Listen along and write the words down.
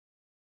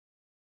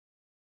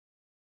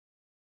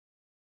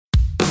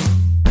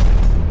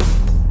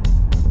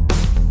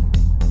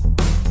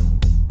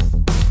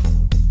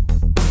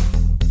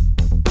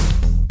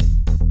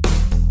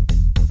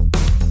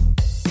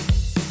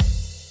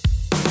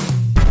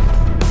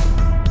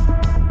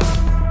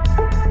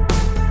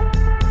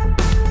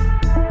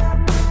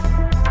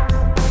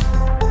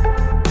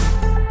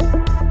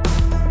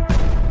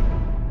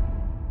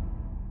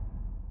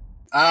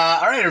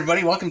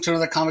everybody. Welcome to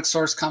another Comic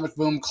Source Comic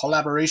Boom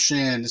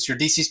collaboration. It's your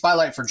DC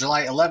Spotlight for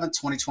July 11th,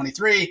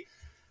 2023.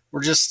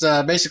 We're just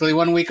basically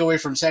 1 week away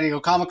from San Diego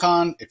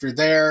Comic-Con. If you're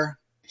there,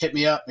 hit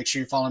me up. Make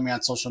sure you follow me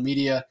on social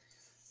media.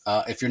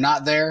 If you're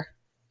not there,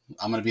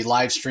 I'm going to be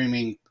live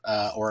streaming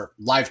or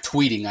live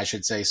tweeting, I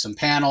should say, some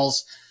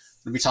panels.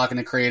 I'm going to be talking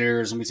to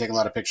creators. I'm going to be taking a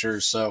lot of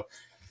pictures. So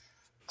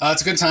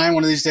it's a good time.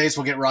 One of these days,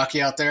 we'll get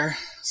Rocky out there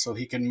so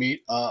he can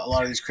meet a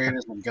lot of these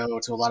creators and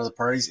go to a lot of the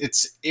parties.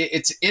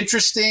 It's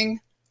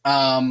interesting.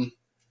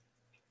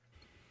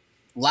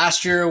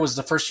 Last year was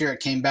the first year it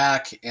came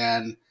back,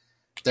 and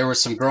there were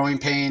some growing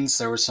pains.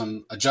 There were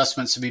some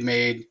adjustments to be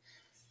made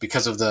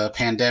because of the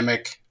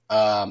pandemic.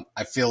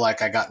 I feel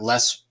like I got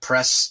less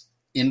press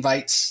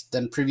invites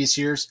than previous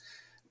years,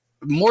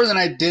 more than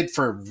I did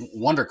for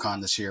WonderCon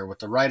this year with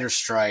the writer's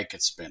strike.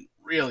 It's been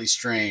really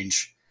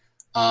strange.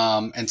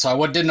 And so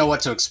I didn't know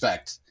what to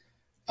expect.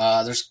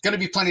 There's going to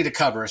be plenty to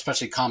cover,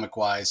 especially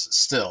comic-wise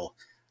still.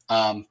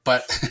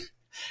 But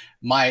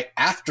my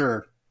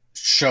after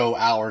show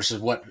hours is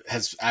what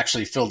has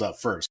actually filled up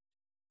first.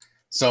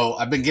 So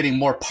I've been getting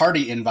more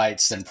party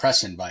invites than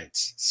press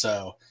invites.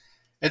 So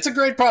it's a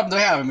great problem to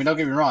have. I mean, don't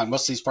get me wrong.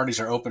 Most of these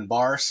parties are open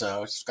bar,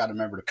 so I just got to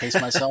remember to pace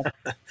myself.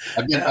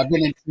 I've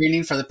been in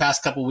training for the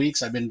past couple of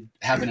weeks. I've been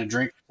having a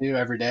drink or two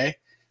every day,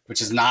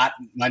 which is not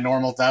my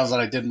normal things that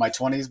I did in my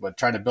 20s, but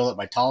trying to build up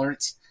my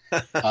tolerance.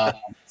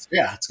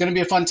 Yeah, it's going to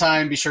be a fun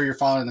time. Be sure you're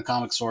following the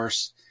Comic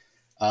Source,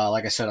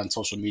 like I said, on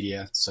social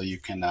media, so you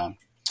can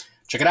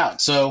check it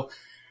out. So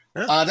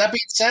that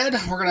being said,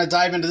 we're going to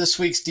dive into this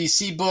week's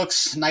DC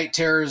books. Night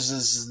Terrors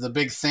is the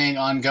big thing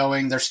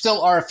ongoing. There still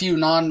are a few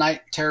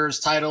non-Night Terrors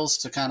titles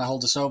to kind of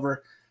hold us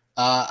over.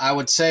 I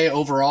would say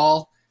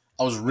overall,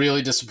 I was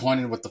really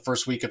disappointed with the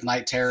first week of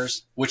Night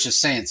Terrors, which is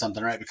saying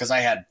something, right? Because I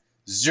had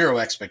zero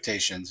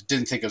expectations,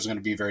 didn't think it was going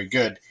to be very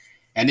good,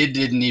 and it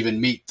didn't even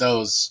meet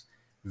those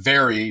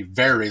very,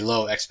 very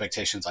low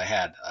expectations I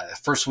had.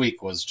 First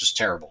week was just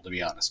terrible, to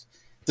be honest.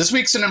 This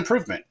week's an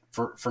improvement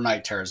for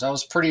Night Terrors. I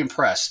was pretty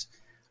impressed.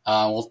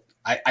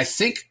 I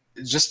think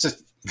just to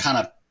kind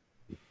of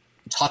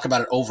talk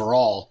about it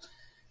overall,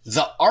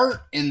 the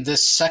art in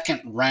this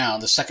second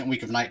round, the second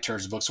week of Night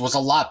Terrors books, was a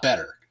lot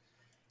better.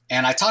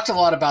 And I talked a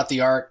lot about the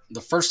art the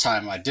first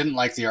time. I didn't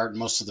like the art in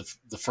most of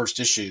the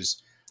first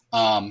issues.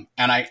 And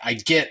I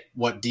get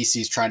what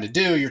DC's trying to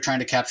do. You're trying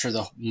to capture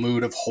the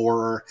mood of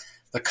horror.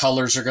 The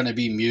colors are going to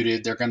be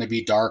muted. They're going to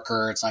be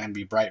darker. It's not going to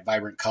be bright,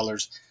 vibrant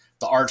colors.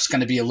 The art's going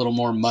to be a little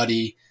more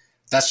muddy.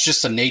 That's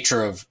just the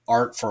nature of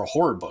art for a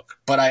horror book.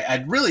 But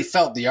I really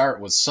felt the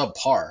art was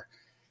subpar.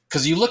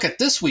 Because you look at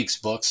this week's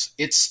books,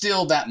 it's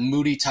still that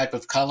moody type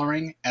of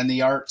coloring, and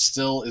the art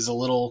still is a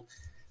little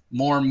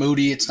more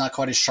moody. It's not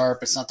quite as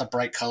sharp. It's not the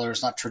bright color.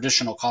 It's not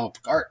traditional comic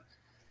book art.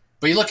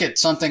 But you look at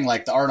something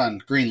like the art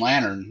on Green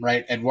Lantern,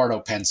 right? Eduardo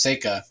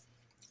Panseca,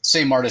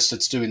 same artist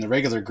that's doing the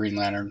regular Green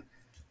Lantern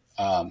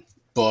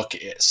book,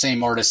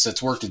 same artist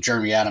that's worked with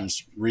Jeremy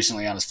Adams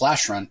recently on his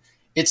Flash run.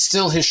 It's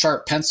still his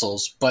sharp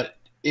pencils, but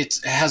it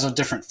has a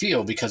different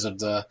feel because of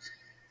the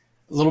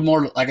little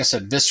more, like I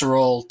said,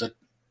 visceral. The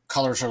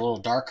colors are a little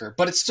darker,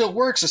 but it still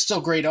works. It's still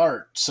great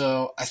art.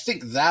 So I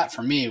think that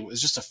for me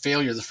was just a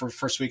failure the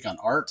first week on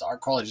art. The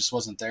art quality just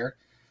wasn't there.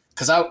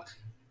 Because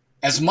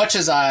as much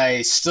as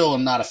I still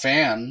am not a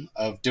fan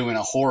of doing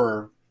a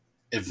horror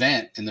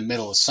event in the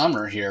middle of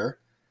summer here,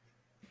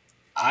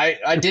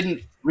 I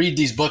didn't read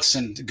these books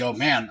and go,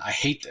 man, I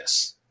hate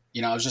this.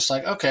 You know, I was just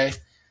like, okay,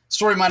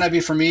 story might not be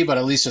for me, but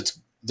at least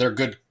they're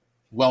good,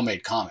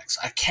 well-made comics.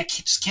 I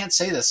just can't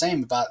say the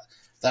same about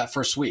that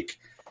first week.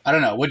 I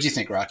don't know. What do you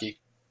think, Rocky?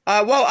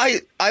 Well,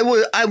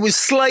 I was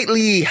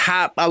slightly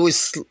I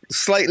was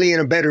slightly in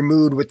a better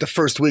mood with the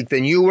first week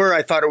than you were.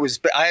 I thought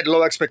I had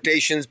low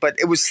expectations, but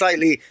it was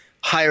slightly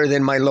higher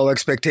than my low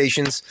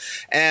expectations.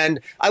 And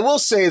I will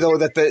say though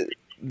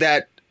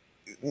that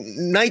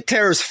Night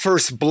Terror's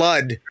First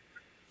Blood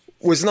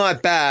was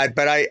not bad,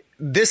 but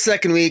this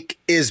second week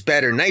is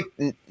better.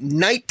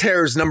 Night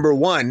Terror's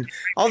 #1.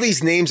 All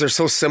these names are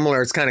so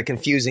similar, it's kind of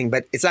confusing,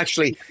 but it's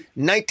actually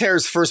Night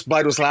Terror's First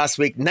Blood was last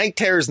week. Night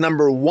Terror's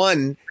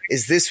 #1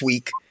 is this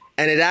week,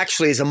 and it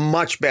actually is a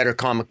much better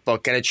comic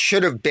book, and it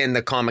should have been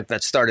the comic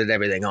that started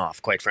everything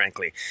off, quite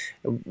frankly.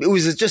 It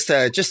was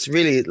just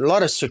really a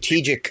lot of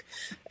strategic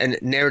and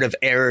narrative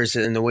errors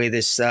in the way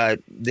this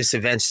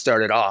event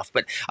started off.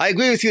 But I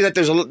agree with you that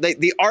there's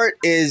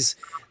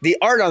the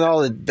art on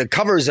all the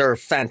covers are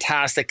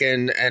fantastic,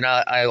 and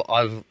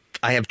I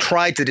have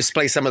tried to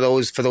display some of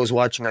those for those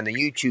watching on the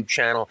YouTube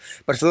channel.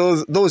 But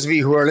for those of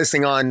you who are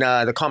listening on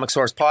the Comic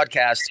Source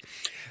podcast,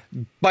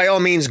 by all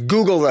means,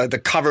 Google the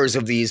covers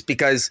of these,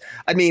 because,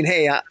 I mean,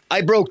 hey,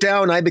 I broke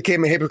down. I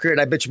became a hypocrite.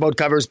 I bitch about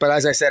covers. But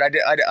as I said,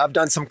 I've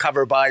done some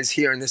cover buys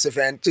here in this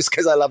event just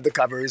because I love the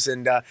covers.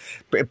 And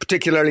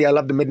particularly, I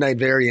love the Midnight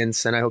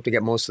variants, and I hope to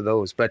get most of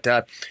those. But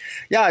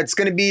yeah, it's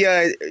going to be,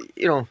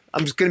 I'm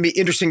just going to be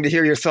interesting to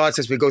hear your thoughts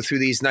as we go through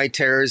these Night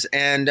Terrors.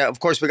 And, of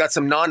course, we got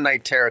some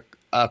non-Night Terror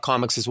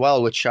comics as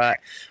well, which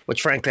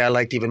frankly, I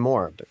liked even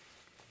more. But.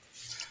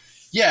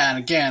 Yeah, and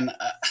again,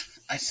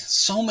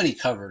 so many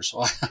covers.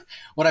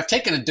 What I've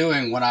taken to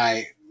doing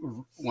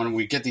when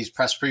we get these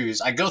press previews,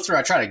 I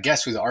try to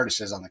guess who the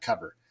artist is on the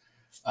cover,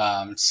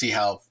 see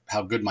how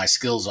good my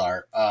skills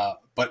are.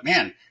 But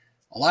man,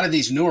 a lot of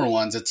these newer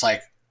ones, it's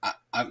like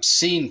I'm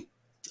seeing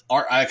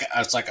art. I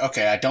was like,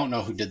 okay, I don't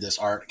know who did this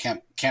art.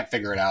 Can't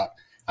figure it out.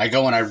 I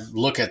go and I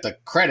look at the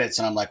credits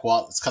and I'm like,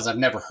 well, it's because I've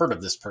never heard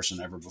of this person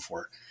ever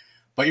before.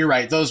 But you're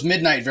right. Those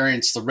midnight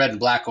variants, the red and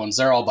black ones,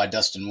 they're all by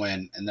Dustin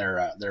Nguyen, and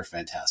they're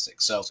fantastic.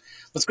 So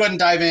let's go ahead and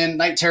dive in.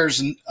 Night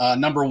Terrors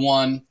number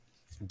 1,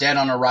 Dead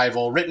on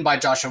Arrival, written by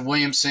Joshua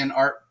Williamson,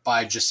 art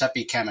by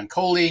Giuseppe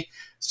Camuncoli,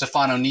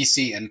 Stefano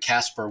Nisi, and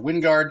Casper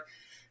Wingard,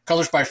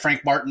 colors by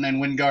Frank Martin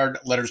and Wingard,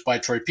 letters by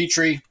Troy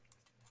Petrie.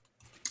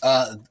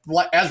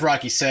 As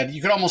Rocky said,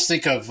 you could almost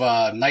think of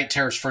Night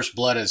Terror's First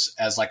Blood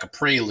as like a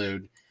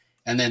prelude,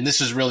 and then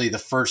this is really the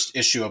first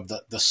issue of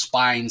the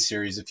spine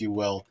series, if you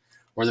will,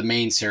 or the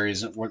main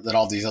series that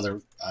all these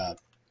other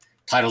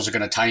titles are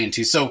going to tie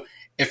into. So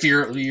if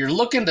you're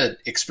looking to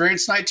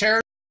experience Night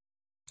Terror,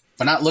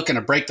 but not looking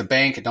to break the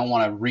bank and don't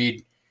want to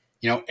read,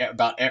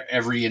 about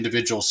every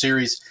individual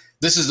series,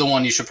 this is the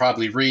one you should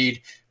probably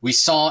read. We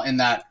saw in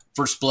that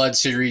First Blood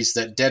series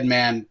that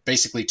Deadman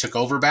basically took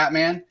over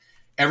Batman.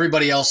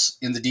 Everybody else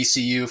in the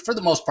DCU, for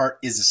the most part,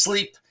 is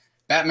asleep.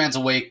 Batman's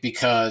awake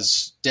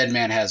because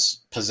Deadman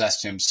has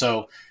possessed him.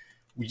 So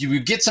you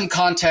get some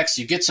context,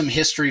 you get some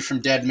history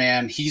from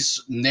Deadman.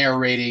 He's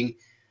narrating.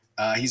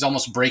 He's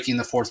almost breaking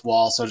the fourth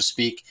wall, so to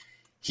speak.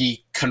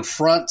 He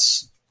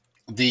confronts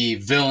the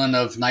villain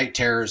of Night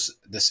Terrors,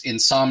 this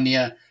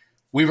Insomnia.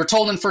 We were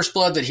told in First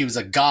Blood that he was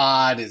a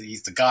god.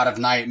 He's the god of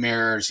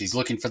nightmares. He's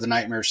looking for the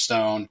Nightmare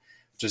Stone,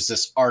 which is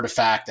this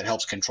artifact that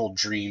helps control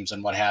dreams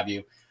and what have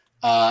you.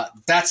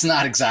 That's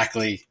not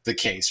exactly the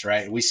case,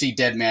 right? We see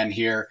Deadman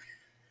here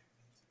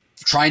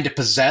trying to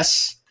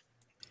possess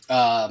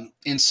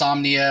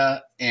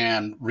Insomnia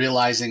and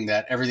realizing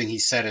that everything he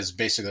said is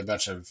basically a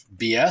bunch of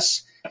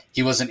BS.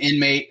 He was an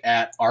inmate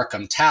at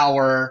Arkham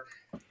Tower.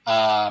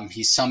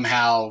 He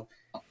somehow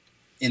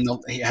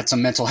he had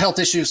some mental health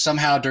issues.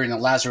 Somehow during the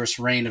Lazarus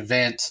Reign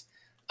event,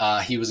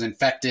 he was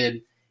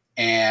infected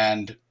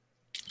and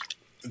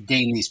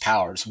gained these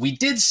powers. We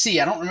did see,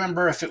 I don't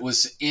remember if it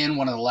was in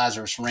one of the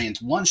Lazarus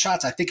Reigns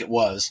one-shots. I think it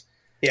was.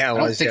 Yeah, I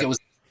don't think it was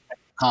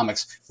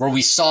comics, where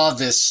we saw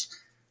this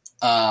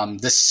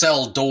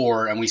cell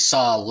door and we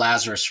saw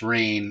Lazarus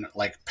Reign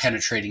like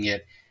penetrating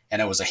it,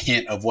 and it was a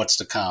hint of what's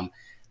to come.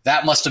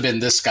 That must have been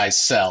this guy's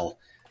cell.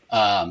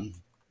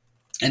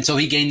 And so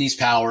he gained these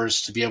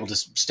powers to be able to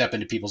step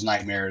into people's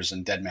nightmares,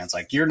 and Deadman's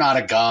like, you're not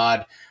a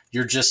god,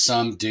 you're just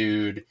some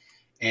dude.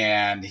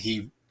 And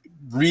he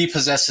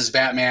repossesses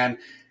Batman,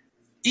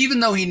 even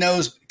though he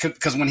knows,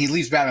 because when he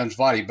leaves Batman's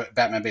body,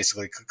 Batman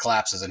basically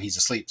collapses and he's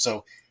asleep.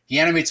 So he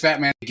animates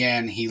Batman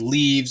again. He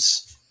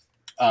leaves.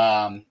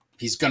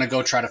 He's going to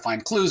go try to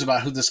find clues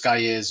about who this guy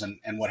is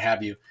and what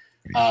have you.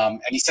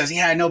 And he says,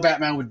 yeah, I know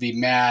Batman would be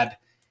mad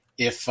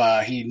if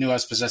he knew I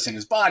was possessing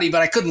his body,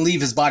 but I couldn't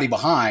leave his body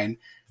behind.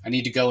 I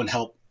need to go and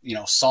help,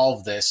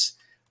 solve this.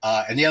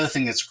 And the other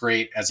thing that's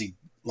great, as he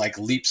like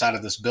leaps out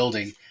of this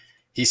building,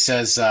 he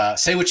says,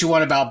 say what you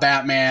want about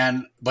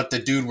Batman, but the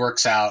dude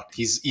works out.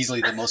 He's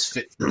easily the most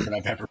fit person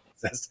I've ever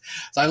possessed.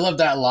 So I love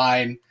that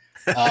line.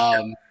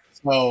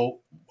 So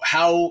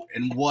how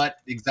and what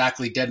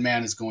exactly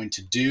Deadman is going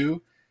to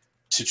do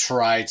to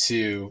try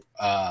to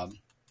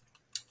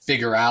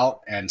figure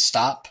out and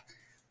stop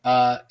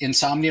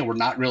Insomnia, we're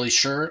not really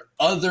sure,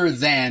 other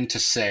than to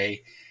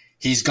say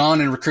he's gone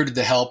and recruited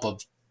the help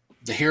of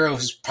the hero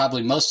who's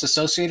probably most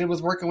associated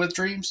with working with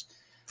dreams.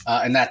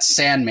 And that's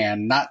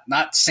Sandman,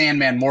 not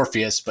Sandman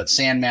Morpheus, but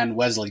Sandman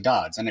Wesley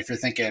Dodds. And if you're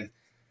thinking,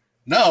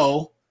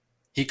 no,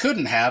 he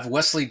couldn't have,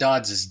 Wesley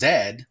Dodds is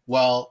dead.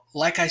 Well,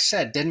 like I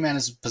said, Deadman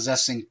is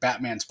possessing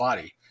Batman's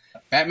body.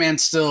 Batman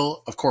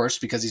still, of course,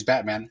 because he's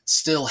Batman,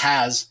 still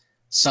has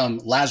some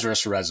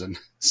Lazarus resin.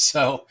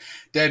 So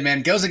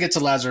Deadman goes and gets a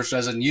Lazarus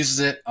resin,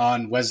 uses it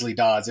on Wesley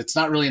Dodds. It's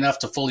not really enough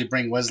to fully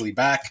bring Wesley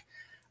back.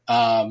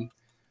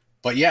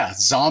 But yeah,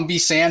 Zombie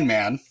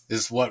Sandman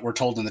is what we're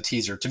told in the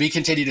teaser. To be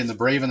continued in The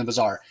Brave and the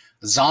Bizarre.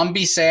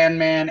 Zombie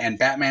Sandman and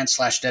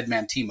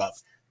Batman/Deadman team up,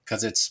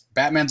 because it's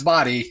Batman's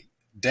body,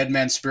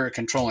 Deadman's spirit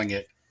controlling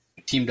it,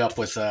 teamed up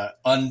with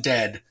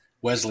undead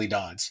Wesley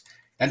Dodds.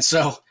 And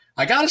so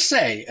I got to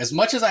say, as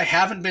much as I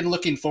haven't been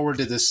looking forward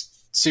to this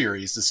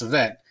series, this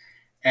event,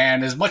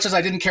 and as much as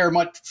I didn't care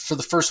much for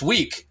the first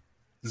week,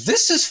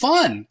 this is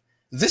fun.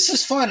 This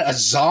is fun. A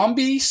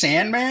zombie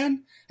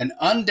Sandman, an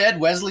undead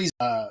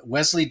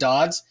Wesley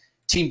Dodds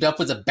teamed up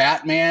with a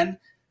Batman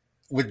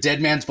with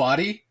Deadman's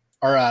body,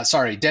 or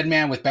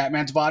Deadman with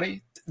Batman's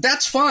body.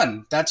 That's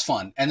fun. That's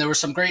fun. And there were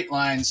some great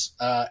lines.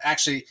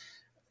 Actually,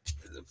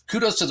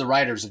 kudos to the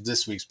writers of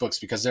this week's books,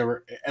 because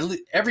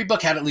every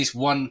book had at least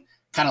one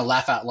kind of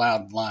laugh out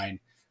loud line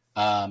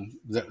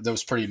that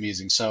was pretty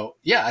amusing. So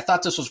yeah, I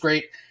thought this was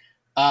great.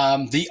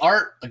 The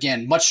art,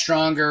 again, much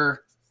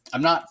stronger.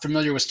 I'm not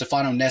familiar with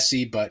Stefano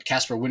Nisi, but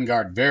Casper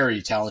Wingard,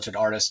 very talented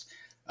artist.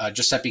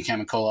 Giuseppe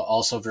Camuncoli,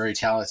 also very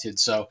talented.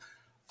 So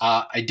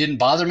It didn't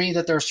bother me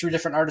that there was 3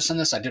 different artists in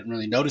this. I didn't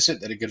really notice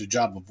it. They did a good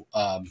job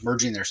of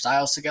merging their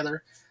styles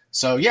together.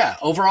 So yeah,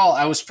 overall,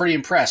 I was pretty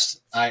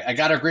impressed. I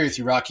got to agree with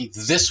you, Rocky.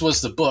 This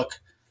was the book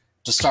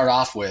to start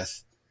off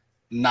with,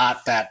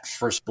 not that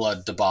First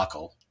Blood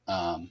debacle.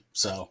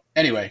 So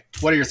anyway,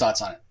 what are your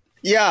thoughts on it?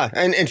 Yeah,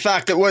 and in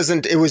fact, it was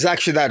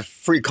actually that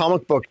Free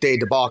Comic Book Day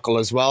debacle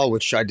as well,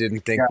 which I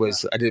didn't think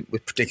was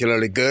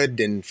particularly good.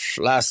 And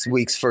last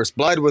week's First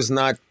Blood was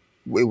not.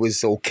 It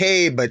was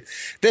okay, but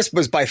this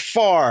was by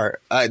far,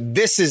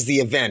 this is the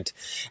event.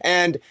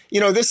 And,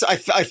 this, I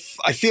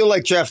feel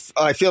like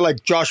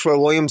Joshua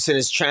Williamson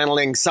is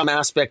channeling some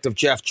aspect of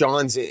Jeff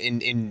Johns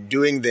in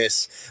doing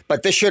this,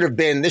 but this should have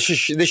been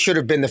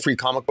the Free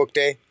Comic Book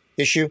Day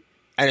issue.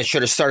 And it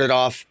should have started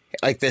off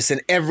like this.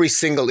 And every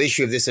single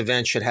issue of this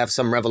event should have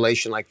some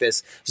revelation like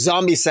this.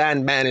 Zombie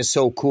Sandman is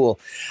so cool.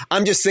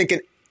 I'm just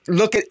thinking,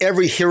 look at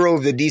every hero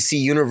of the DC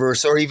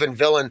universe or even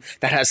villain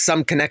that has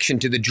some connection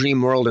to the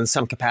dream world in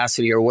some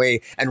capacity or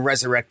way and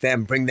resurrect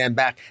them, bring them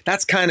back.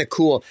 That's kind of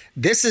cool.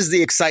 This is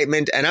the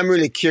excitement, and I'm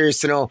really curious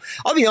to know.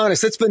 I'll be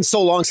honest, it's been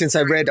so long since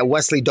I read a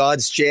Wesley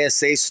Dodds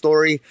JSA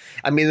story.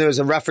 I mean, there was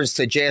a reference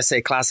to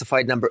JSA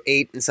Classified number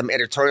 8 and some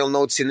editorial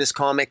notes in this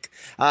comic.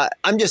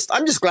 I'm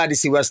just glad to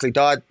see Wesley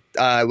Dodds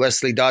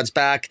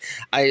back.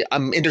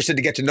 I'm interested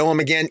to get to know him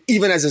again,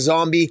 even as a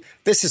zombie.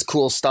 This is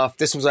cool stuff.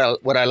 This was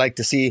what I like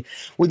to see.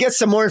 We get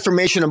some more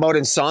information about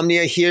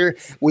Insomnia here.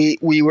 We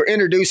were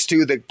introduced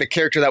to the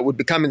character that would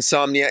become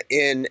Insomnia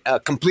in a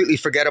completely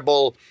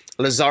forgettable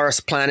Lazarus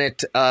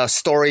Planet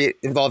story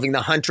involving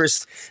the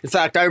Huntress. In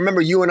fact, I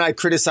remember you and I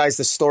criticized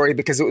the story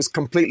because it was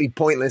completely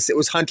pointless. It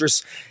was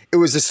Huntress. It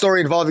was a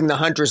story involving the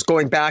Huntress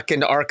going back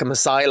into Arkham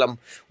Asylum,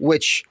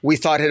 which we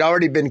thought had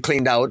already been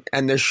cleaned out,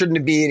 and there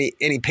shouldn't be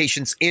any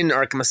patients in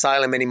Arkham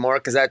Asylum anymore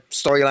because that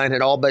storyline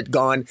had all but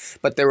gone.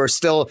 But there were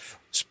still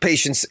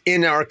patients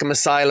in Arkham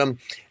Asylum,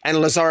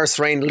 and Lazarus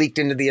Reign leaked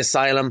into the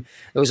asylum.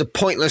 It was a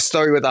pointless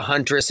story with a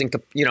Huntress and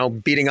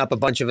beating up a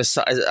bunch of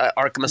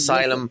Arkham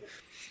Asylum.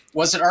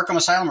 Was it Arkham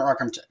Asylum or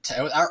Arkham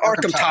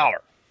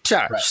Tower?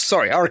 Right.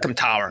 Sorry, Arkham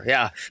Tower.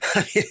 Yeah,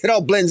 it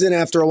all blends in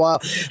after a while,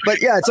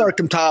 but yeah, it's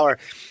Arkham Tower,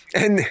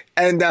 and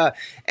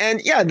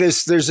yeah,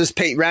 there's this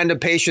random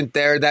patient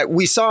there that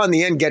we saw in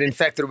the end get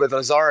infected with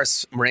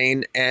Lazarus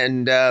Reign,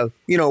 and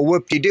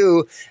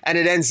whoop-de-doo, and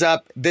it ends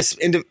up this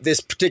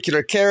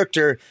particular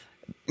character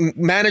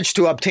managed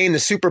to obtain the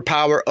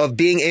superpower of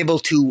being able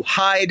to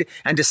hide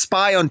and to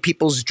spy on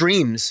people's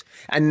dreams.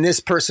 And this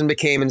person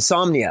became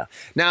Insomnia.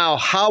 Now,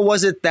 how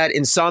was it that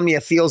Insomnia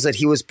feels that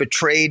he was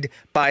betrayed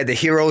by the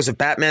heroes of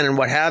Batman and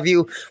what have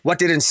you? What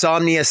did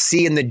Insomnia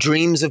see in the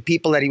dreams of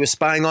people that he was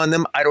spying on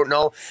them? I don't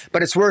know.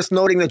 But it's worth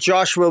noting that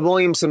Joshua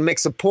Williamson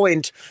makes a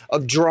point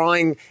of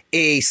drawing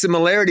a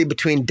similarity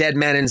between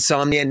Deadman and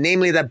Insomnia,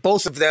 namely that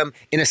both of them,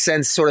 in a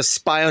sense, sort of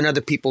spy on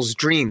other people's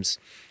dreams.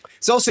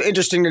 It's also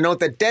interesting to note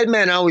that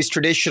Deadman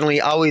traditionally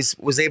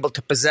was able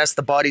to possess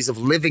the bodies of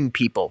living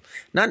people,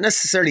 not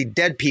necessarily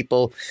dead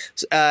people.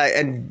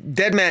 And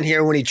Deadman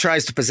here, when he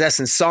tries to possess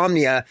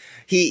Insomnia,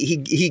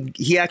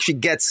 he actually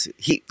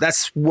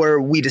that's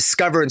where we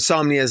discover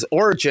Insomnia's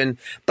origin.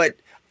 But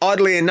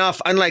oddly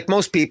enough, unlike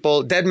most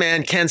people,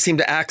 Deadman can't seem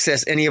to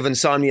access any of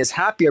Insomnia's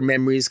happier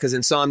memories because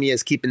Insomnia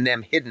is keeping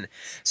them hidden.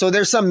 So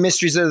there's some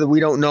mysteries there that we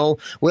don't know.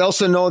 We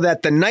also know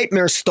that the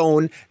Nightmare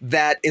Stone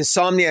that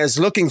Insomnia is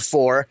looking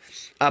for,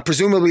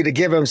 presumably to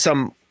give him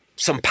some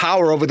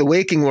power over the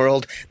waking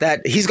world,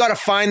 that he's got to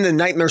find the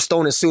Nightmare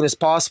Stone as soon as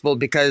possible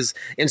because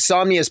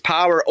Insomnia's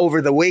power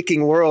over the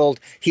waking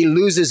world, he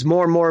loses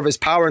more and more of his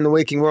power in the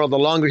waking world the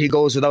longer he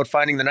goes without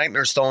finding the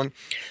Nightmare Stone.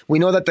 We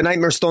know that the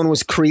Nightmare Stone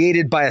was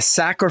created by a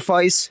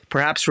sacrifice,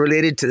 perhaps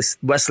related to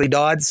Wesley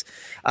Dodds.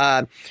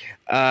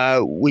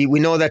 We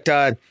know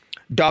that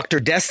Dr.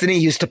 Destiny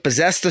used to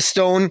possess the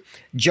stone.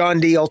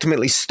 John Dee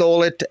ultimately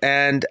stole it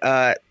and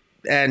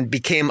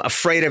became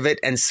afraid of it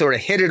and sort of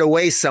hid it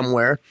away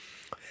somewhere.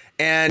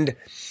 And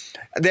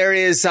there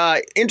is,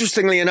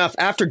 interestingly enough,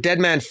 after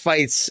Deadman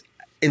fights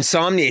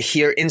Insomnia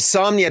here,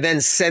 Insomnia then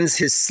sends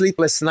his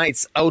Sleepless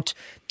Knights out,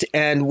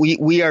 and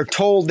we are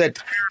told that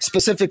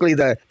specifically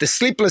the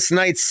Sleepless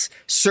Knights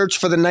search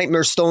for the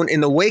Nightmare Stone in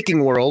the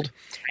waking world,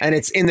 and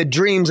it's in the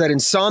dreams that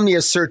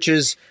Insomnia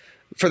searches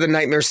for the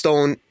Nightmare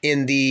Stone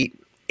in the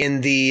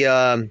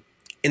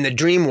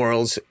dream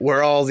worlds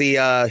where all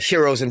the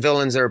heroes and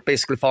villains are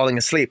basically falling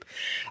asleep.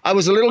 I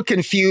was a little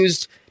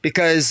confused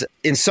because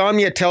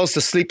Insomnia tells the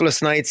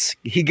Sleepless Knights,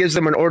 he gives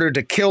them an order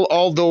to kill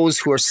all those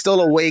who are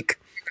still awake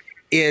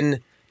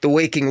in the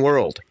waking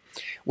world,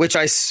 which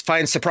I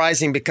find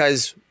surprising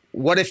because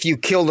what if you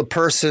kill the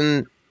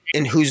person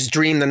in whose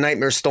dream the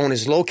Nightmare Stone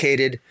is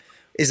located?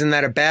 Isn't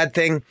that a bad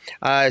thing?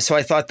 So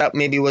I thought that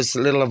maybe was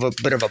a little of a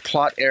bit of a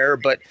plot error,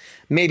 but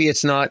maybe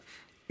it's not.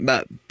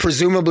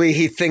 Presumably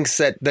he thinks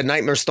that the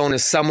Nightmare Stone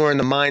is somewhere in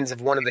the minds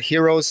of one of the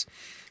heroes.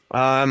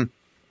 Again,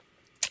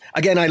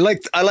 I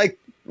like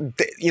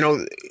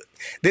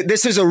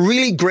This is a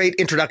really great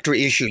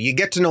introductory issue. You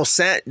get to know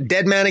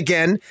Deadman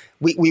again.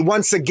 We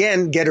once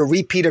again get a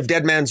repeat of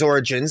Deadman's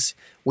origins.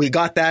 We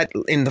got that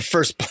in the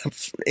First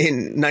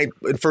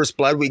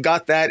Blood. We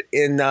got that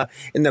in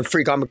the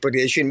Free Comic Book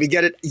Edition. We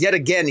get it yet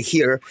again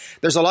here.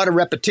 There's a lot of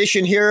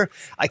repetition here.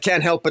 I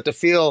can't help but to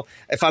feel,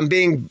 if I'm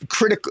being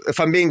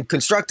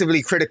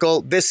constructively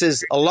critical, this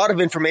is a lot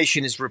of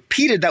information is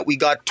repeated that we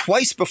got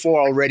twice before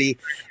already,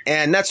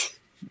 and that's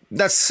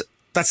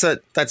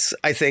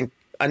I think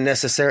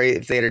unnecessary.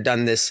 If they'd have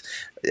done this,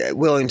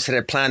 Williamson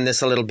had planned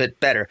this a little bit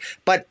better.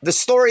 But the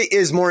story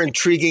is more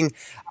intriguing.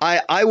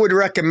 I would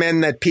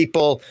recommend that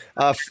people,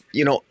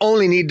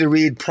 only need to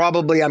read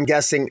probably, I'm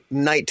guessing,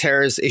 Night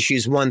Terrors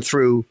issues 1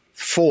 through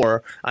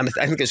 4. I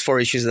think there's 4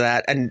 issues of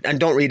that, and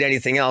don't read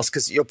anything else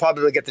because you'll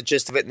probably get the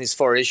gist of it in these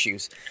 4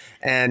 issues.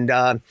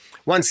 And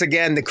once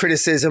again, the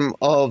criticism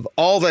of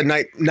all the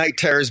Night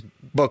Terrors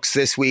books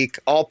this week,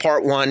 all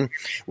part 1,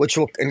 which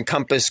will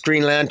encompass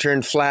Green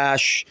Lantern,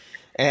 Flash,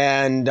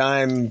 and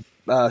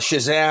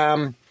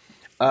Shazam,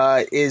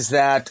 is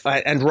that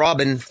and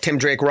Robin, Tim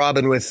Drake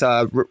Robin with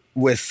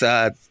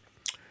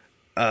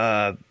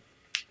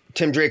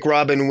Tim Drake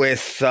Robin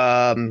with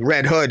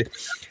Red Hood.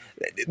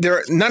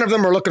 None of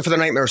them are looking for the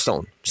Nightmare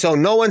Stone. So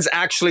no one's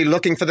actually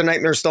looking for the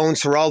Nightmare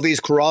Stones for all these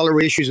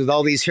corollary issues with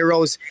all these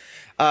heroes.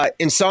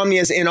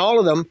 Insomnia's in all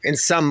of them in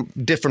some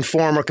different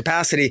form or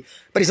capacity,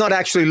 but he's not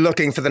actually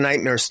looking for the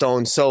Nightmare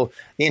Stone. So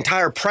the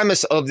entire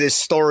premise of this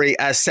story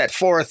as set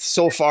forth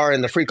so far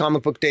in the Free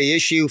Comic Book Day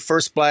issue,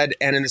 First Blood,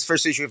 and in this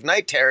first issue of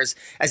Night Terrors,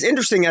 as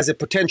interesting as it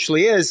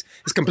potentially is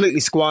completely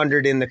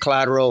squandered in the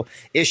collateral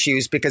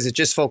issues because it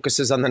just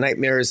focuses on the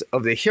nightmares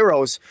of the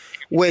heroes,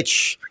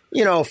 which,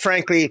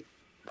 frankly,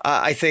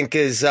 I think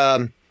is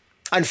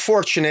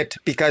unfortunate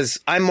because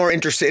I'm more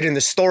interested in the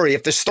story.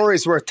 If the story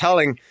is worth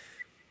telling,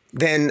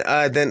 then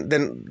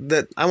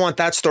I want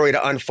that story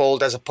to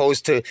unfold as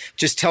opposed to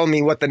just tell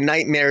me what the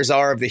nightmares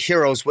are of the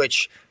heroes,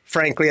 which,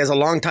 frankly, as a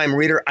longtime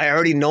reader, I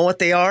already know what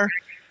they are.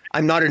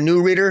 I'm not a new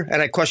reader,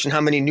 and I question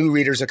how many new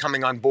readers are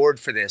coming on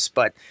board for this.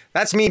 But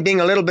that's me being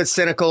a little bit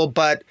cynical.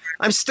 But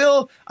I'm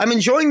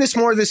enjoying this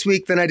more this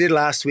week than I did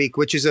last week,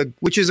 which is a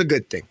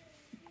good thing.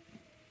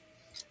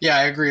 Yeah,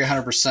 I agree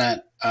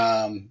 100%.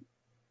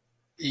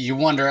 You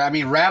wonder. I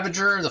mean,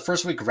 Ravager. The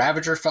first week,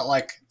 Ravager felt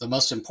like the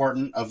most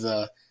important of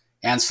the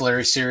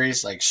ancillary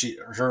series. Like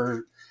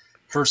her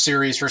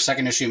series, her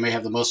second issue may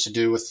have the most to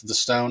do with the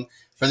stone.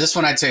 For this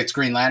one, I'd say it's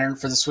Green Lantern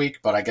for this week,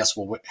 but I guess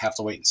we'll have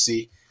to wait and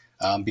see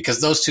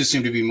because those two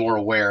seem to be more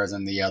aware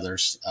than the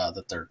others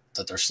that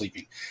they're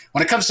sleeping.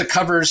 When it comes to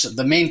covers,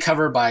 the main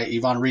cover by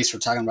Yvonne Reese, we're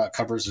talking about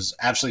covers, is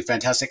absolutely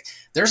fantastic.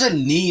 There's a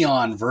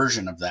neon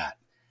version of that.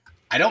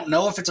 I don't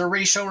know if it's a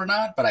ratio or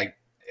not, but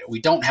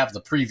we don't have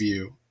the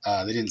preview.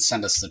 They didn't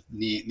send us the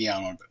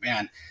neon one, but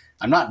man,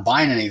 I'm not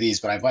buying any of these,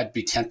 but I might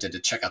be tempted to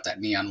check out that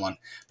neon one.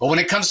 But when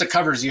it comes to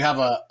covers, you have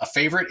a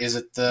favorite? Is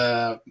it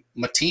the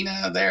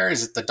Matina there?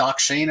 Is it the Doc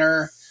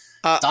Shaner?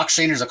 Doc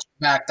Shaner's a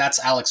callback. That's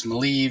Alex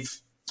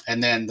Maleev.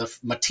 And then the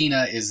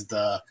Matina is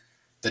the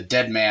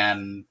dead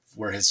man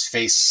where his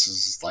face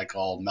is like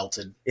all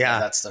melted. Yeah.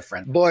 That's the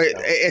friend. Boy,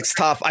 it's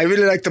tough. I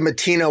really like the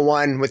Matina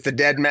one with the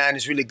dead man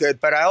is really good.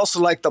 But I also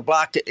like the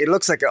black. It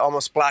looks like an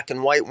almost black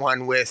and white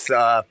one with,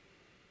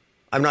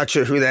 I'm not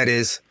sure who that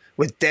is,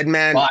 with dead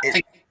man. Well, I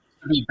think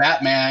be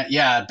Batman,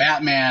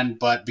 Batman,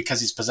 but because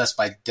he's possessed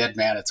by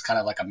Deadman, it's kind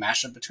of like a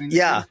mashup between the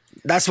two.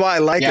 That's why I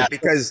like it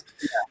because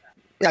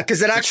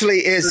it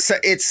actually is.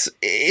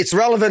 It's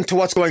relevant to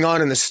what's going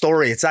on in the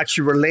story. It's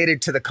actually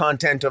related to the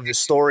content of the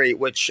story,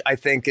 which I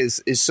think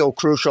is so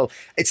crucial.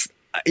 It's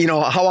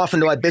how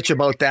often do I bitch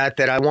about that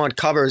I want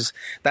covers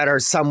that are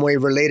some way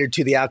related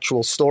to the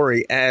actual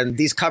story, and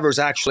these covers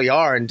actually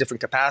are in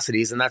different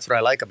capacities, and that's what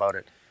I like about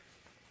it.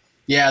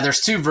 Yeah, there's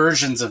 2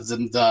 versions of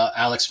the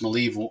Alex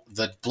Maleev.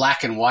 The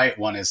black and white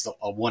one is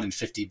a 1 in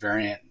 50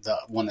 variant, the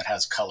one that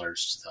has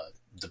colors,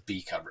 the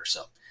B cover.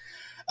 So,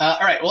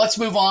 all right, well, let's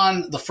move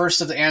on. The first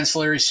of the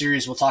ancillary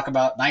series we'll talk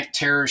about, Night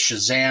Terror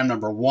Shazam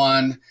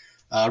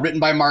 #1, written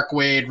by Mark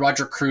Waid.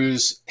 Roger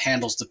Cruz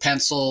handles the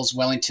pencils.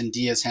 Wellington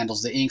Diaz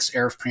handles the inks.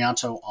 Arif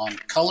Prianto on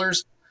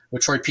colors,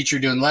 with Troy Petrie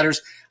doing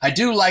letters. I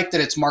do like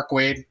that it's Mark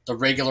Waid, the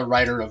regular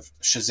writer of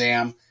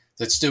Shazam,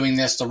 that's doing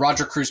this. The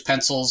Roger Cruz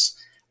pencils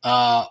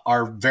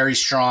are very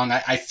strong.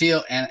 I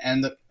feel,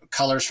 and the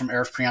colors from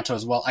Arif Prianto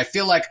as well. I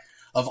feel like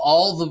of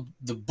all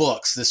the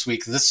books this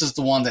week, this is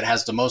the one that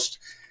has the most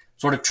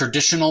sort of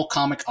traditional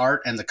comic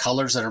art and the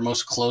colors that are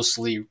most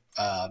closely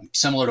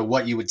similar to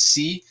what you would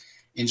see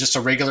in just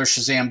a regular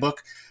Shazam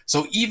book.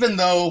 So even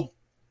though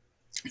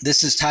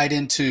this is tied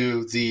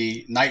into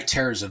the Night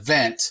Terrors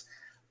event,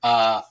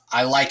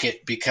 I like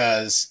it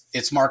because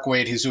it's Mark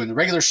Waid who's doing the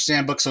regular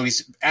Shazam book. So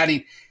he's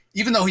adding,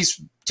 even though he's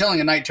telling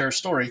a Night Terror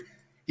story,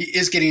 he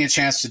is getting a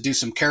chance to do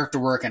some character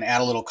work and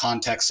add a little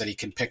context that he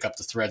can pick up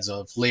the threads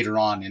of later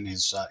on in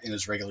his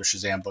regular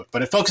Shazam book.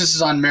 But it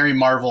focuses on Mary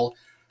Marvel,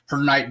 her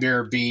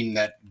nightmare being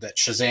that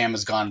Shazam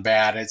has gone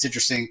bad. And it's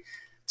interesting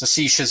to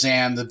see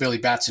Shazam, the Billy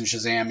Batson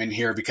Shazam, in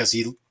here because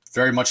he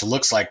very much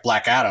looks like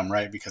Black Adam,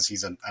 right? Because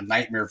he's a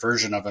nightmare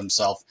version of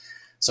himself.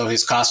 So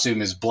his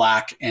costume is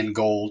black and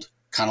gold,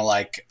 kind of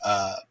like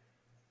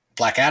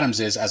Black Adam's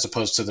is, as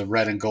opposed to the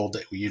red and gold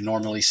that you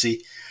normally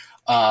see.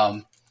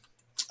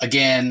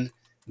 Again,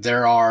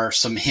 there are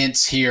some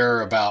hints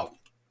here about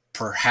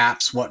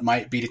perhaps what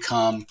might be to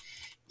come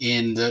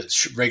in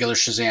the regular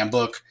Shazam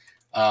book,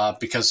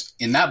 because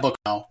in that book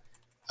now,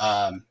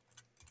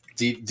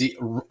 the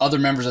other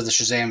members of the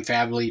Shazam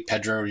family,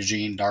 Pedro,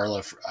 Eugene,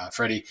 Darla,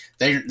 Freddy,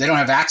 they don't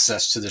have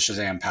access to the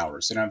Shazam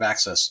powers. They don't have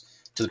access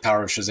to the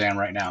power of Shazam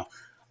right now.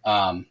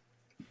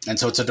 And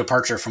so it's a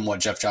departure from what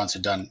Jeff Johns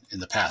had done in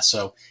the past.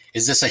 So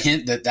is this a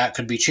hint that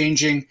could be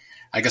changing?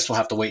 I guess we'll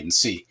have to wait and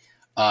see.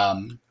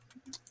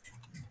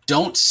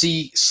 Don't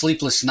see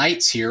Sleepless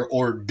Nights here,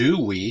 or do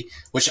we?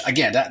 Which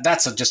again,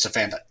 that's just a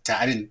fan.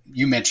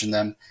 You mentioned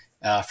them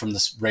from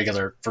this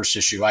regular first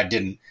issue. I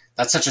didn't.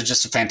 That's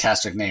just a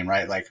fantastic name,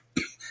 right? Like,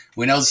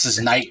 we know this is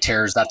Night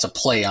Terrors. That's a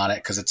play on it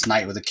because it's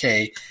night with a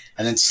K.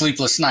 And then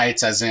Sleepless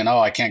Nights, as in,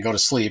 I can't go to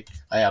sleep.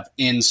 I have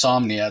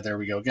insomnia. There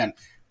we go again.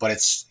 But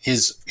it's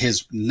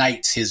his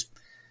knights, his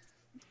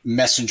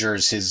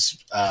messengers, his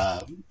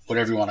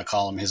whatever you want to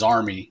call them, his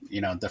army.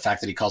 The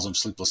fact that he calls them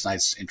Sleepless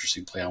Nights,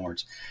 interesting play on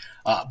words.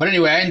 But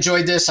anyway, I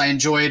enjoyed this. I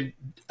enjoyed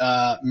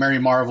Mary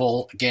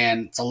Marvel.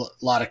 Again, it's a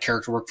lot of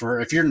character work for her.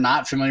 If you're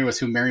not familiar with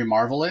who Mary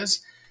Marvel is,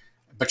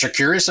 but you're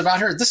curious about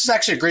her, this is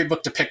actually a great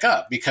book to pick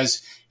up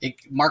because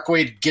Mark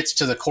Waid gets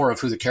to the core of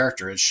who the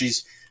character is.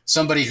 She's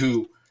somebody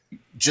who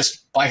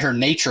just by her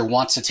nature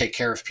wants to take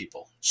care of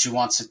people. She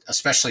wants,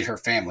 especially her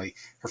family.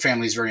 Her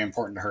family is very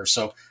important to her.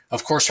 So,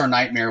 of course, her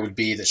nightmare would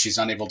be that she's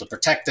unable to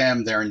protect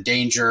them. They're in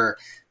danger.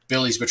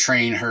 Billy's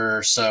betraying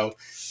her. So,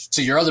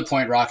 to your other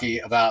point, Rocky,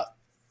 about,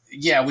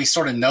 yeah, we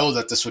sort of know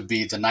that this would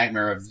be the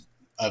nightmare of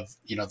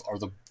or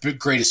the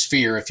greatest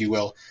fear, if you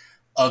will,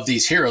 of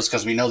these heroes,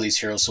 because we know these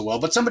heroes so well.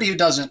 But somebody who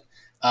doesn't,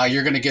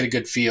 you're going to get a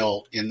good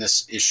feel in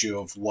this issue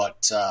of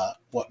what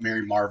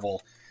Mary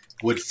Marvel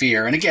would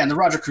fear. And again, the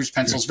Roger Cruz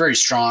pencil is very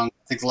strong.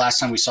 I think the last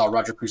time we saw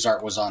Roger Cruz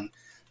art was on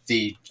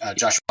the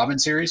Josh Robin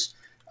series.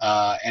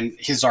 And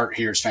his art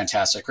here is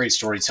fantastic. Great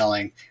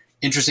storytelling,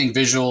 interesting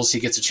visuals. He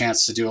gets a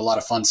chance to do a lot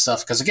of fun stuff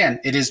because, again,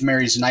 it is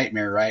Mary's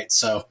nightmare, right?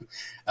 So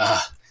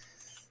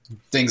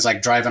things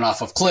like driving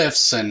off of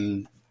cliffs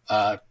and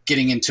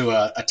getting into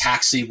a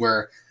taxi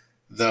where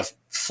the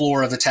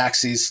floor of the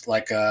taxi's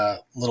like a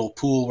little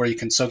pool where you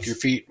can soak your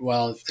feet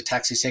while the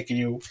taxi's taking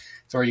you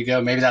to where you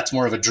go. Maybe that's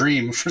more of a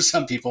dream for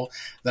some people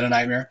than a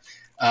nightmare.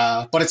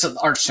 But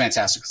art's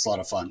fantastic. It's a lot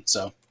of fun.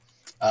 So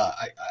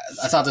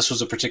I thought this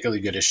was a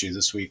particularly good issue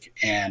this week,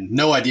 and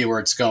no idea where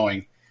it's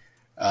going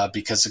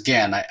because,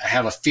 again, I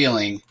have a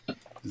feeling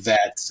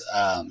that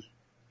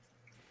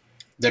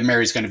that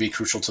Mary's going to be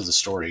crucial to the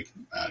story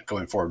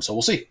going forward. So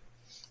we'll see.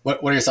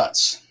 What are your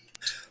thoughts?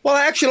 Well,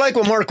 I actually like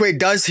what Mark Waid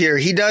does here.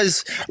 He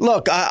does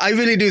look. I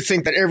really do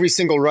think that every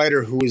single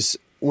writer who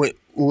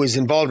is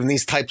involved in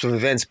these types of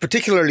events,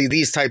 particularly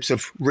these types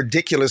of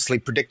ridiculously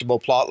predictable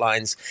plot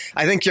lines,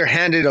 I think you're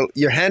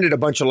handed a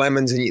bunch of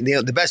lemons, and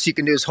the best you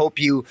can do is hope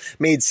you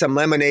made some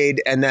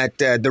lemonade and that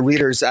the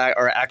readers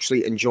are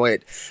actually enjoy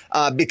it.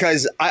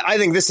 Because I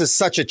think this is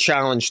such a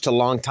challenge to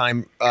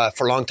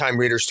for longtime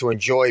readers to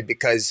enjoy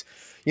because.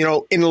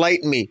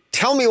 Enlighten me.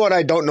 Tell me what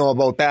I don't know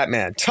about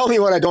Batman. Tell me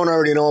what I don't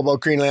already know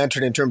about Green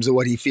Lantern in terms of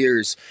what he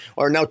fears.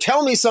 Or now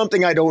tell me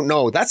something I don't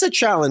know. That's a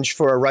challenge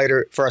for a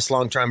writer, for us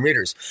longtime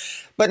readers.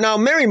 But now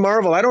Mary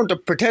Marvel, I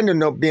don't pretend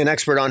to be an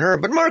expert on her,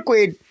 but Mark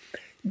Waid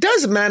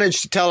does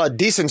manage to tell a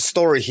decent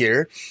story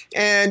here,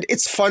 and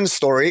it's a fun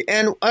story.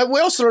 And we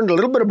also learned a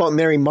little bit about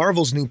Mary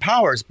Marvel's new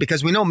powers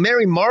because we know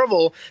Mary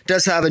Marvel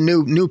does have a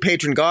new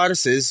patron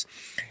goddesses,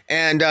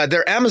 and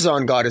they're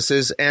Amazon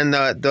goddesses, and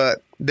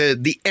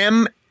the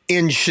M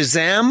in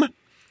Shazam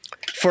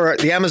for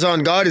the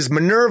Amazon god is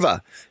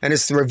Minerva, and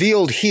it's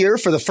revealed here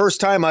for the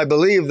first time, I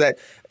believe, that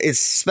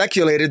it's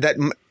speculated that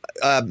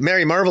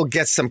Mary Marvel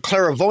gets some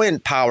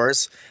clairvoyant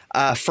powers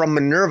from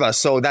Minerva.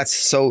 So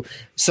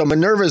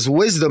Minerva's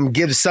wisdom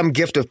gives some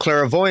gift of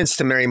clairvoyance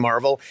to Mary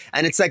Marvel,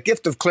 and it's that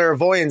gift of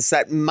clairvoyance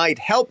that might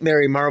help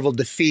Mary Marvel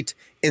defeat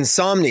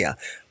insomnia.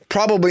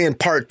 Probably in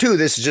part 2.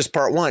 This is just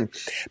part 1.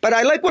 But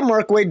I like what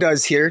Mark Waid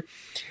does here.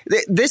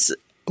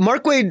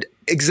 Mark Waid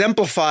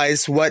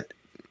exemplifies what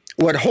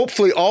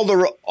hopefully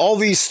all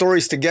these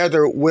stories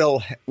together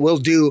will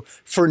do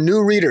for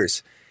new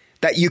readers.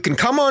 That you can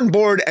come on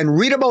board and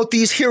read about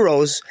these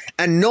heroes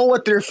and know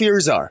what their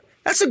fears are.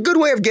 That's a good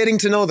way of getting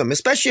to know them,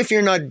 especially if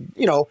you're not,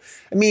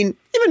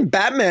 even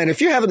Batman, if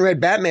you haven't read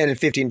Batman in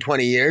 15,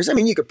 20 years,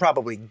 you could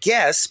probably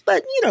guess,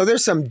 but,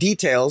 there's some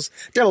details.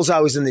 Devil's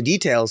always in the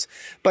details.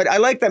 But I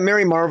like that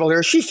Mary Marvel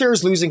here, she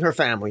fears losing her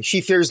family.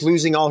 She fears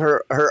losing all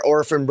her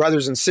orphan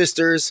brothers and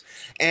sisters,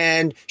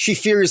 and she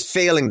fears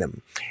failing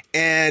them.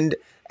 And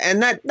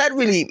that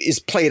really is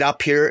played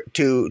up here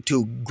to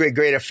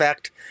great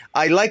effect.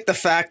 I like the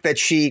fact that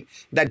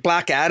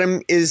Black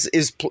Adam is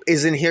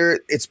in here.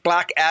 It's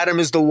Black Adam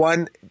is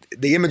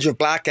the image of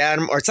Black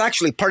Adam, or it's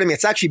actually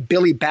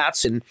Billy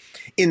Batson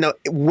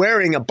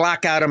wearing a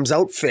Black Adam's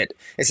outfit.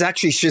 It's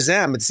actually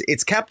Shazam.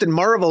 It's Captain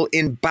Marvel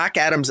in Black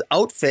Adam's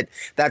outfit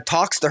that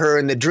talks to her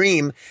in the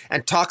dream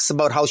and talks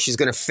about how she's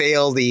going to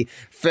fail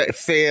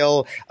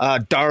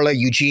Darla,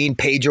 Eugene,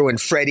 Pedro,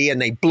 and Freddy,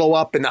 and they blow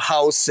up in the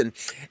house, and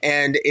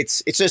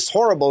it's just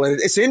horrible.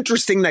 And it's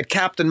interesting that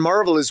Captain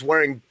Marvel is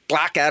wearing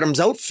Black Adam's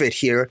outfit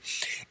here,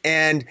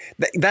 and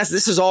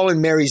this is all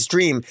in Mary's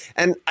dream.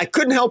 And I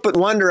couldn't help but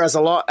wonder, as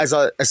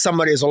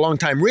a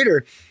longtime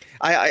reader,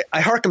 I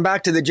harken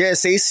back to the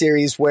JSA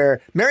series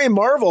where Mary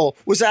Marvel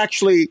was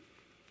actually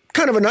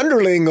kind of an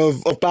underling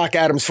of Black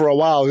Adam's for a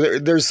while.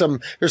 There's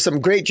some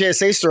great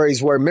JSA stories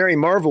where Mary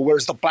Marvel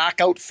wears the black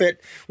outfit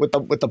with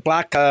the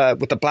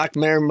black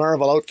Mary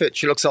Marvel outfit.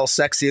 She looks all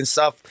sexy and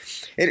stuff.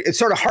 It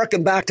sort of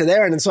harkened back to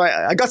there, and so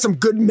I got some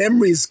good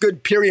memories,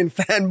 good Pyrian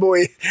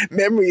fanboy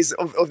memories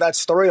of that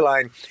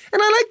storyline.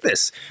 And I like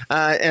this,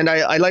 and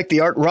I like the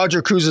art.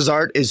 Roger Cruz's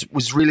art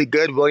was really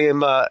good.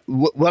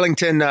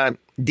 Wellington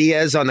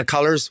Diaz on the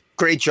colors,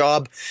 great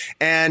job.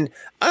 And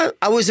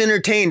I was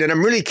entertained, and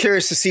I'm really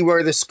curious to see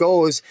where this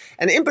goes.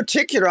 And in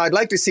particular, I'd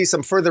like to see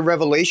some further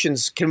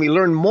revelations. Can we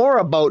learn more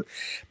about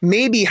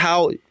maybe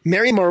how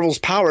Mary Marvel's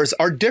powers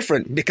are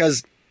different?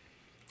 Because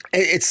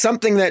it's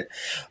something that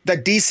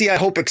DC, I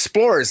hope,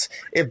 explores.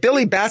 If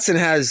Billy Batson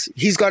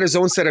he's got his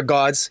own set of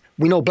gods.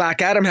 We know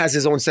Black Adam has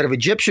his own set of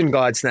Egyptian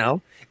gods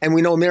now. And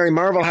we know Mary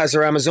Marvel has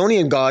her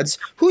Amazonian gods.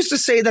 Who's to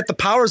say that the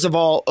powers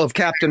of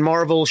Captain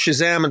Marvel,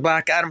 Shazam, and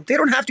Black Adam, they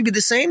don't have to be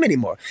the same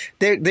anymore?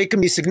 They can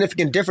be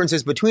significant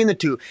differences between the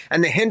two.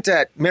 And the hint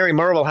at Mary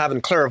Marvel having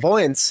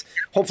clairvoyance,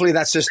 hopefully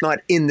that's just not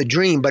in the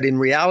dream, but in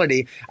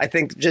reality, I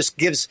think just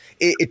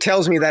it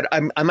tells me that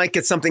I might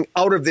get something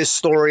out of this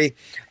story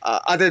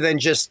other than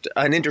just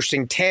an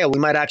interesting tale. We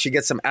might actually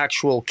get some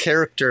actual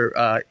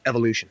character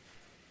evolution.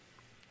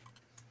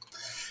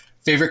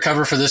 Favorite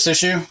cover for this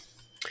issue?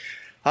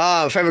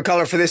 Favorite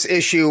color for this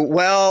issue?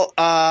 Well,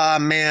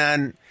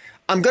 man,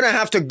 I'm gonna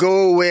have to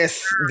go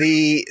with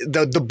the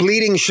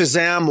bleeding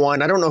Shazam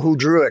one. I don't know who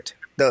drew it.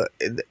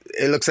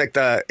 It looks like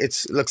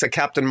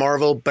Captain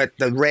Marvel, but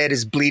the red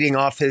is bleeding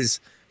off his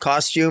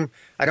costume.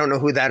 I don't know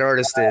who that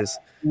artist is.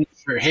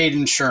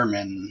 Hayden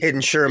Sherman.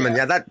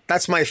 Yeah,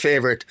 that's my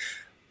favorite.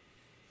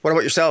 What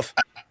about yourself?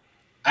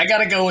 I got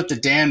to go with the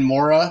Dan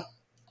Mora,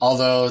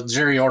 although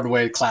Jerry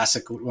Ordway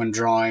classic when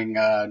drawing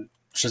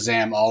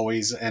Shazam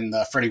always, and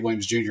the Freddie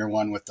Williams Jr.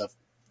 one with the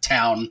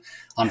town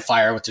on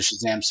fire with the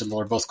Shazam symbol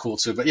are both cool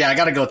too. But yeah, I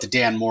got to go with the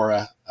Dan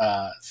Mora.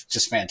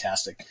 Just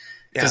fantastic.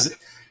 Because,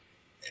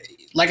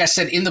 like I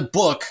said, in the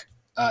book,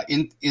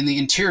 in the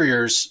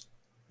interiors,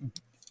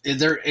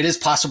 it is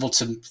possible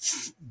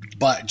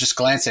but just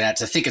glancing at it,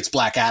 to think it's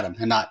Black Adam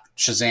and not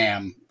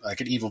Shazam, like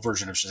an evil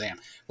version of Shazam.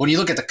 When you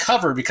look at the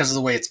cover, because of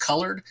the way it's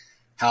colored,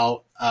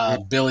 how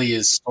Billy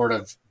is sort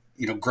of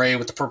gray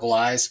with the purple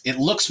eyes, it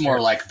looks more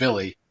like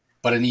Billy,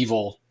 but an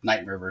evil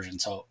nightmare version.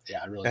 So, yeah,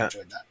 I really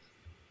enjoyed that.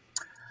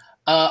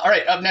 All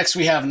right, up next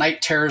we have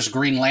Night Terror's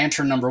Green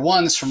Lantern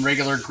 #1. This is from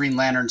regular Green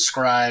Lantern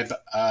scribe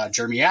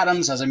Jeremy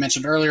Adams. As I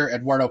mentioned earlier,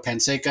 Eduardo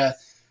Panseca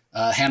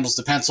handles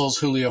the pencils,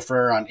 Julio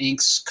Ferrer on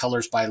inks,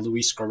 colors by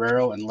Luis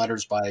Guerrero, and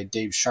letters by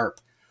Dave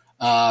Sharp.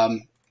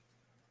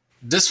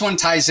 This one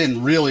ties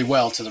in really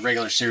well to the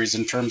regular series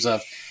in terms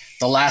of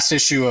the last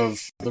issue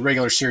of the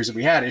regular series that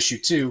we had, issue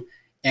 2,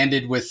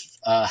 ended with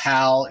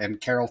Hal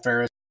and Carol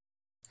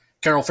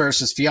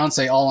Ferris's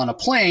fiance all on a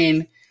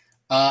plane,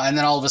 and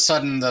then all of a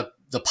sudden the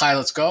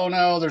pilots go, "Oh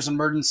no, there's an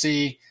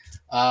emergency.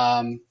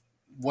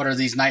 What are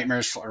these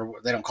nightmares?" Or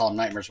they don't call them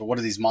nightmares, but what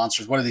are these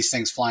monsters? What are these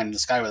things flying in the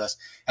sky with us?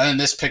 And then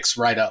this picks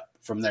right up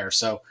from there.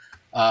 So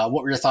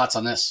what were your thoughts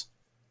on this?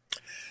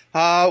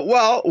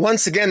 Well,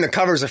 once again, the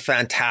covers are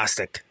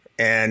fantastic.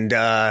 And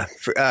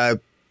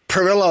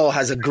Perillo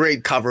has a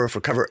great cover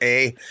for cover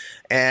A.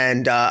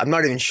 And I'm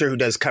not even sure who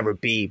does cover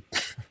B.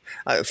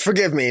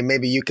 Forgive me,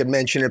 maybe you could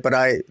mention it, but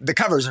the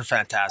covers are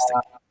fantastic.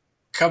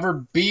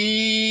 Cover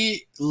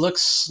B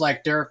looks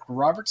like Derek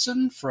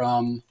Robertson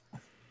from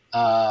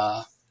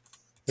The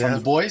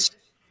Boys.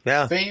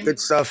 Yeah, fame. Good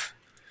stuff.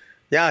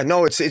 Yeah,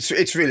 no,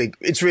 it's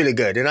really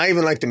good, and I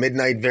even like the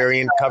Midnight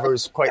variant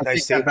covers quite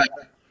nicely.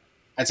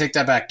 I take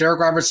that back. Derek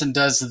Robertson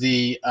does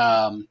the.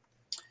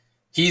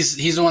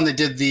 He's the one that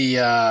did the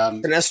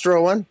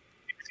Sinestro one.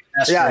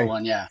 Sinestro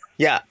one, yeah.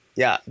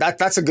 Yeah,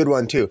 that's a good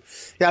one too.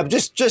 Yeah,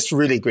 just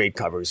really great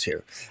covers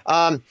here.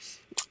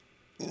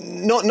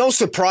 No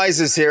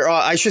surprises here.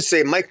 I should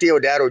say Mike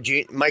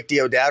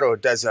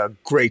Deodato does a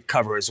great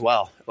cover as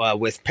well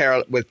with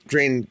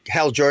Drain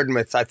Hal Jordan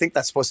with, I think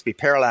that's supposed to be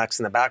Parallax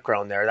in the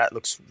background there. That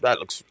looks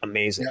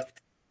amazing. Yep.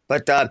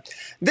 But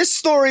this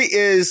story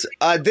is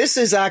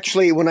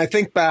actually, when I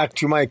think back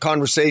to my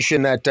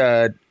conversation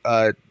that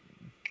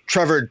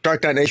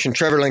Dark Knight Nation,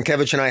 Trevor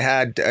Lankevich and I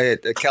had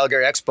at the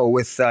Calgary Expo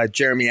with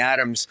Jeremy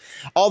Adams,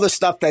 all the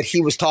stuff that he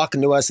was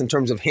talking to us in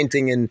terms of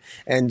hinting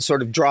and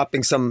sort of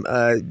dropping some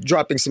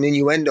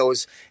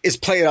innuendos is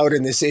played out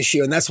in this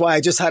issue. And that's why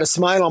I just had a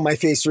smile on my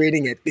face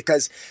reading it,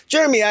 because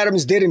Jeremy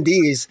Adams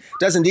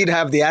does indeed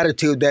have the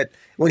attitude that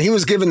when he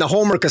was given the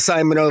homework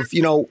assignment of,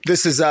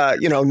 this is,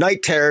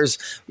 Night Terrors,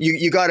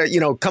 you got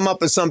to, come up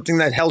with something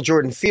that Hal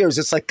Jordan fears.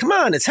 It's like, come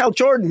on, it's Hal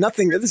Jordan.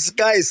 Nothing.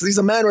 He's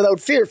a man without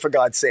fear, for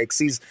God's sakes.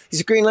 He's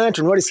a Green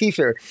Lantern. What does he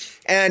fear?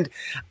 And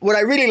what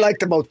I really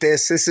liked about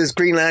this is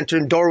Green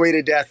Lantern, Doorway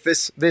to Death.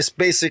 This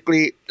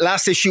basically,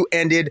 last issue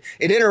ended.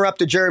 It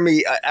interrupted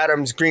Jeremy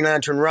Adams' Green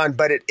Lantern run,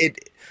 but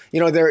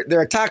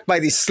they're attacked by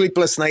these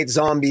sleepless night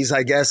zombies,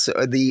 I guess,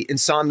 the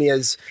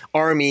Insomnia's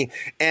army.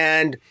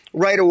 And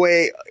right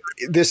away,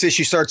 this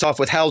issue starts off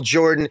with Hal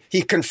Jordan.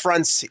 He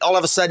confronts, all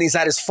of a sudden, he's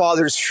at his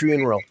father's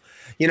funeral.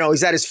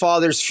 He's at his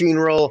father's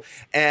funeral,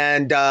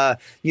 and,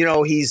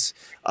 he's,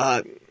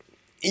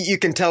 you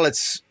can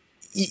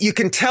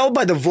tell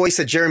by the voice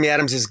that Jeremy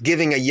Adams is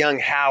giving a young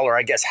Hal, or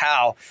I guess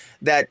Hal,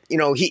 that,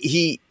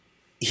 he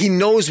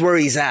knows where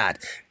he's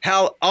at.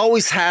 Hal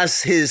always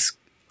has his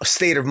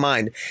state of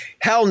mind.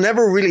 Hal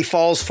never really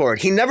falls for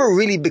it. He never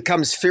really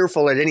becomes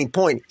fearful at any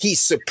point. He's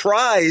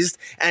surprised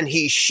and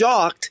he's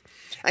shocked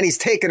and he's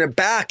taken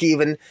aback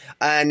even.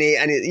 And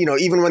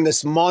even when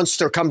this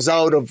monster comes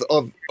out of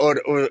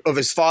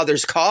his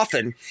father's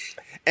coffin,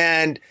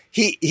 and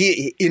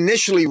he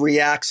initially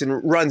reacts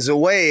and runs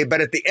away,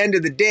 but at the end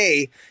of the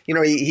day,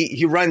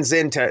 he runs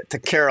into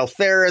Carol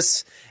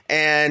Ferris,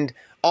 and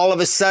all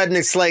of a sudden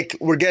it's like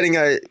we're getting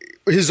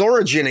his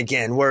origin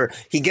again, where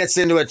he gets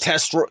into a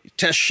test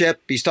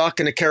ship. He's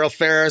talking to Carol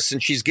Ferris,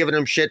 and she's giving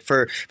him shit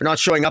for not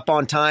showing up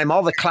on time.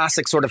 All the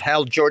classic sort of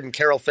Hal Jordan,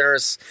 Carol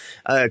Ferris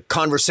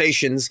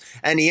conversations.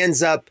 And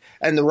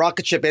and the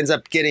rocket ship ends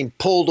up getting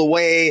pulled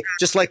away,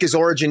 just like his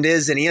origin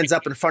is, and he ends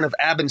up in front of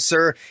Abin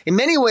Sur. In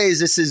many ways,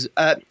 this is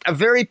a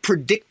very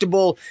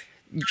predictable.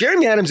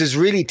 Jeremy Adams has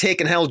really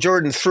taken Hal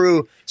Jordan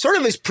through sort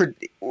of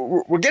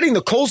we're getting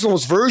the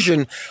Cosmos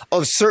version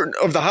of certain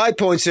of the high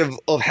points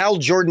of Hal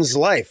Jordan's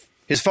life.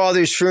 His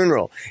father's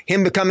funeral,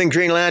 him becoming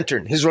Green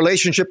Lantern, his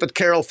relationship with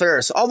Carol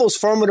Ferris, all those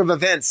formative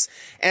events,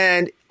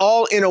 and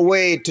all in a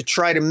way to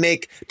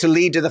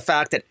lead to the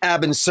fact that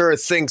Abin Sur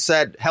thinks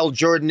that Hal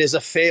Jordan is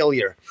a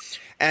failure,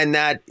 and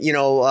that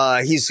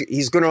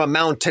he's going to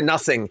amount to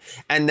nothing,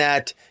 and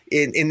that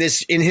in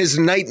his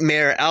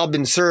nightmare,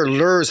 Abin Sur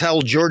lures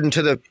Hal Jordan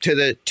to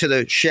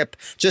the ship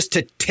just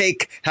to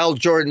take Hal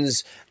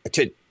Jordan's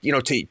to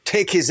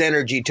take his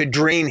energy, to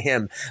drain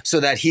him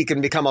so that he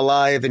can become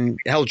alive and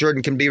Hal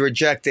Jordan can be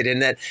rejected,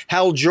 and that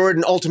Hal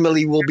Jordan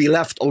ultimately will be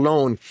left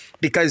alone.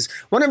 Because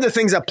one of the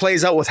things that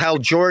plays out with Hal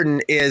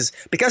Jordan is,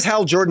 because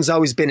Hal Jordan's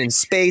always been in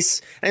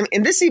space, and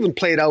this even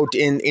played out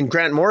in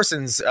Grant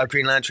Morrison's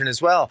Green Lantern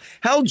as well.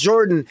 Hal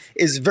Jordan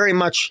is very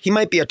much, he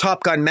might be a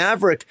Top Gun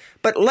Maverick,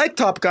 but like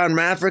Top Gun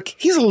Maverick,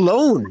 he's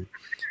alone.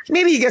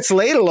 Maybe he gets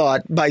laid a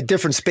lot by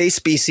different space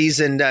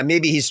species, and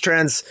maybe he's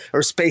trans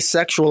or space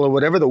sexual, or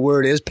whatever the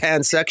word is,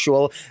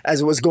 pansexual,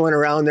 as it was going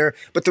around there.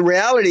 But the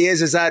reality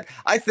is that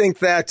I think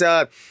that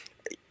I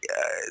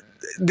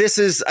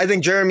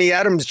think Jeremy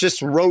Adams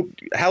just wrote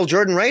Hal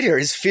Jordan right here.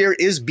 His fear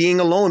is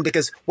being alone,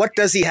 because what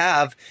does he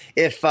have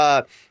if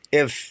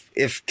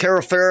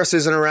Carol Ferris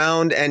isn't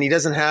around, and he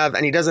doesn't have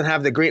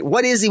the great?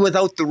 What is he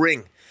without the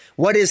ring?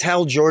 What is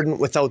Hal Jordan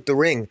without the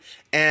ring?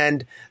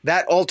 And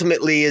that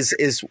ultimately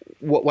is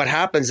what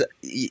happens.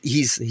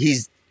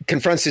 He's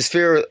confronts his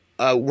fear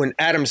when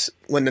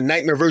the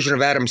nightmare version of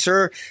Abin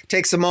Sur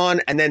takes him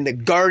on, and then the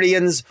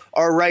Guardians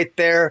are right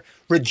there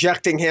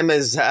rejecting him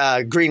as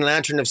Green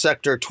Lantern of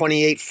Sector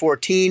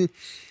 2814.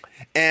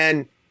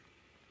 And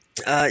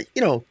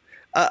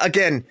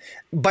again,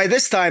 by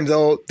this time,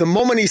 though, the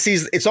moment he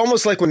sees, it's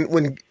almost like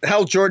when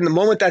Hal Jordan, the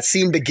moment that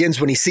scene begins,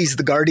 when he sees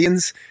the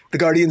Guardians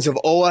of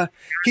Oa,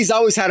 he's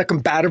always had a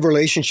combative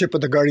relationship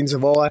with the Guardians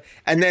of Oa.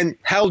 And then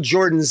Hal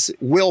Jordan's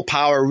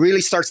willpower really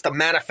starts to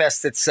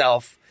manifest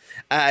itself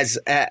as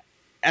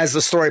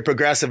the story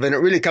progresses, and it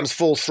really comes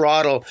full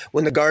throttle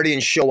when the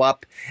Guardians show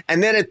up.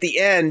 And then at the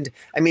end,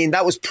 I mean,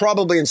 that was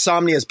probably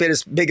Insomnia's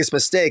biggest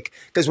mistake,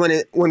 because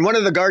when one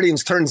of the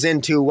Guardians turns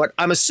into what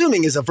I'm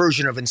assuming is a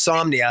version of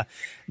Insomnia,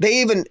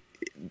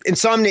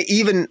 Insomnia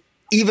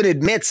even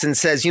admits and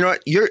says, you know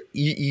what,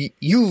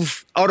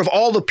 you've out of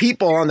all the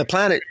people on the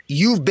planet,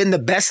 you've been the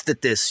best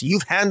at this.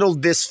 You've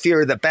handled this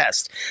fear the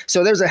best.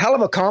 So there's a hell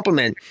of a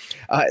compliment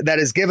that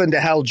is given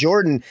to Hal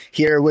Jordan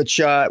here, which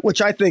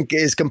I think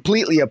is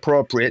completely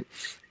appropriate.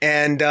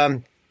 And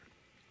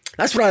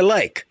that's what I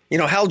like.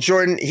 Hal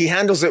Jordan, he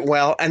handles it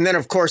well. And then,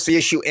 of course, the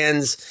issue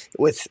ends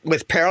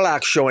with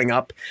Parallax showing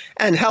up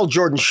and Hal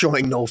Jordan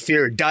showing no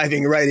fear,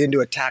 diving right into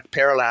attack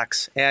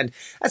Parallax. And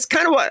that's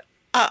kind of what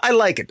I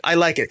like it. I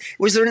like it.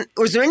 Was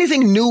there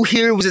anything new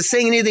here? Was it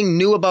saying anything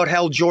new about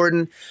Hal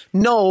Jordan?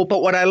 No,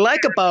 but what I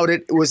like about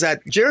it was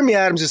that Jeremy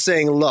Adams is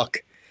saying,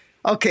 look,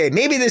 okay,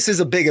 maybe this is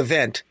a big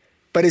event,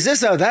 but is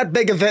this that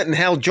big event in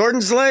Hal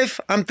Jordan's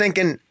life? I'm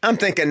thinking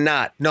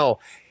not. No.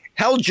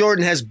 Hal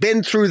Jordan has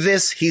been through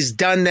this. He's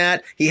done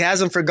that. He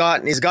hasn't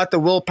forgotten. He's got the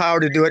willpower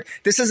to do it.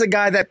 This is a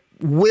guy that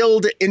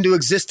willed into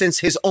existence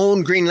his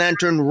own Green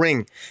Lantern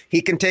ring.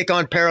 He can take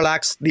on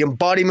Parallax, the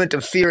embodiment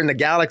of fear in the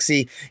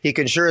galaxy. He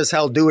can sure as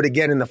hell do it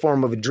again in the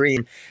form of a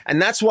dream.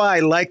 And that's why I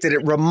liked it.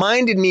 It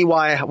reminded me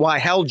why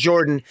Hal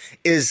Jordan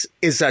is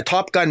a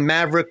Top Gun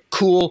Maverick,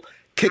 cool,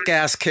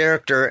 kick-ass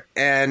character,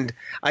 and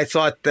I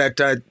thought that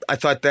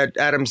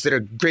Adams did a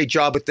great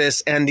job with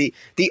this, and the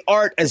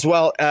art as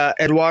well.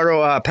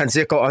 Eduardo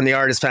Panzico on the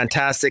art is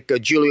fantastic.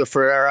 Julio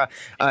Ferreira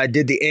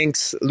did the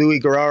inks. Louis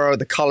Guerrero,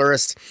 the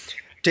colorist.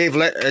 Dave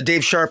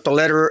Sharp, the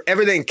letterer.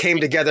 Everything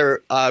came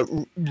together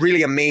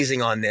really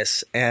amazing on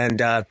this,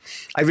 and I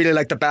really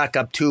like the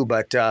backup too.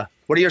 But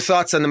what are your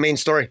thoughts on the main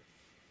story?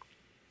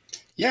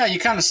 Yeah, you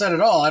kind of said it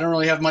all. I don't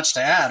really have much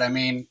to add. I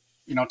mean,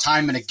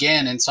 time and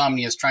again,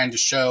 Insomnia is trying to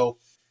show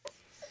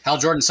Hal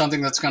Jordan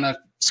something that's going to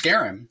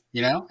scare him,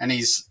 and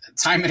he's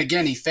time and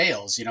again, he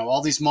fails,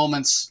 all these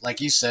moments, like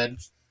you said,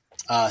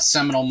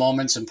 seminal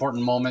moments,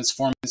 important moments,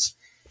 formats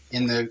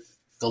in the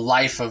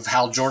life of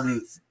Hal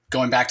Jordan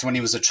going back to when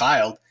he was a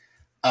child,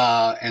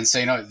 and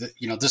saying,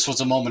 this was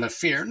a moment of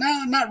fear.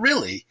 No, not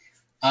really.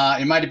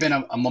 It might've been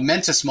a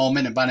momentous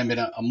moment. It might've been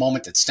a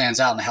moment that stands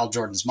out in Hal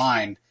Jordan's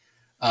mind.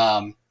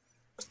 And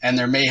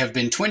there may have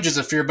been twinges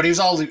of fear, but he was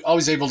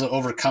always able to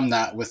overcome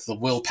that with the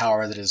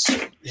willpower that is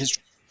his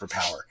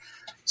superpower.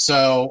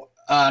 So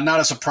not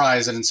a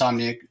surprise that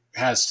Insomniac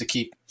has to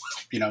keep,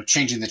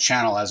 changing the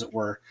channel, as it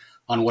were,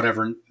 on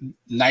whatever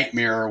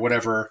nightmare or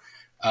whatever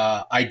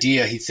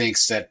idea he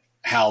thinks that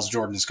Hal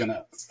Jordan is going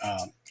to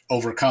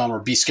overcome or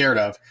be scared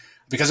of.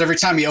 Because every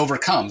time he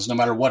overcomes, no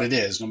matter what it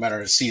is, no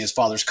matter seeing his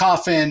father's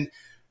coffin,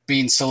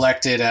 being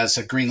selected as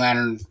a Green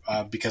Lantern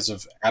because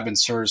of Abin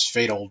Sur's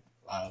fatal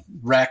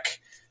wreck,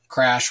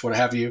 crash, what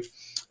have you.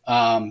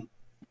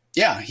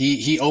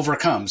 He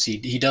overcomes.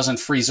 He doesn't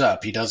freeze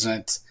up. He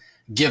doesn't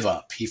give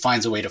up. He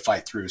finds a way to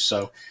fight through.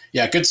 So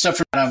yeah, good stuff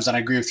from Adams, and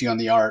I agree with you on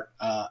the art.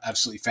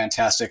 Absolutely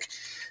fantastic.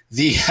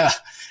 The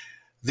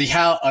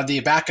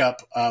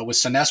backup with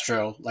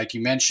Sinestro, like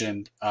you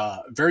mentioned,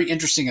 very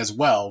interesting as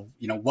well.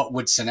 What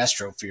would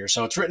Sinestro fear?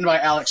 So it's written by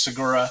Alex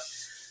Segura,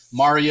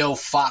 Mario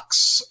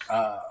Fox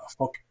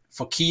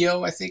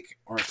Focillo, I think,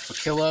 or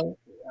Focillo.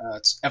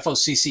 It's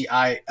Foccillo.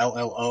 I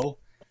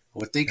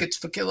would think it's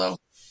Focillo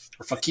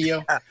or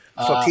Focillo.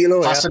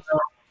 Focillo,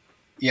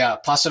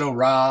 Placido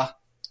Ra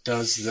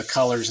does the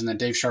colors, and then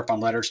Dave Sharp on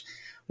letters.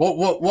 What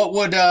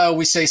would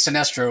we say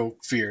Sinestro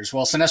fears?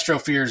 Well,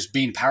 Sinestro fears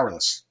being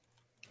powerless,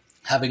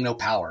 having no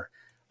power,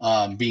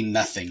 being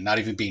nothing, not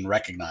even being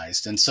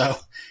recognized. And so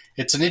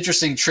it's an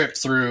interesting trip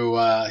through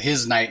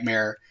his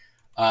nightmare,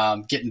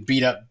 getting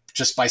beat up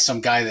just by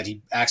some guy that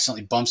he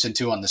accidentally bumps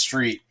into on the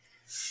street.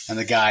 And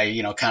the guy,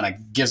 kind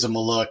of gives him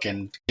a look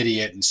and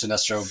idiot. And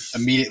Sinestro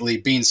immediately,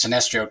 being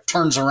Sinestro,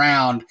 turns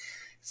around,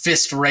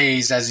 fist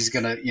raised as he's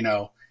going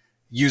to,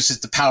 use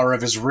the power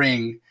of his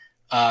ring.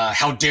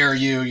 How dare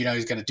you?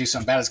 He's going to do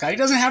something bad to this guy. He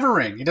doesn't have a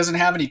ring. He doesn't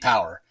have any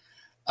power.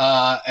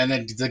 And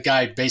then the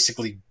guy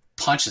basically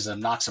punches him,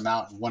 knocks him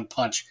out in one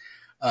punch.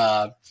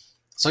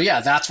 So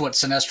yeah, that's what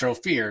Sinestro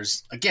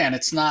fears. Again,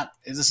 this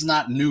is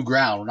not new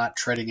ground. We're not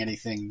treading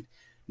anything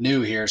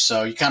new here.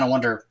 So you kind of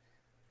wonder,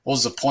 what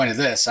was the point of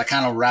this? I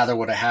kind of rather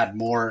would have had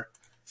more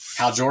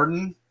Hal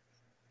Jordan.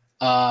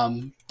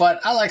 But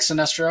I like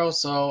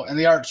Sinestro, and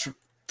the art's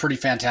pretty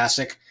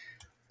fantastic.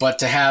 But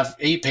to have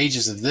 8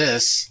 pages of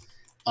this,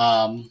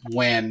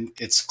 when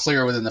it's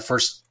clear within the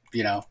first,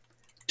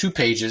 2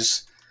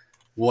 pages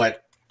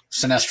what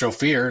Sinestro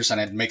fears,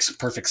 and it makes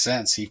perfect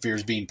sense. He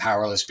fears being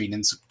powerless, being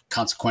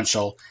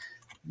inconsequential,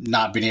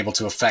 not being able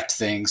to affect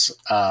things.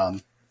 I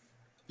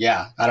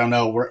don't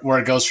know where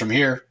it goes from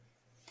here.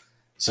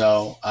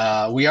 So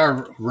we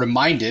are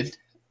reminded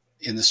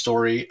in the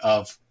story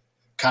of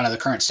kind of the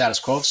current status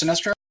quo of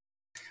Sinestro.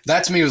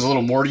 That to me was a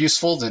little more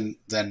useful than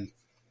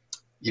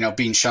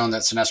being shown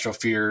that Sinestro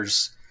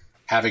fears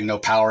having no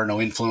power,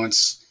 no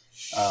influence,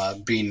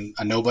 being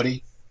a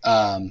nobody.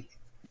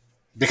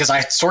 Because I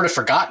had sort of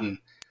forgotten.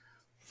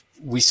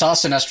 We saw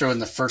Sinestro in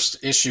the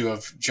first issue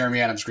of Jeremy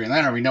Adams' Green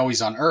Lantern. We know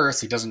he's on Earth.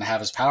 He doesn't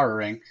have his power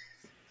ring.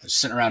 He's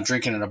sitting around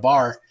drinking in a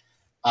bar.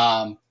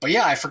 But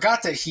yeah, I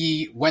forgot that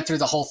he went through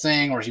the whole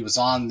thing where he was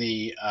on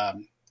the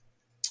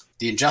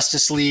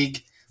Injustice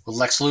League with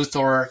Lex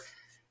Luthor,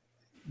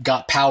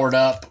 got powered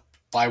up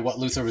by what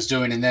Luthor was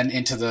doing, and then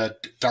into the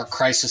Dark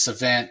Crisis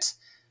event,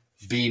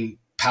 being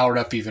powered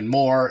up even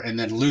more, and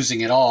then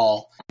losing it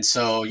all. And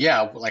so,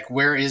 yeah, like,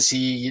 where is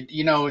he?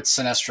 It's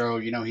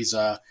Sinestro. He's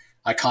a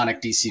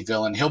iconic DC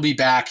villain. He'll be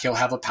back. He'll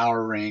have a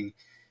power ring.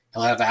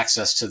 He'll have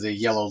access to the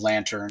Yellow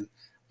Lantern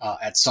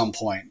at some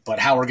point. But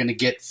how we're going to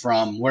get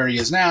from where he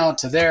is now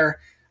to there,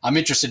 I'm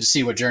interested to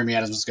see what Jeremy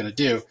Adams is going to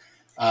do.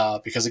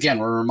 Because, again,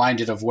 we're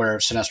reminded of where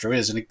Sinestro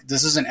is. And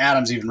this isn't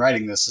Adams even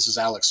writing this. This is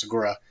Alex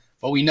Segura.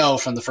 But we know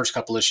from the first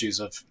couple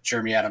issues of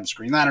Jeremy Adams'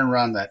 Green Lantern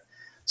run that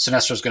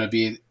Sinestro is going to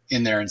be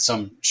in there in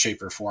some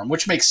shape or form,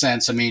 which makes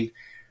sense. I mean,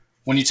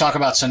 when you talk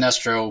about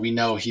Sinestro, we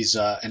know he's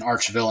an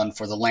arch villain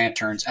for the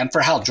Lanterns and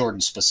for Hal Jordan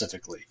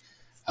specifically.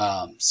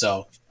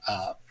 So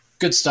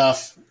good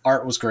stuff.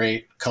 Art was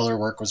great. Color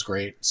work was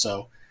great.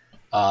 So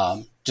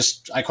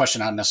just I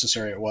question how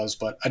necessary it was,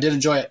 but I did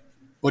enjoy it.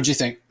 What'd you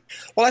think?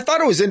 Well, I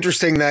thought it was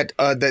interesting that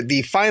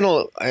the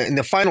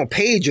final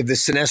page of the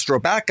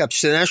Sinestro backup,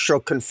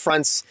 Sinestro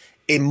confronts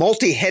a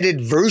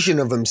multi-headed version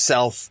of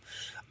himself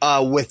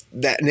with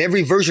that, and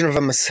every version of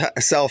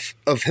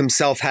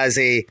himself has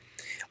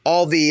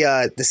all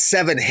the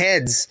 7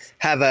 heads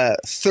have a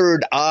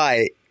third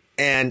eye,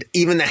 and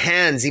even the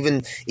hands,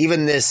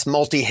 even this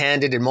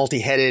multi-handed and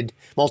multi-headed,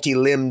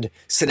 multi-limbed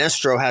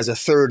Sinestro has a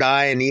third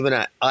eye and even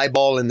an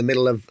eyeball in the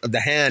middle of the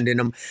hand.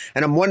 And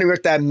I'm wondering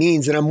what that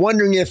means. And I'm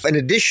wondering if an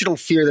additional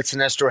fear that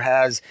Sinestro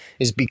has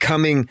is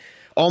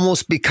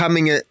almost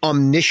becoming an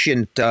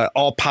omniscient,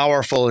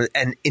 all-powerful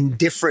and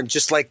indifferent,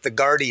 just like the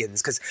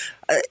Guardians. Because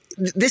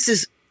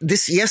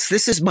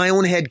this is my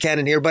own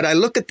headcanon here, but I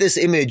look at this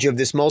image of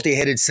this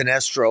multi-headed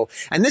Sinestro,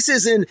 and this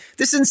is in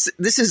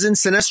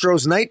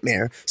Sinestro's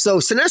nightmare. So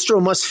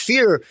Sinestro must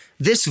fear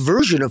this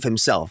version of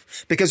himself,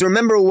 because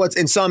remember what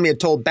Insomnia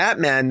told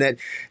Batman, that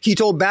he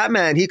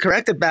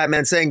corrected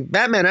Batman saying,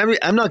 Batman,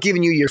 I'm not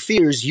giving you your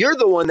fears. You're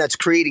the one that's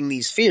creating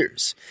these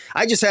fears.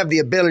 I just have the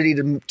ability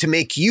to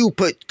make you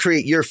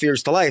create your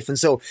fears to life. And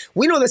so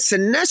we know that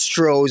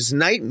Sinestro's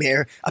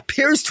nightmare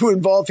appears to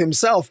involve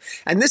himself.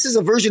 And this is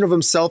a version of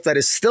himself that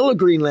is still a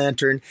Green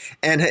Lantern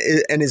and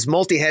is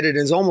multi-headed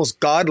and is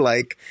almost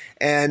godlike.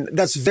 And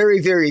that's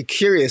very, very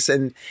curious.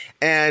 And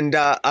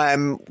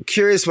I'm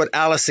curious what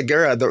Alice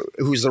Segura,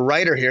 who's the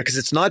writer here, because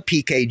it's not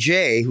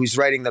PKJ who's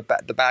writing the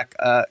back,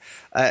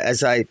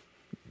 as I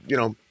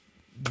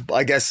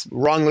guess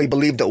wrongly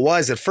believed it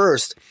was at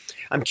first.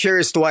 I'm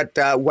curious to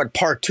what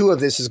part 2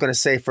 of this is going to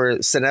say for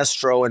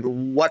Sinestro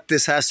and what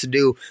this has to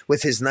do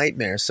with his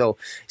nightmare. So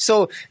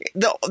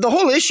the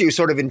whole issue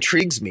sort of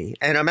intrigues me,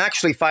 and I'm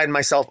actually finding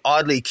myself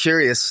oddly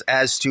curious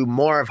as to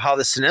more of how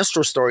the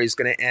Sinestro story is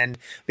going to end,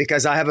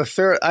 because I have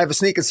a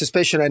sneaking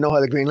suspicion I know how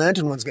the Green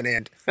Lantern one's going to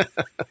end.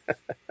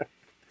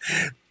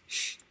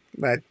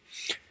 But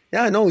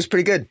yeah, no, it was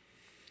pretty good.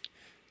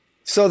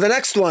 So the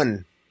next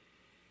one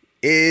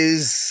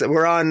is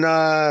we're on.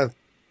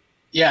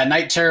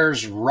 Night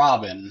Terror's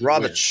Robin.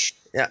 Which,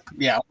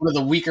 yeah, one of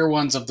the weaker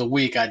ones of the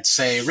week, I'd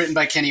say. Written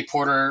by Kenny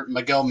Porter,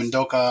 Miguel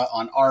Mendoza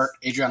on art,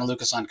 Adriana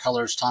Lucas on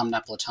colors, Tom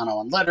Napolitano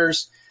on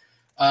letters.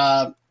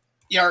 The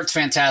art's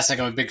fantastic.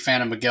 I'm a big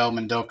fan of Miguel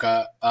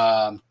Mendoza.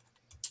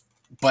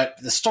 But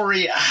the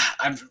story,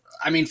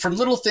 from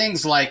little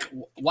things like,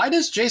 why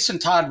does Jason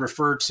Todd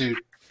refer to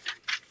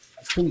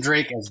Tim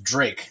Drake as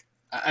Drake?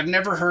 I've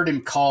never heard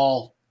him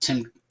call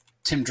Tim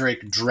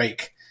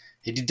Drake.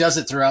 He does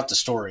it throughout the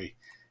story.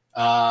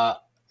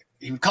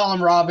 He would call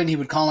him Robin. He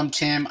would call him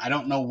Tim. I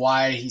don't know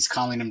why he's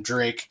calling him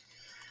Drake.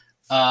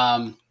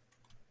 The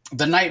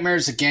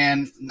nightmares,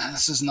 again,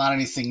 this is not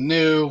anything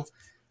new.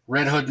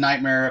 Red Hood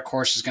nightmare, of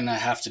course, is going to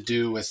have to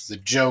do with the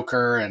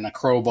Joker and a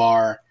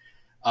crowbar.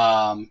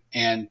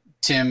 And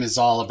Tim is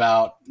all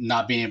about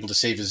not being able to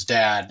save his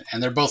dad.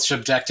 And they're both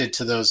subjected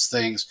to those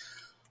things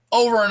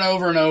over and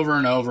over and over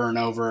and over and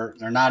over.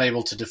 They're not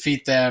able to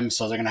defeat them,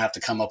 so they're going to have to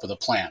come up with a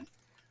plan.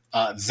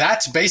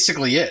 That's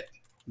basically it.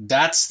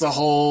 That's the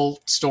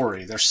whole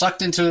story. They're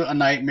sucked into a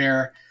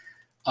nightmare,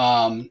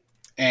 and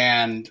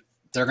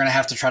they're going to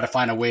have to try to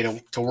find a way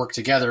to work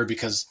together,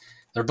 because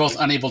they're both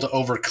unable to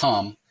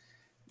overcome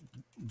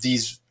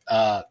these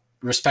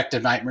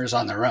respective nightmares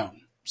on their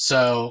own.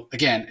 So,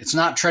 again, it's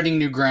not treading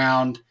new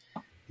ground.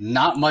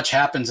 Not much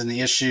happens in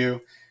the issue.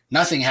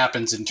 Nothing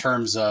happens in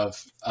terms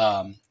of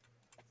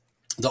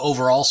the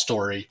overall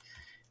story.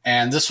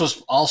 And this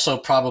was also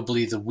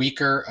probably the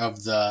weaker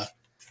of the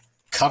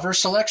cover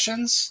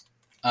selections.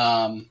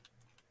 The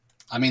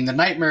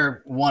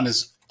Nightmare one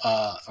is,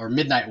 or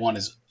Midnight one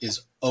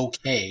is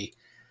okay.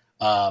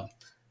 Other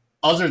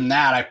than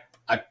that,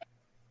 I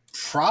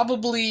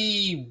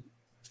probably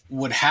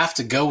would have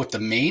to go with the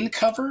main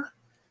cover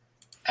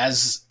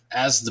as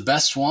the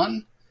best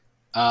one.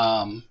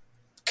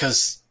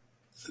 'Cause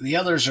the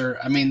others are,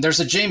 there's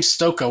a James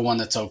Stokoe one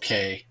that's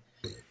okay.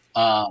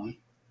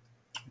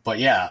 But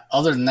yeah,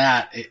 other than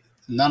that,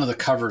 none of the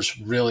covers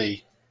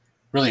really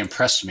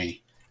impressed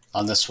me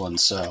on this one.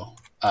 So,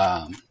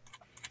 I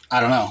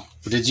don't know.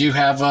 Did you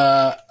have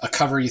a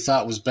cover you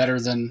thought was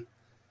better than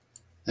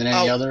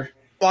any other?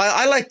 Well,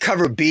 I like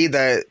cover B,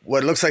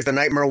 what looks like the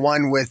Nightmare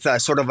one with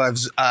sort of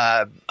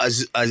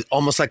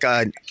almost like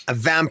a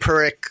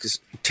vampiric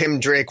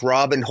Tim Drake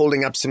Robin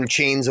holding up some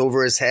chains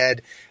over his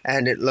head,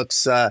 and it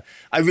looks. I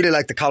really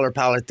like the color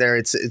palette there.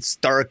 It's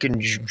dark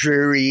and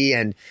dreary,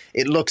 and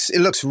it looks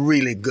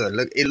really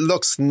good. It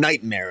looks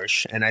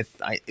nightmarish, and it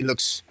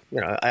looks.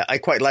 I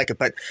quite like it.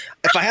 But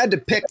if I had to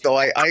pick, though,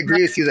 I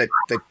agree with you that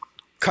the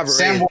cover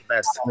Sam A is the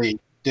best.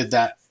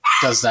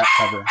 does that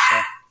cover.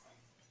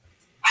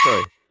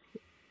 So.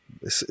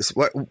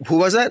 Sorry. Who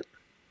was that?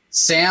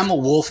 Sam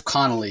Wolf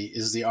Connolly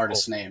is the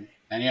artist's name.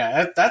 And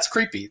yeah, that's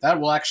creepy. That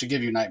will actually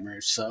give you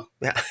nightmares. So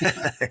yeah,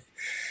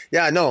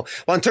 yeah, no.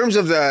 Well, in terms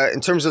of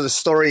the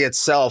story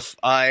itself,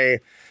 I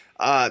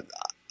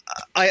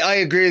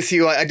agree with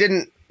you.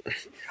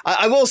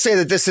 I will say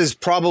that this is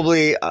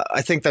probably,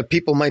 I think that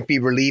people might be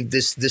relieved.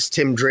 This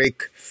Tim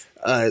Drake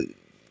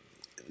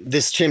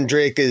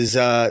is,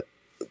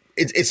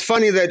 it's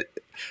funny that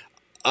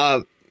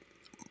a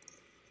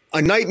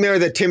nightmare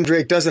that Tim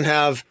Drake doesn't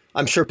have.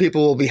 I'm sure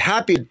people will be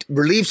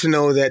relieved to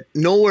know that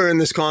nowhere in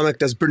this comic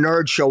does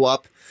Bernard show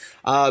up.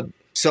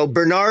 So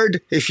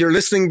Bernard, if you're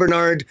listening,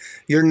 Bernard,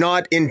 you're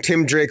not in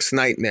Tim Drake's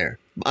nightmare.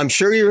 I'm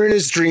sure you're in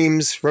his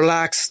dreams.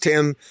 Relax,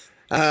 Tim.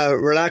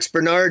 Relax,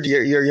 Bernard.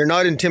 You're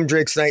not in Tim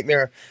Drake's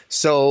nightmare.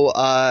 So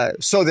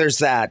there's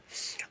that.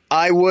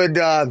 I would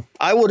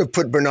have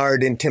put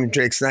Bernard in Tim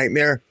Drake's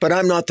nightmare, but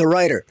I'm not the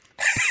writer.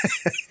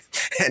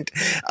 And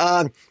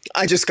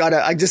I just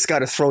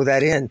gotta throw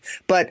that in.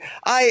 But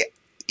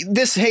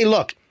hey,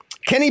 look,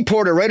 Kenny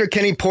Porter, writer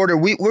Kenny Porter.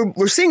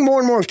 We're seeing more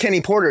and more of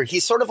Kenny Porter.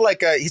 He's sort of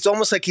like he's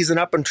almost like he's an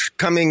up and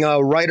coming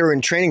writer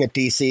in training at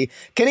DC.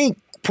 Kenny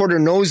Porter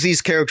knows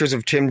these characters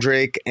of Tim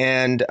Drake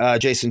and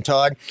Jason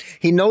Todd.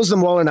 He knows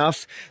them well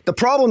enough. The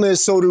problem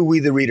is, so do we,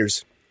 the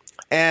readers.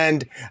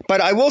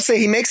 But I will say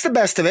he makes the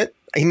best of it.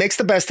 He makes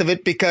the best of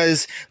it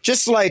because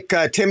just like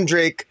Tim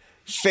Drake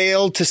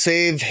failed to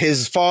save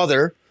his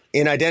father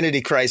in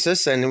Identity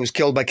Crisis and was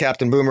killed by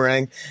Captain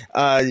Boomerang,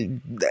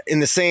 in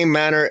the same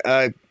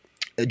manner,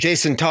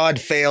 Jason Todd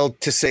failed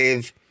to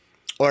save,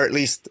 or at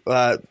least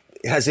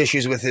has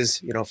issues with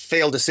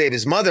failed to save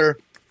his mother,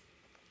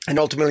 and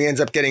ultimately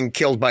ends up getting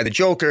killed by the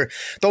Joker.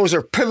 Those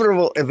are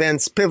pivotal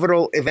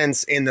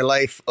events in the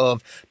life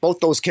of both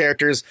those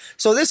characters.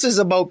 So this is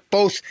about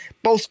both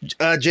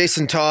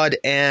Jason Todd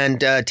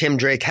and Tim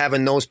Drake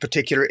having those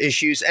particular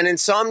issues, and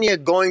Insomnia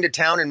going to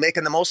town and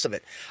making the most of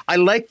it. I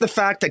like the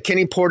fact that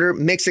Kenny Porter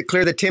makes it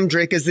clear that Tim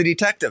Drake is the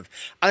detective.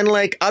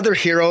 Unlike other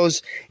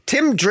heroes,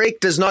 Tim Drake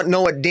does not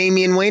know what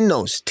Damian Wayne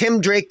knows. Tim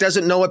Drake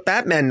doesn't know what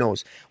Batman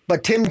knows.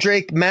 But Tim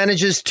Drake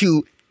manages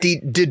to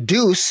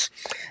deduce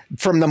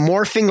from the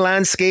morphing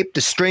landscape,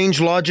 the strange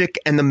logic,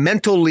 and the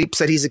mental leaps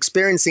that he's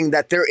experiencing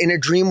that they're in a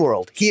dream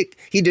world. He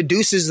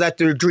deduces that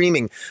they're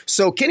dreaming.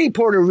 So Kenny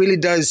Porter really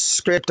does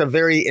script a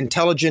very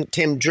intelligent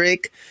Tim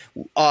Drake,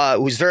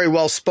 who's very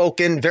well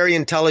spoken, very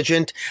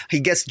intelligent.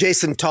 He gets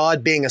Jason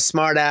Todd being a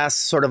smart ass,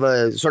 sort of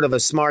a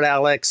smart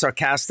aleck,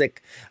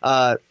 sarcastic,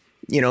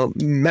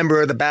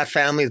 member of the Bat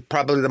family,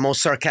 probably the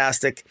most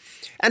sarcastic,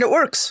 and it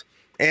works.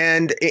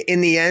 And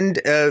in the end,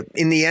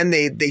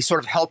 they sort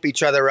of help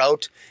each other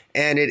out,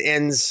 and it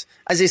ends.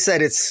 As I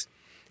said, it's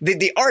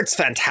the art's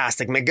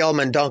fantastic. Miguel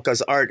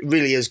Mendonca's art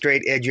really is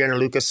great. Adriana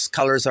Lucas'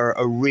 colors are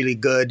really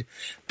good.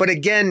 But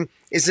again,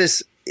 is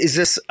it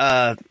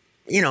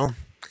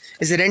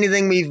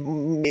anything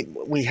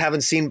we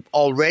haven't seen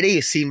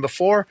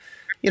before?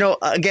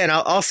 Again,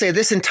 I'll say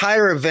this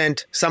entire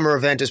summer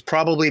event, is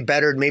probably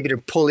better maybe to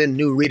pull in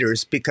new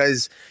readers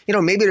because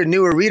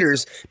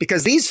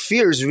these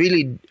fears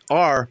really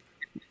are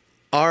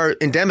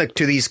endemic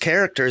to these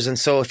characters. And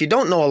so if you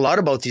don't know a lot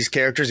about these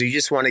characters, or you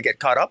just want to get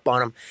caught up on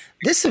them,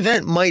 this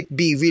event might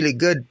be really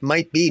good,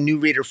 might be new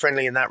reader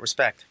friendly in that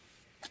respect.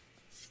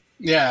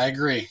 Yeah, I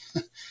agree.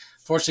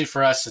 Fortunately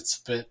for us, it's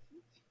a bit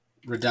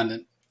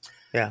redundant.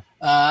 Yeah.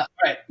 All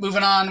right,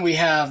 moving on. We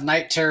have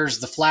Night Terrors: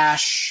 The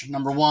Flash,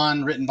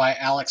 #1, written by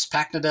Alex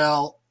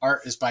Paknadel.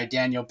 Art is by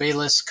Daniel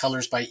Bayliss.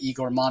 Colors by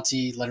Igor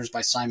Monti. Letters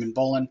by Simon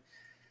Bolin.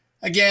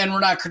 Again, we're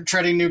not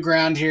treading new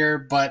ground here,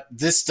 but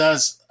this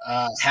does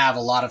have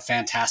a lot of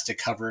fantastic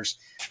covers.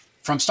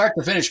 From start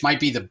to finish,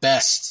 might be the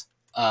best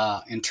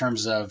in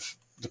terms of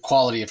the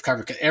quality of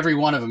cover. Every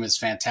one of them is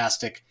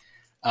fantastic,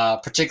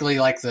 particularly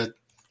like the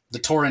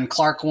Torrin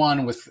Clark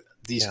one with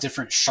these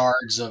different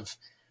shards of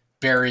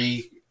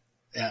Barry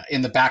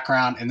in the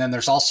background. And then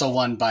there's also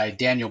one by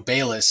Daniel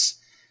Bayliss,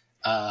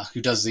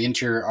 who does the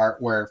interior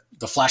art where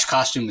the Flash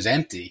costume is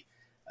empty,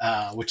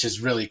 which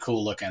is really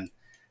cool looking.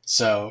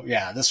 So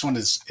yeah, this one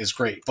is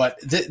great. But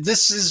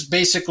this is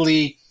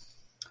basically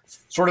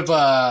sort of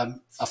a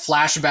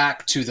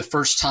flashback to the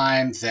first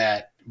time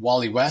that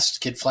Wally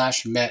West, Kid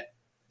Flash, met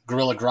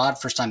Gorilla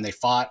Grodd, first time they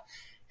fought,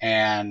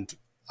 and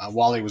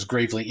Wally was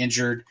gravely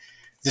injured.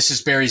 This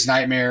is Barry's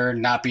nightmare,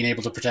 not being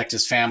able to protect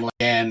his family.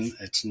 And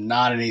it's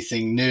not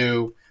anything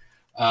new.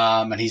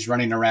 And he's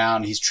running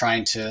around. He's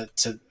trying to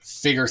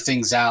figure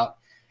things out,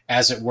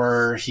 as it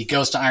were. He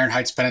goes to Iron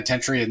Heights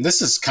Penitentiary, and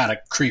this is kind of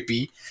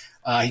creepy.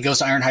 He goes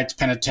to Iron Heights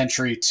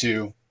Penitentiary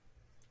to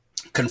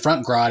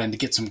confront Grodd and to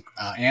get some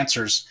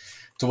answers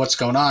to what's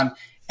going on.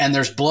 And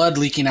there's blood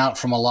leaking out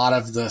from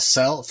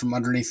from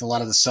underneath a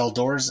lot of the cell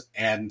doors.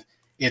 And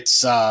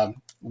it's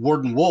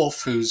Warden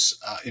Wolf who's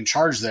in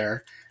charge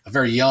there, a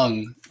very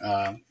young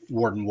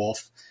Warden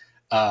Wolf.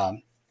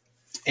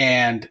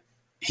 And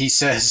he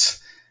says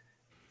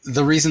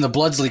the reason the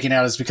blood's leaking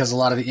out is because a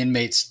lot of the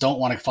inmates don't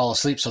want to fall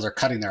asleep, so they're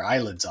cutting their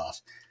eyelids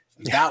off.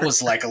 That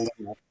was like a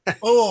little,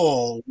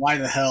 why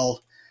the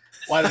hell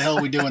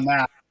are we doing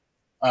that?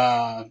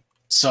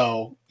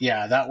 So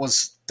yeah, that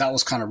was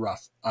kind of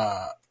rough.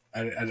 I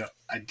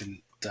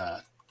didn't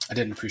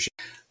appreciate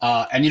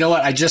it. And you know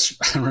what? I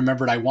just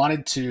remembered I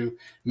wanted to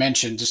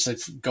mention, just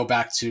to go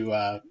back to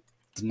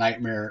the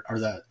Nightmare or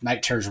the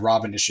Night Terrors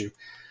Robin issue.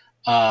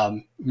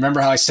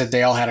 Remember how I said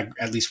they all had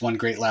at least one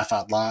great laugh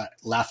out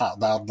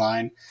loud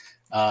line?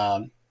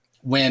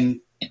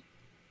 When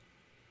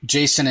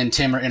Jason and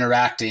Tim are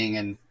interacting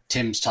and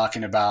Tim's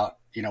talking about,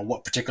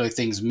 what particular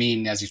things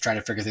mean as he's trying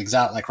to figure things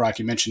out, like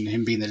Rocky mentioned,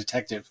 him being the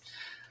detective.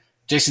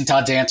 Jason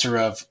Todd's answer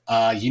of,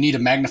 you need a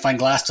magnifying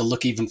glass to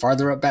look even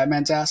farther up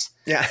Batman's ass.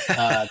 Yeah.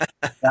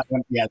 That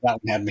one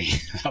had me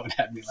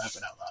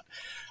laughing out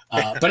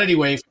loud. But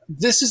anyway,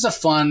 this is a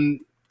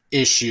fun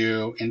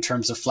issue in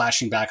terms of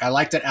flashing back. I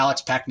like that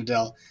Alex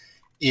Packnadel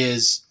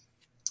is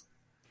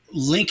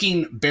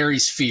linking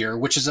Barry's fear,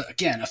 which is,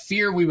 again, a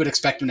fear we would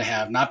expect him to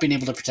have, not being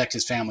able to protect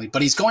his family.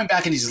 But he's going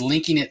back and he's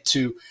linking it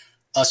to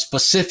a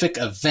specific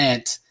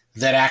event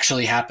that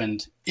actually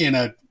happened in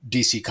a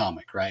DC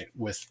comic, right?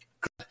 With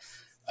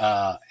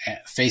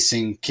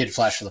facing Kid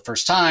Flash for the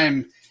first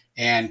time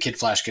and Kid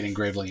Flash getting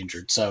gravely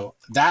injured. So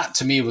that,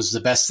 to me, was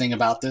the best thing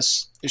about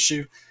this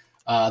issue.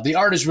 The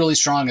art is really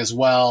strong as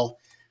well.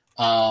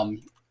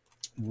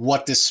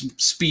 What this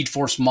Speed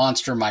Force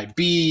monster might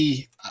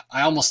be,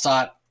 I almost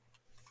thought,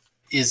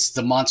 is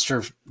the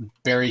monster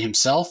Barry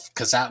himself?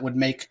 Because that would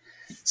make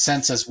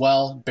sense as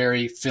well.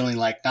 Barry feeling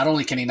like not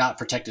only can he not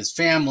protect his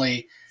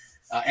family,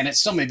 and it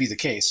still may be the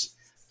case,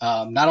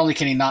 not only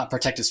can he not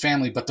protect his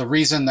family, but the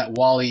reason that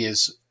Wally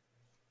is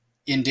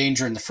in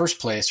danger in the first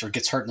place or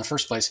gets hurt in the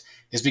first place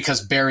is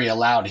because Barry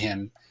allowed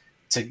him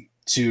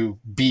to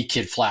be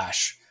Kid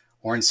Flash.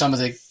 Or in some of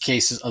the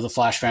cases of the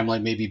Flash family,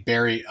 maybe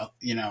Barry,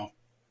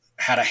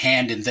 had a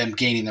hand in them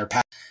gaining their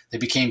power. They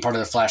became part of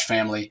the Flash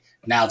family.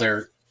 Now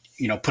they're,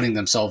 putting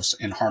themselves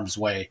in harm's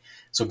way.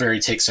 So Barry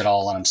takes it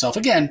all on himself.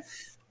 Again,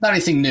 not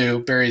anything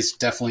new. Barry's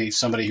definitely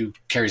somebody who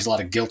carries a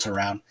lot of guilt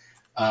around.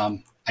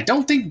 I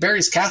don't think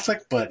Barry's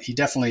Catholic, but he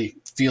definitely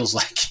feels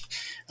like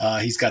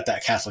he's got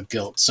that Catholic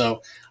guilt.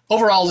 So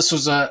overall, this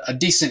was a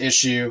decent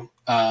issue.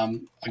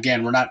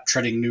 Again, we're not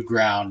treading new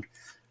ground.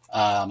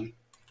 But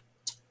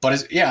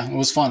it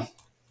was fun.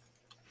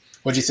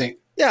 What do you think?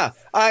 Yeah,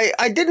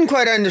 I didn't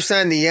quite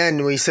understand the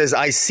end when he says,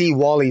 I see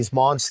Wally's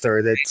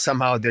monster, that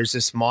somehow there's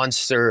this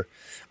monster.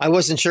 I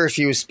wasn't sure if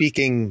he was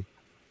speaking,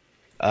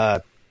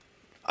 I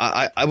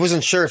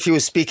wasn't sure if he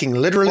was speaking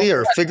literally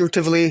or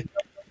figuratively.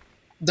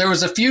 There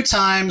was a few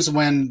times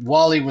when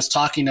Wally was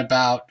talking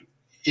about,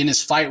 in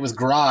his fight with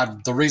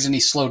Grodd, the reason he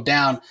slowed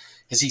down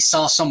is he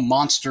saw some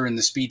monster in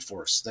the Speed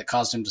Force that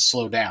caused him to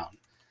slow down.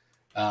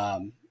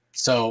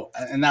 So,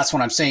 and that's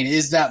what I'm saying.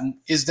 Is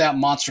that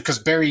monster? Because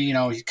Barry,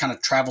 he kind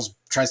of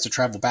tries to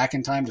travel back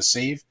in time to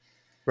save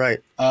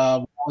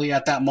Wally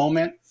at that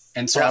moment.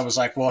 And so I was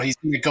like, well, he's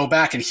going to go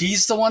back, and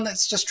he's the one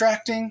that's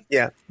distracting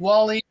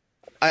Wally.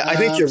 I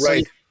think you're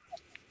right.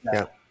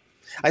 Yeah.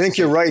 I think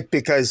you're right,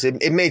 because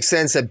it makes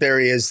sense that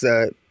Barry is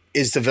the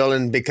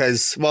villain,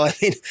 because, well,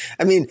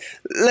 I mean,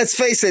 let's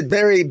face it,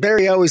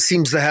 Barry always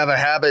seems to have a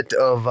habit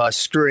of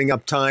screwing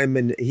up time,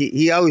 and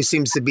he always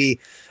seems to be.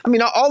 I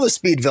mean, all the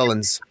Speed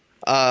villains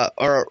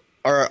they're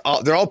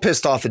all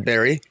pissed off at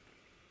Barry,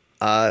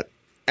 and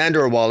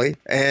or Wally,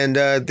 and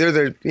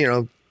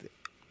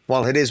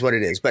well, it is what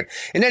it is. But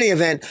in any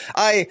event,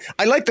 I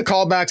like the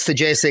callbacks to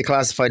JSA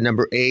Classified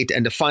number 8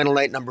 and to Final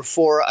Night number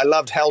 4. I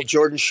loved Hal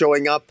Jordan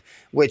showing up,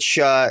 which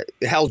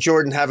Hal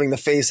Jordan having the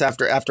face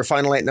after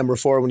Final Night number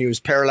 4 when he was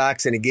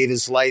Parallax and he gave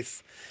his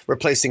life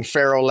replacing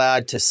Pharaoh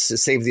Lad to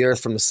save the Earth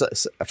from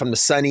the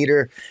Sun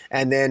Eater,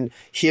 and then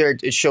here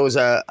it shows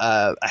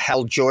a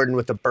Hal Jordan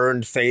with a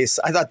burned face.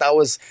 I thought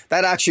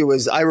that actually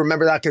was. I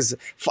remember that because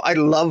I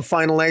love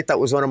Final Night. That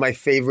was one of my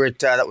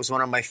favorite.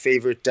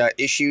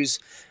 Issues.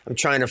 I'm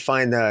trying to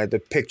find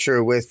the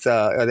picture with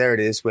there it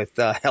is with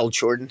Hal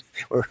Jordan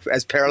or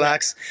as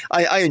Parallax.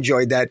 I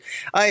enjoyed that.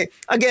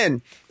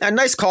 Again,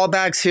 nice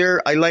callbacks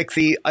here. I like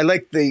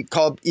the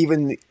call,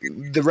 even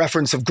the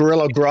reference of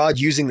Gorilla Grodd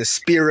using the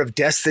Spear of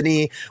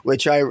Destiny,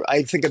 which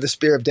I think of the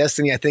Spear of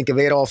Destiny. I think of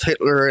Adolf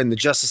Hitler and the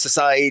Justice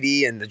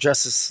Society and the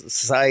Justice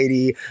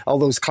Society, all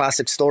those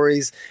classic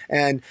stories.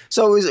 And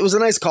so it was a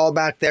nice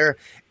callback there.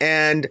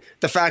 And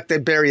the fact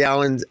that Barry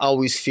Allen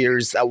always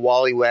fears that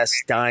Wally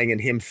West dying and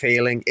him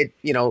failing,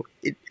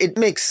 it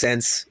makes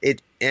sense.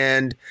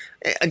 And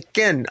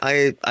again,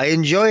 I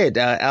enjoy it.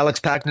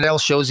 Alex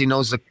Packnadel shows he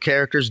knows the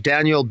characters.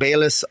 Daniel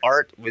Bayliss'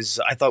 art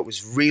I thought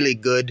was really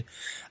good.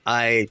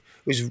 It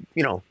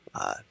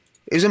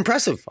was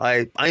impressive.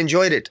 I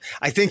enjoyed it.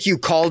 I think you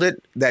called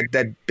it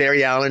that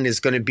Barry Allen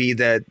is going to be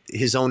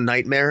his own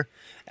nightmare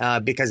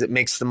because it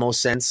makes the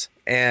most sense.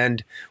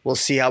 And we'll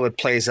see how it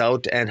plays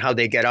out and how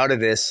they get out of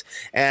this.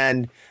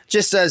 And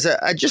just as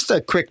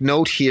a quick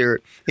note here,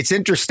 it's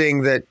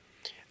interesting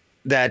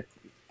that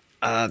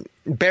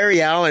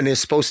Barry Allen is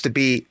supposed to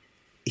be.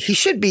 He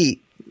should be.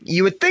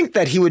 You would think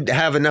that he would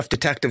have enough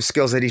detective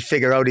skills that he'd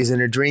figure out he's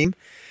in a dream.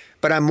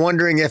 but I'm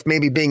wondering if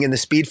maybe being in the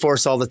Speed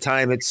Force all the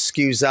time, it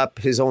skews up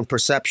his own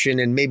perception,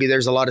 and maybe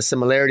there's a lot of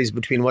similarities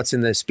between what's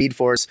in the Speed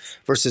Force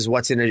versus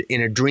what's in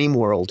a dream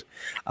world.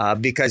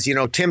 Because,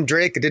 Tim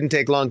Drake, it didn't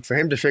take long for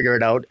him to figure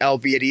it out,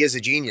 albeit he is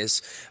a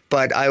genius.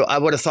 But I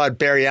would have thought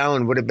Barry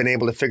Allen would have been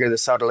able to figure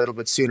this out a little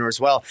bit sooner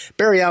as well.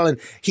 Barry Allen,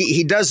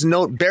 he does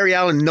note, Barry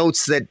Allen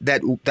notes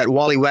that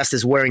Wally West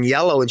is wearing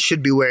yellow and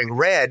should be wearing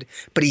red,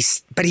 but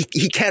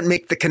he can't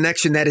make the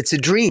connection that it's a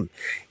dream.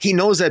 He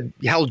knows that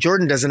Hal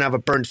Jordan doesn't have a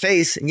burnt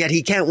face, and yet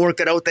he can't work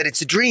it out that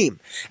it's a dream.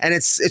 And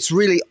it's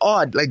really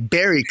odd. Like,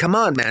 Barry, come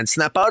on, man,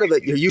 snap out of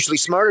it. You're usually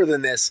smarter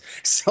than this.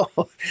 So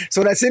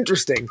that's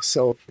interesting.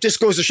 So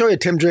just goes to show you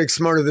Tim Drake's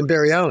smarter than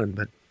Barry Allen,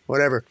 but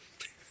whatever.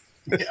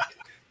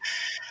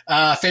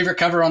 Yeah. Favorite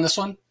cover on this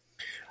one?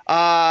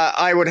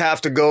 I would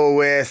have to go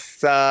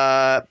with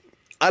I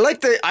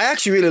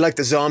actually really like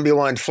the zombie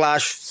one.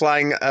 Flash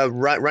flying,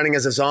 running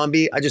as a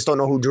zombie. I just don't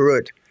know who drew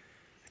it.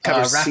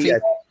 Raphael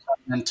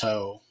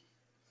Sarmiento,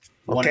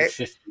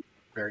 150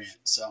 variant.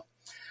 So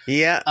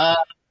yeah,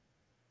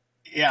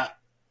 yeah.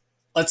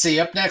 Let's see.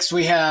 Up next,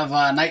 we have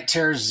Night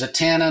Terror's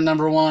Zatanna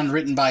 #1,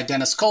 written by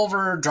Dennis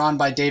Culver, drawn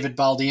by David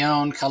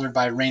Baldione, colored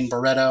by Rain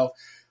Barretto,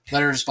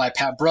 letters by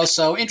Pat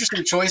Brosso.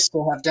 Interesting choice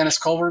to have Dennis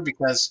Culver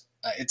because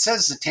it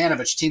says Zatanna,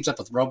 but she teams up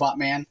with Robot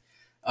Man,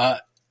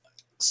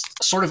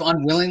 sort of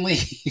unwillingly.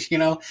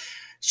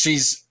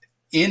 She's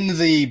in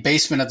the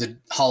basement of the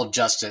Hall of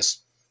Justice.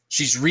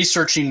 She's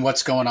researching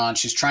what's going on.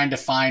 She's trying to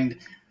find,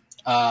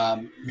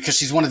 because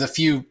she's one of the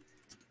few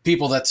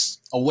people that's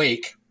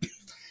awake.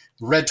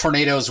 Red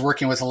Tornado is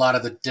working with a lot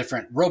of the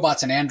different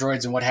robots and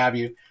androids and what have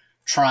you,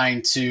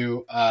 trying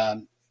to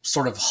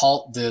sort of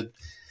halt the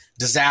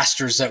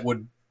disasters that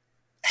would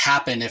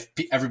happen if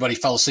everybody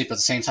fell asleep at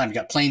the same time. You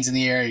got planes in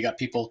the air, you got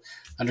people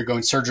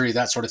undergoing surgery,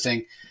 that sort of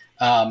thing.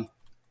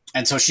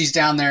 And so she's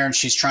down there and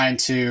she's trying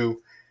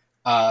to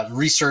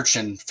research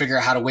and figure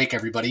out how to wake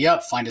everybody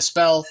up, find a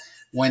spell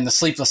when the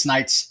sleepless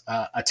nights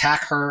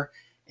attack her,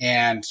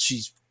 and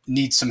she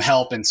needs some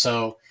help. And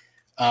so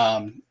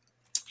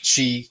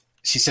she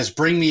says,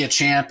 bring me a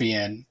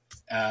champion,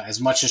 as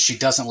much as she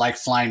doesn't like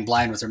flying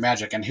blind with her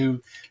magic. And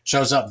who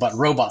shows up but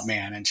Robot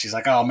Man? And she's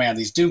like, oh man,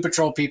 these Doom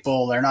Patrol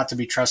people, they're not to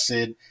be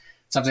trusted.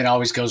 Something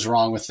always goes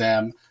wrong with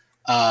them.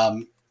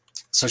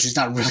 So she's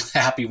not really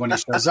happy when he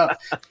shows up.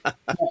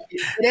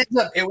 It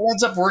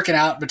ends up working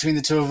out between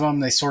the two of them.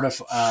 They sort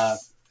of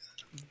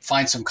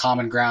find some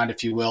common ground,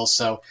 if you will.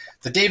 So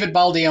the David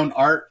Baldione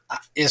art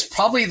is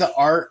probably the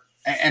art,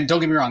 and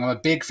don't get me wrong, I'm a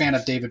big fan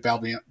of David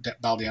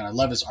Baldione. I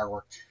love his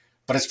artwork.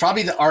 But it's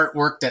probably the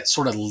artwork that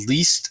sort of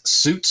least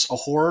suits a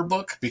horror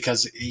book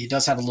because he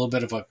does have a little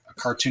bit of a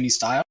cartoony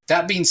style.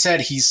 That being said,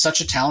 he's such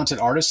a talented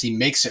artist. He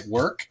makes it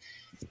work.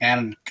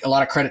 And a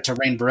lot of credit to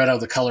Rain Barretto,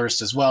 the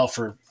colorist, as well,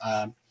 for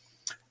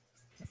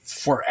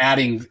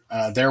adding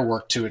their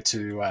work to it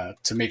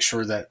to make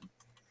sure that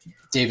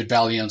David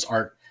Baldione's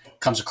art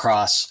comes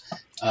across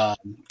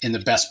in the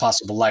best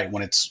possible light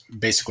when it's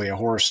basically a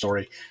horror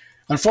story.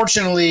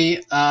 Unfortunately,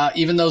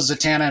 even though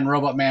Zatanna and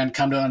Robot Man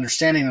come to an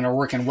understanding and are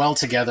working well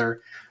together,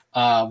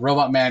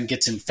 Robot Man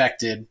gets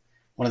infected.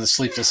 One of the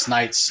Sleepless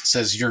Nights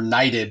says, "You're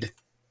knighted,"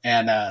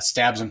 and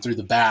stabs him through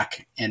the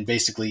back and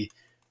basically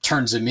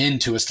turns him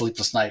into a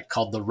Sleepless Night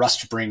called the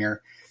Rustbringer.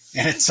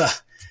 And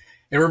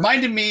it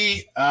reminded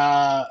me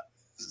a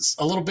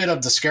little bit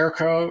of the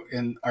Scarecrow,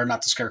 or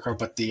not the Scarecrow,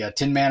 but the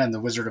Tin Man and the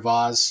Wizard of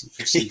Oz.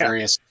 We've seen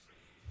various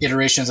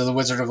iterations of the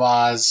Wizard of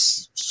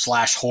Oz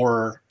 /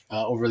 horror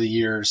over the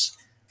years.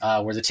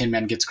 Where the Tin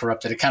Man gets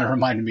corrupted. It kind of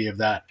reminded me of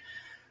that.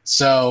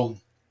 So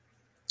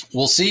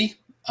we'll see.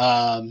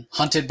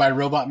 Hunted by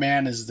Robot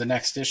Man is the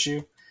next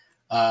issue.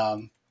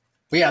 But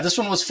yeah, this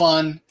one was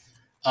fun.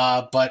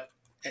 But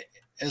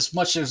as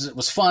much as it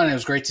was fun, it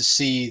was great to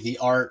see the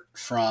art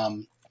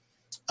from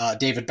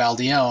David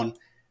Baldione.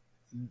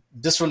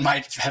 This one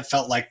might have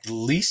felt like the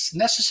least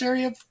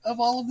necessary of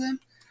all of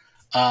them.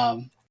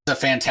 It's a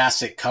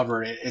fantastic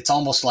cover. It's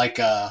almost like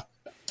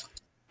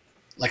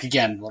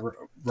again,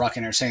 Rock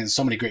and I are saying there's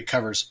so many great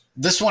covers.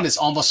 This one is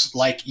almost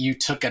like you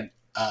took an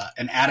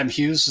Adam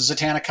Hughes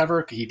Zatanna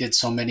cover. He did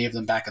so many of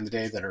them back in the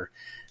day that are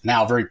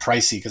now very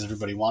pricey because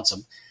everybody wants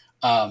them.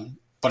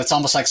 But it's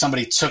almost like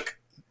somebody took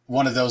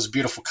one of those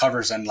beautiful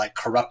covers and like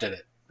corrupted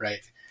it, right?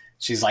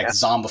 She's like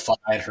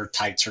zombified. Her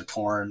tights are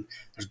torn.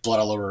 There's blood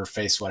all over her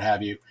face, what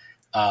have you.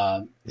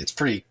 It's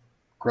pretty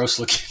gross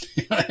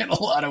looking in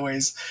a lot of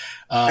ways.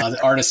 The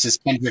artist is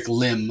Kendrick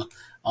Lim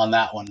on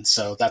that one.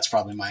 So that's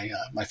probably my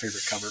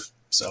favorite cover.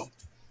 So.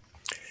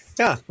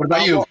 Yeah. What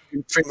about you?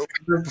 Favorite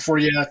cover before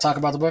you talk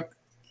about the book?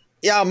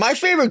 Yeah, my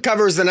favorite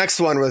cover is the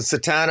next one with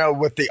Zatanna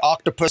with the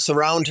octopus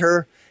around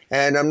her.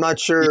 And I'm not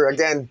sure,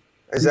 again,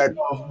 is that...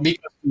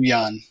 Miko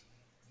Suyan.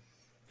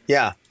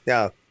 Yeah.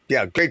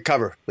 Great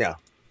cover. Yeah.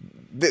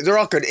 They're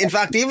all good. In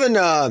fact, even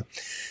the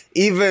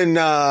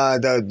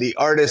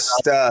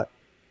artist...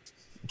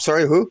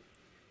 sorry, who?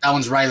 That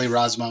one's Riley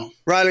Rosmo.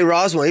 Riley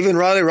Rosmo. Even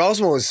Riley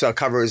Rosmo's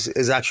cover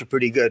is actually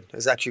pretty good.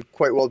 It's actually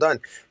quite well done.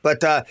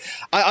 But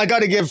I got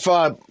to give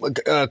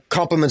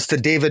compliments to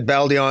David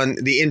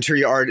Baldion. The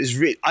interior art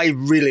I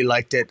really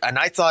liked it, and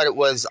I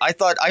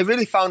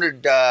really found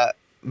it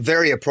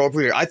very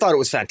appropriate. I thought it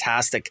was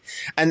fantastic,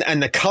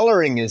 and the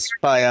coloring is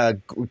by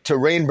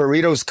Terrain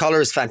Burrito's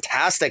color is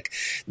fantastic.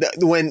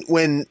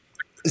 When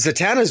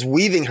Zatanna's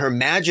weaving her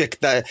magic,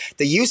 the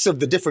use of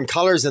the different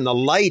colors and the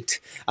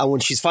light when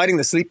she's fighting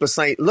the Sleepless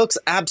Knight looks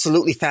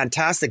absolutely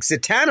fantastic.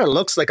 Zatanna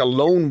looks like a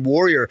lone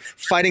warrior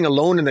fighting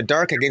alone in the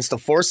dark against the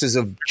forces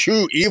of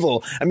true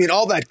evil. I mean,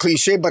 all that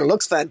cliche, but it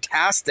looks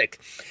fantastic.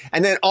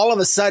 And then all of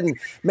a sudden,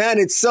 man,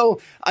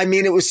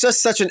 it was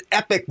just such an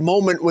epic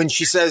moment when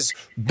she says,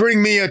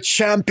 "Bring me a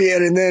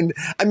champion." And then,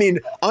 I mean,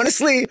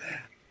 honestly,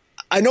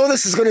 I know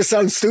this is going to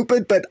sound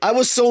stupid, but I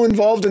was so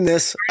involved in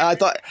this. I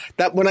thought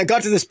that when I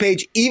got to this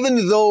page,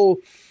 even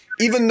though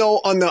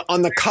on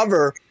the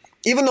cover,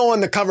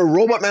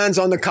 Robot Man's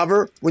on the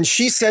cover, when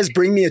she says,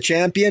 "Bring me a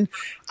champion,"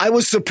 I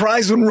was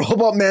surprised when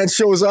Robot Man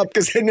shows up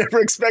because I never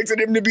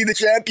expected him to be the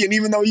champion,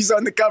 even though he's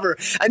on the cover.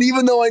 And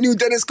even though I knew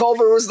Dennis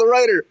Culver was the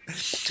writer.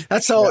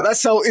 That's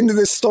how into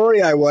this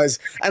story I was.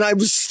 And I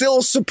was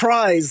still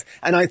surprised.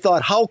 And I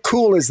thought, how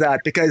cool is that?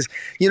 Because,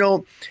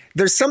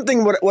 there's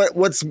something,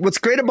 what's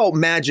great about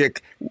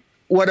Magic.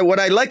 What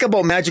I like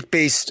about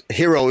Magic-based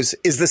heroes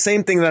is the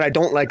same thing that I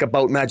don't like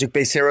about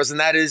Magic-based heroes, and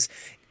that is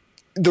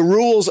the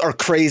rules are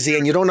crazy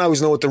and you don't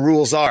always know what the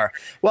rules are.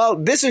 Well,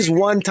 this is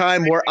one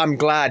time where I'm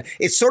glad.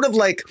 It's sort of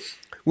like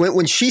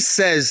when she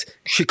says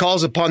she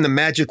calls upon the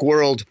magic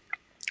world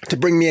to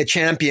bring me a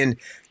champion,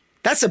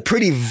 that's a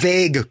pretty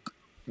vague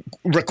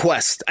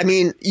request. I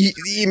mean,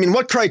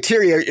 what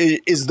criteria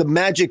is the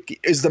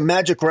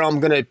magic realm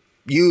going to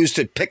use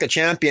to pick a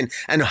champion,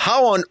 and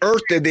how on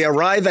earth did they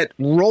arrive at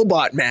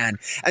Robot Man?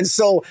 And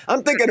so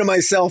I'm thinking to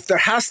myself, there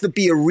has to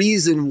be a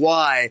reason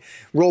why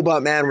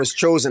Robot Man was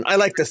chosen. I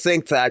like to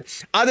think that,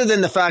 other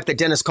than the fact that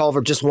Dennis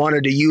Culver just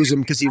wanted to use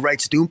him because he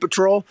writes Doom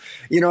Patrol,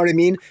 you know what I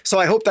mean? So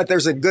I hope that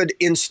there's a good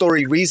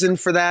in-story reason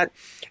for that.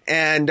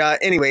 And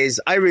anyways,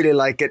 I really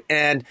like it.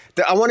 And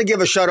I want to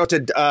give a shout out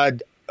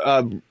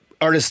to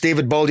artist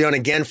David Baldion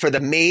again for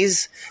the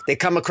maze. They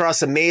come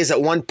across a maze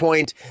at one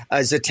point.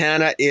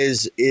 Zatanna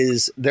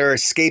they're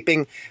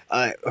escaping.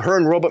 Her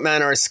and Robot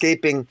Man are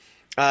escaping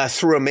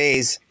through a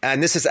maze,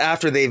 and this is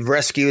after they've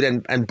rescued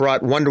and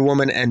brought Wonder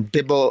Woman and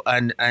Bibble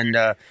and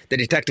the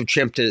detective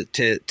chimp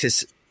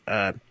to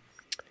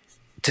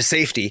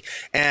safety.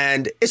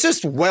 And it's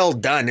just well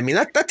done. I mean,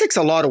 that takes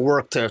a lot of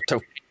work to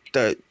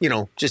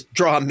just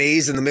draw a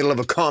maze in the middle of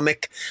a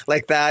comic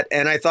like that.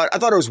 And I thought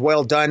it was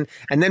well done.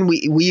 And then we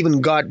even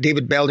got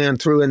David Baldion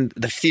through and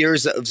the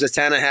fears that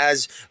Zatanna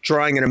has,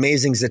 drawing an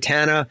amazing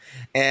Zatanna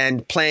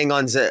and playing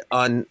on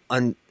Zatara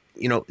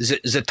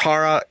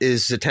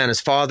is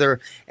Zatanna's father.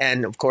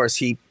 And of course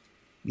he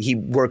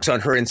works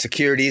on her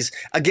insecurities.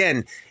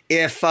 Again,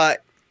 if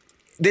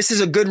this is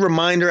a good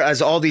reminder,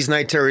 as all these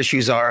Night Terror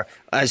issues are,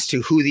 as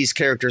to who these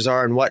characters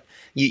are and what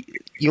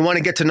you want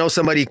to get to know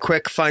somebody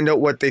quick, find out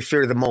what they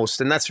fear the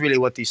most. And that's really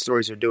what these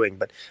stories are doing.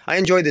 But I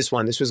enjoyed this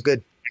one. This was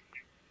good.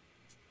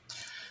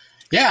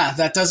 Yeah,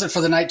 that does it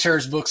for the Night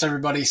Terrors books,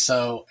 everybody.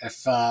 So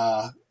if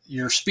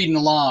you're speeding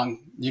along,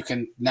 you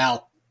can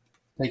now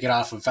take it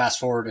off and fast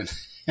forward and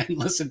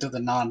listen to the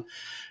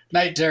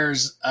non-Night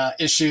Terrors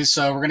issues.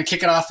 So we're going to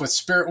kick it off with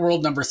Spirit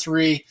World number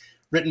 3,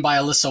 written by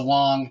Alyssa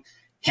Wong.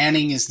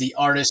 Hanning is the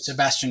artist,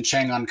 Sebastian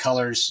Cheng on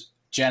colors,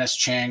 Janice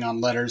Chang on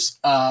letters.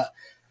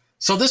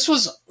 So this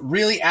was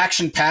really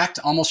action-packed,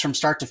 almost from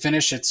start to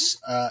finish.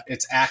 It's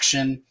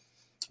action.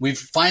 We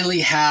finally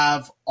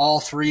have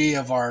all 3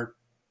 of our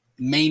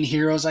main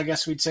heroes, I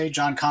guess we'd say,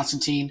 John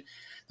Constantine,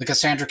 the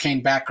Cassandra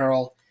Cain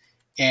Batgirl,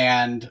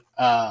 and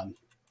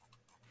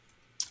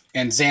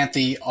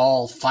Xanthi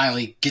all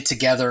finally get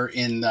together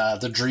in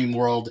the dream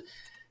world.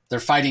 They're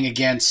fighting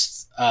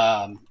against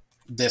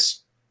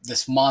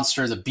this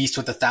monster, the beast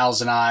with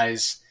 1,000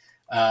 eyes,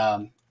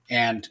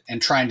 and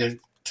trying to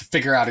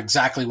figure out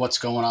exactly what's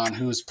going on,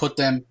 who has put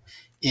them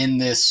in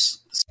this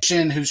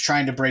situation, who's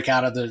trying to break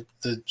out of the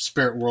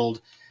spirit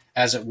world,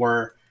 as it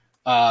were.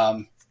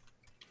 And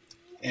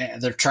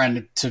they're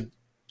trying to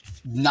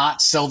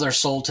not sell their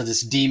soul to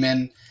this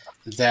demon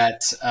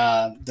that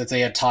they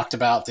had talked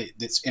about,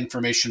 this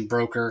information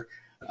broker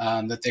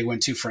that they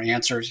went to for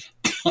answers.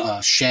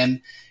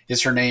 Shen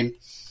is her name.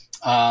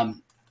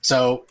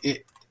 So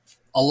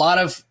a lot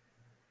of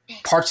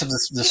parts of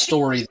the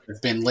story that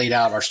have been laid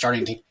out are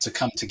starting to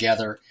come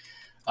together.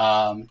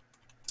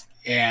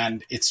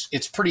 And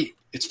it's pretty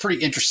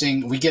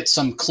interesting. We get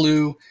some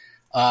clue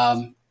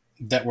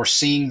that we're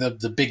seeing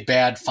the big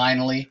bad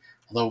finally,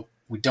 although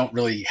we don't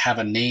really have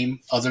a name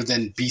other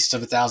than Beast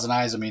of 1,000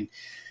 Eyes. I mean,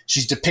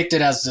 she's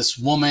depicted as this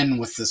woman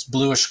with this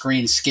bluish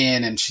green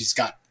skin, and she's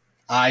got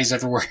eyes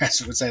everywhere,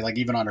 as I would say, like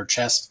even on her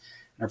chest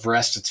and her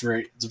breast. It's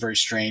a very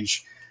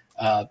strange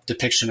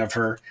depiction of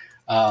her.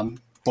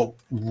 But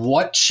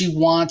what she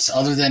wants,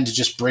 other than to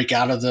just break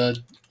out of the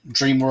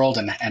dream world,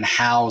 and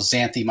how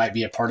Xanthi might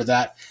be a part of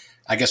that,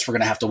 I guess we're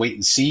going to have to wait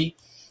and see.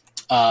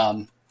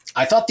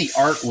 I thought the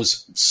art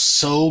was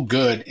so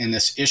good in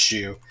this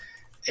issue.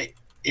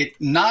 It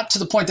not to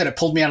the point that it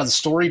pulled me out of the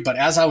story, but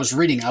as I was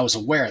reading, I was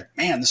aware,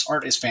 man, this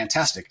art is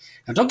fantastic.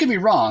 Now, don't get me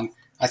wrong.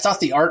 I thought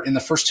the art in the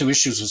first 2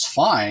 issues was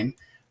fine,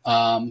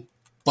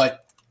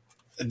 but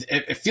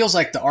it feels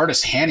like the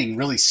artist Hanning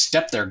really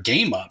stepped their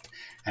game up.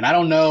 And I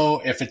don't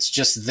know if it's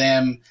just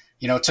them,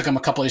 it took them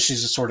a couple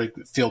issues to sort of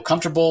feel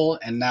comfortable,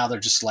 and now they're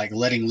just like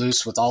letting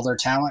loose with all their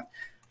talent.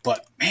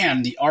 But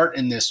man, the art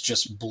in this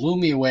just blew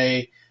me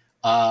away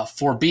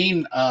for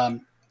being, I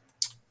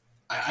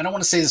don't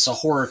want to say this is a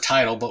horror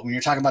title, but when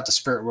you're talking about the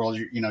spirit world,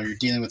 you're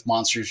dealing with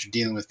monsters, you're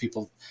dealing with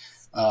people,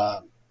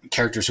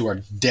 characters who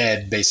are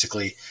dead,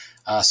 basically.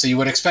 So you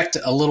would expect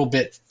a little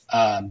bit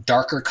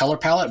darker color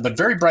palette, but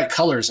very bright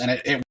colors, and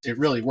it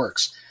really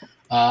works.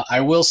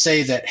 I will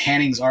say that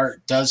Hanning's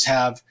art does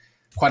have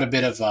quite a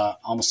bit of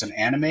almost an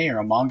anime or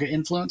a manga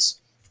influence.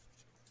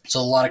 So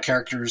a lot of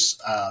characters,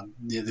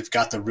 they've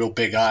got the real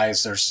big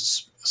eyes.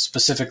 There's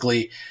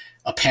specifically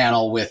a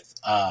panel with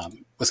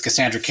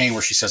Cassandra Cain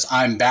where she says,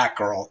 "I'm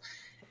Batgirl."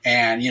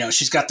 And,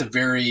 she's got the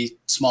very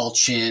small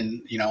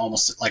chin,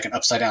 almost like an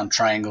upside down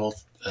triangle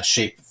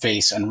shaped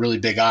face and really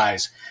big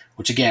eyes,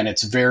 which again,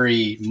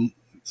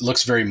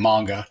 looks very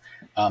manga.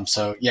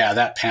 So yeah,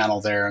 that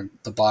panel there,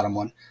 the bottom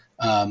one.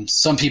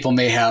 Some people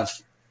may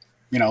have,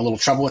 a little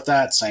trouble with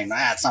that, saying,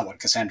 it's not what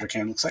Cassandra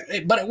Cain looks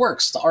like, but it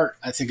works. The art,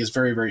 I think, is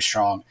very, very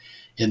strong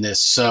in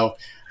this. So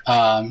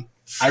I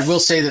will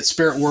say that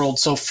Spirit World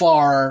so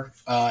far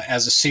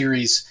as a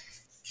series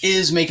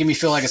is making me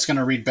feel like it's going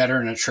to read better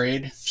in a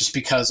trade, just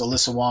because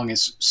Alyssa Wong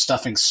is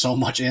stuffing so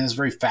much in. It's a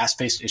very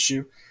fast-paced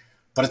issue,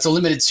 but it's a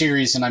limited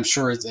series, and I'm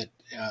sure that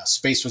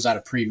space was at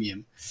a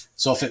premium.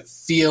 So if it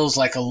feels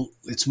like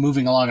it's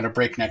moving along at a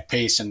breakneck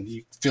pace and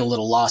you feel a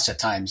little lost at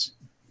times,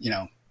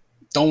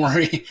 don't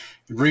worry,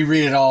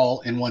 reread it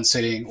all in one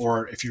sitting,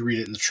 or if you read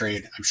it in the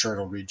trade, I'm sure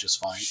it'll read just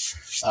fine.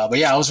 But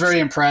yeah, I was very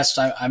impressed.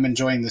 I'm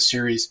enjoying the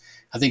series.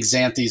 I think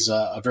Xanthi's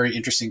a very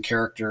interesting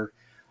character.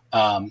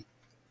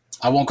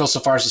 I won't go so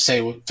far as to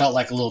say it felt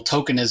like a little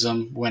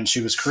tokenism when she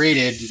was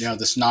created,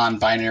 this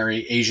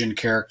non-binary Asian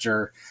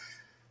character.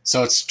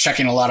 So it's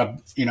checking a lot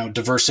of,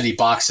 diversity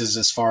boxes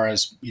as far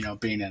as,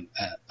 being a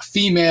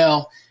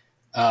female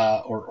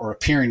or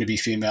appearing to be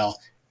female,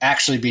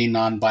 actually being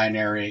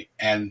non-binary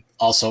and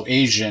also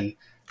Asian.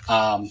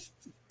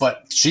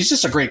 But she's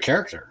just a great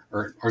character,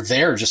 or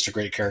they're just a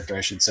great character,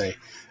 I should say.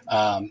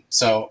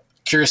 So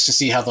curious to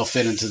see how they'll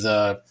fit into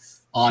the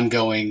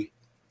ongoing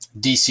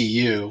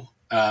DCU.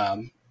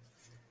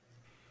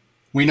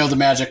 We know the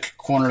Magic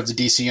corner of the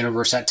DC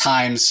universe at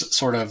times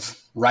sort of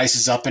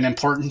rises up in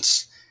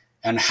importance,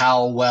 and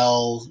how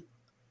well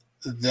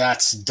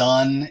that's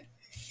done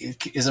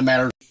is a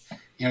matter of,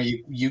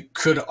 you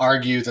could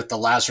argue that the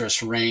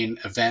Lazarus Reign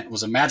event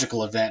was a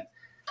magical event,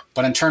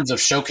 but in terms of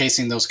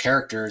showcasing those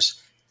characters,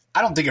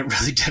 I don't think it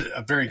really did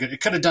a very good.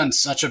 It could have done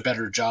such a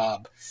better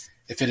job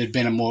if it had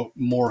been a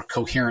more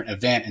coherent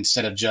event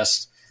instead of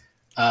just,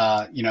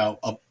 a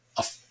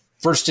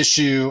first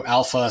issue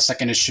Alpha,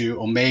 second issue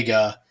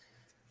Omega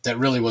that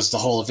really was the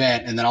whole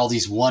event, and then all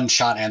these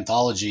one-shot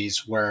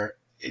anthologies where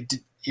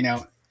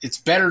it's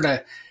better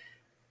to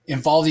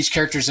involve these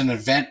characters in an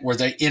event where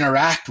they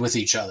interact with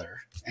each other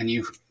and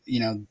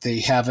they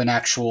have an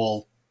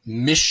actual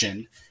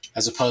mission,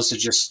 as opposed to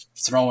just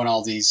throwing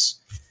all these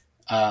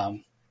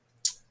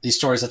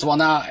stories at the wall.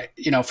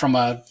 Now, from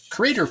a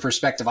creator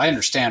perspective, I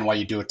understand why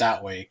you do it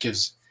that way. It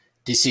gives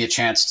DC a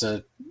chance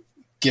to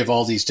give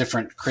all these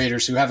different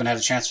creators who haven't had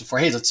a chance before,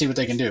 hey, let's see what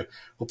they can do.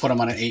 We'll put them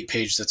on an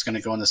 8-page that's going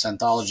to go in this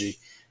anthology,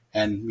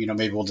 and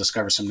maybe we'll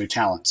discover some new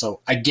talent.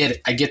 So I get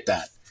it. I get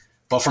that.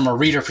 But from a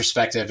reader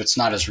perspective, it's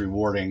not as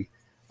rewarding,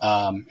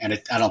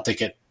 and I don't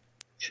think it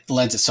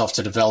lends itself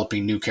to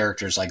developing new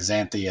characters like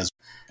Xanthi as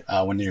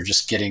when you're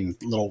just getting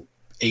little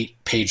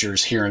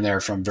 8-pagers here and there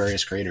from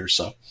various creators.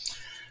 So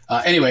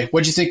anyway,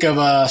 what'd you think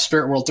of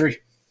Spirit World 3?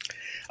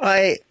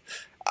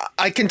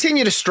 I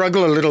continue to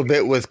struggle a little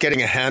bit with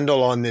getting a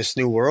handle on this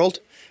new world,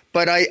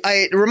 but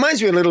it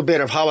reminds me a little bit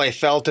of how I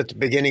felt at the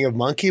beginning of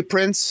Monkey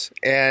Prince,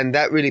 and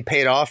that really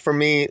paid off for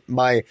me.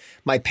 My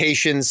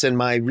patience and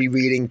my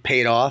rereading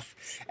paid off,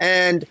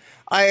 and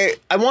I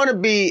want to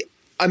be.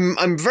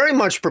 I'm very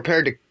much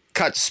prepared to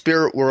cut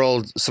Spirit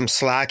World some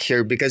slack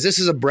here, because this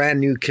is a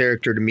brand new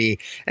character to me.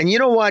 And you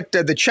know what?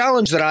 The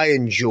challenge that I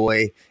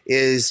enjoy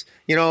is,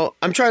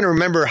 I'm trying to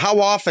remember how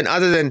often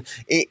in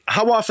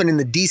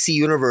the DC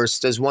universe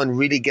does one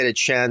really get a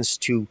chance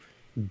to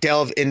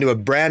delve into a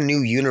brand new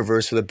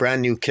universe with a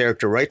brand new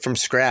character right from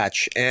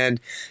scratch. And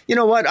you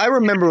know what? I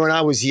remember when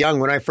I was young,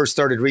 when I first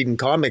started reading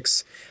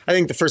comics, I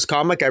think the first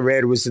comic I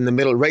read was in the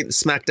middle, right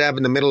smack dab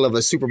in the middle of a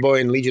Superboy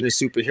and Legion of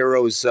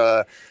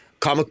Superheroes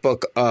comic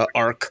book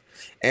arc.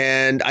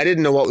 And I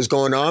didn't know what was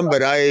going on,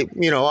 but I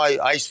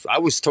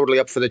was totally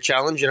up for the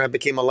challenge, and I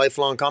became a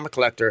lifelong comic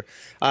collector.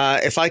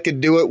 If I could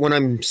do it when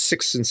I'm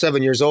 6 and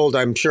 7 years old,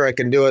 I'm sure I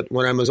can do it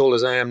when I'm as old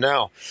as I am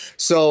now.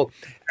 So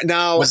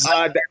now was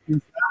that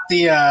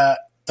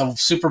the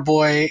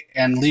Superboy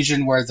and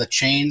Legion where the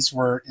chains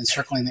were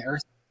encircling the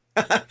Earth?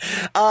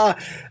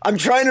 I'm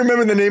trying to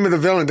remember the name of the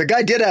villain. The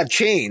guy did have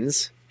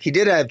chains. He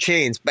did have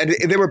chains, but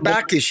they were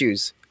back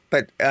issues.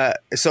 But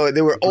so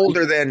they were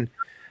older than.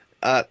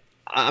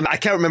 I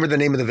can't remember the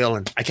name of the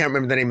villain.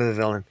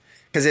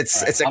 Because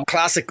it's a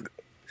classic.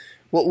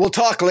 We'll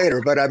talk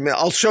later, but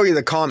I'll show you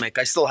the comic.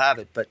 I still have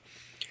it, but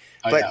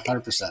yeah,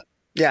 100%.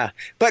 Yeah,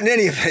 but in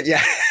any event,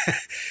 yeah.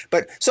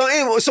 But so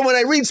anyway, so when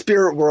I read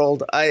Spirit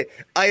World, I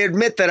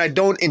admit that I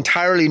don't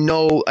entirely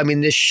know. I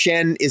mean, this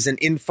Shen is an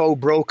info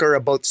broker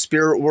about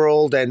Spirit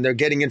World, and they're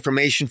getting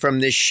information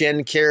from this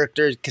Shen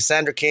character.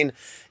 Cassandra Cain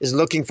is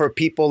looking for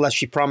people that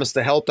she promised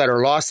to help that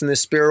are lost in this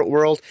Spirit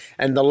World.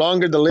 And the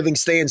longer the living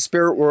stay in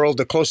Spirit World,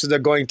 the closer they're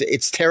going to.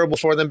 It's terrible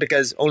for them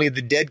because only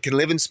the dead can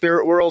live in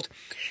Spirit World.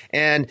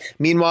 And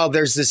meanwhile,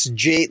 there's this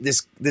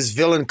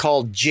villain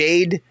called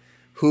Jade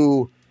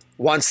who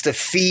wants to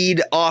feed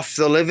off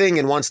the living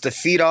and wants to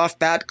feed off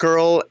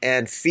Batgirl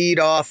and feed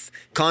off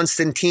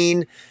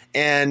Constantine.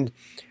 And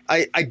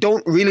I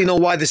don't really know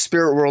why the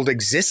Spirit World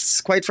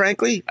exists, quite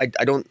frankly.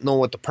 I don't know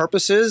what the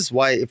purpose is,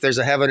 why, if there's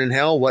a heaven and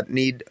hell, what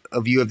need a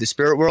view of the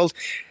Spirit World.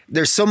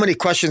 There's so many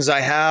questions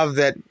I have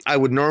that I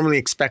would normally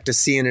expect to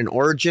see in an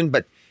origin,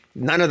 but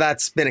none of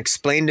that's been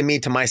explained to me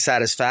to my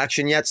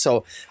satisfaction yet.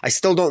 So I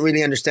still don't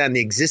really understand the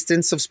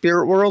existence of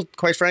Spirit World,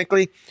 quite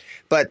frankly.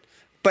 But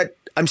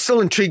I'm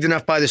still intrigued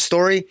enough by the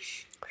story.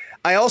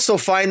 I also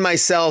find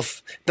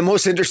myself, the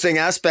most interesting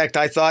aspect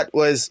I thought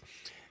was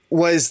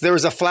there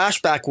was a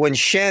flashback when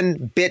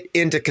Shen bit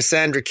into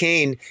Cassandra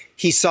Cain.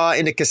 He saw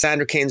into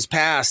Cassandra Cain's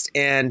past,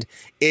 and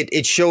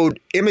it showed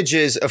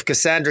images of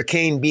Cassandra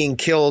Cain being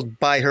killed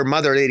by her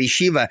mother, Lady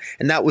Shiva.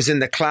 And that was in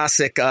the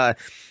classic,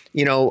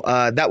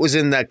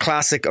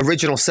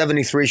 original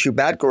 73 issue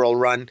Batgirl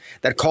run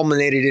that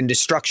culminated in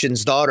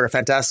Destruction's daughter, a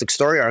fantastic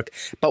story arc.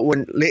 But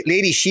when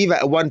Lady Shiva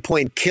at one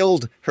point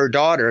killed her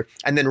daughter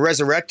and then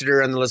resurrected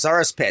her in the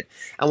Lazarus pit.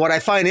 And what I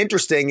find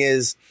interesting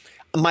is,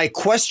 my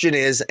question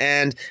is,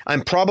 and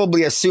I'm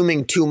probably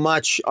assuming too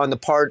much on the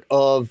part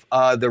of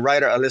the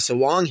writer Alyssa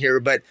Wong here,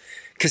 but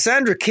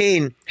Cassandra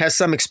Cain has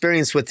some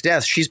experience with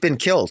death. She's been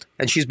killed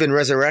and she's been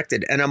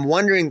resurrected. And I'm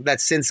wondering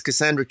that since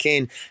Cassandra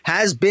Cain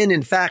has been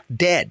in fact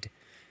dead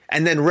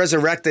and then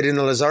resurrected in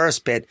the Lazarus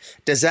pit,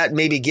 does that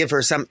maybe give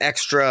her some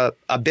extra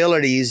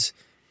abilities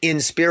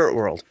in Spirit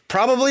World?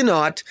 Probably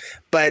not,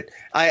 but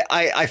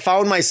I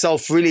found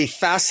myself really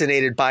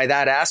fascinated by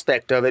that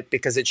aspect of it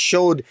because it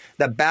showed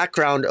the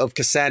background of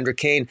Cassandra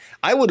Cain.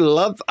 I would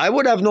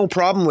have no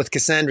problem with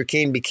Cassandra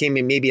Cain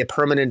becoming maybe a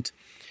permanent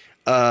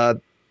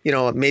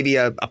maybe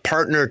a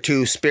partner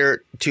to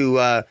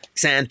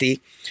Xanthi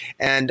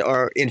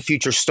or in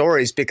future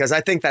stories, because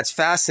I think that's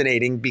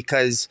fascinating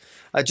because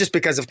just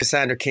because of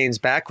Cassandra Cain's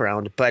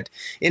background. But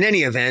in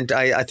any event,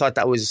 I thought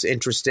that was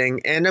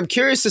interesting, and I'm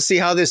curious to see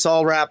how this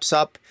all wraps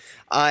up.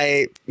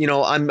 I'm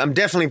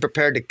definitely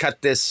prepared to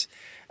cut this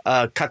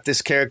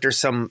character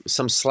some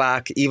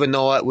slack, even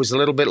though it was a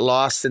little bit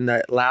lost in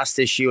the last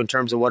issue in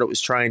terms of what it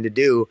was trying to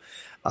do.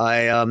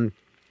 I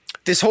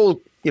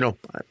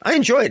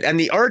enjoy it, and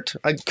the art.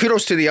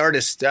 Kudos to the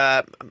artist.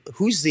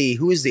 Who is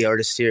the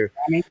artist here?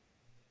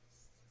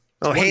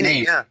 Oh,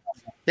 Haney.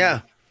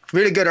 Yeah,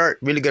 really good art.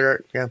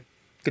 Yeah,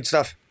 good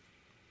stuff.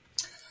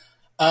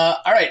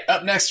 All right,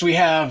 up next we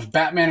have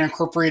Batman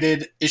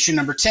Incorporated issue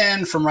number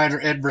 10 from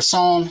writer Ed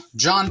Brisson,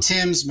 John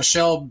Timms,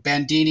 Michelle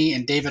Bandini,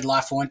 and David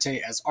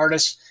LaFuente as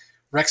artists,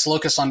 Rex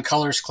Locus on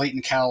colors,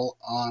 Clayton Cowell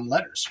on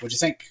letters. What'd you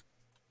think?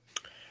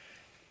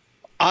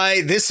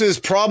 This is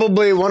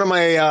probably one of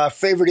my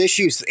favorite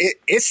issues.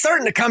 It's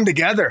starting to come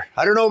together.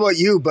 I don't know about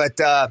you,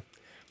 but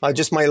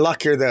just my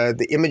luck here,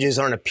 the images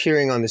aren't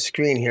appearing on the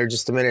screen here.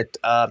 Just a minute.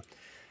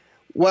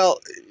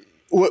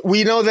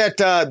 We know that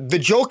the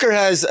Joker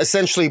has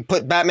essentially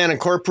put Batman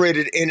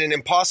Incorporated in an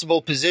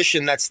impossible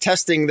position that's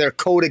testing their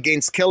code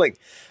against killing.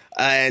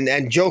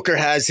 And Joker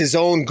has his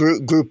own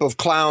group of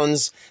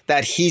clowns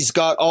that he's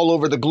got all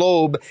over the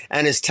globe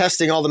and is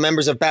testing all the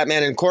members of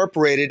Batman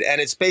Incorporated.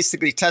 And it's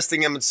basically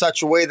testing them in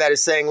such a way that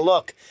is saying,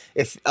 look,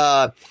 if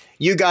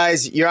you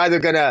guys, you're either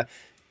going to,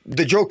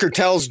 the Joker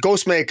tells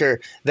Ghostmaker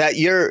that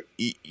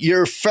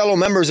your fellow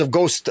members of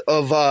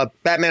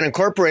Batman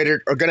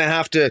Incorporated are going to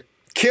have to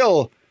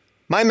kill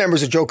my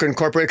members of Joker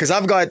Incorporated because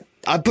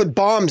I put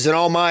bombs in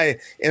all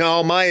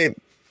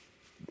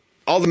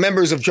the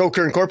members of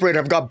Joker Incorporated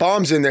have got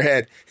bombs in their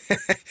head.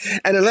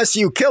 And unless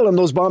you kill them,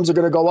 those bombs are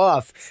going to go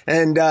off.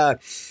 And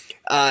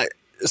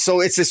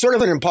so it's a sort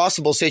of an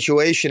impossible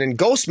situation. And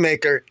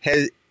Ghostmaker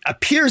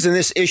appears in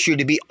this issue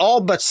to be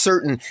all but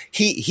certain.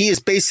 He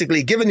is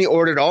basically given the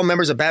order to all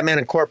members of Batman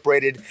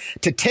Incorporated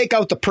to take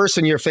out the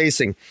person you're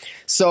facing.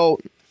 So,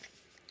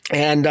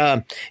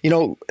 and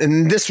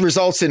this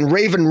results in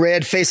Raven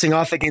Red facing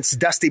off against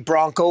Dusty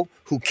Bronco,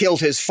 who killed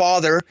his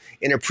father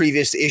in a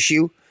previous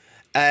issue.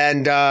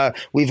 And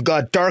we've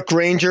got Dark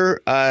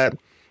Ranger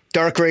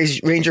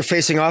Ranger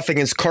facing off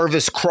against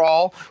Corvus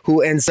Crawl,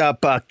 who ends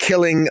up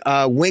killing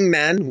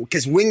Wingman,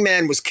 because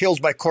Wingman was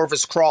killed by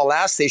Corvus Crawl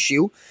last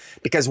issue,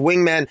 because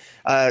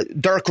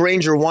Dark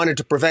Ranger wanted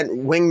to prevent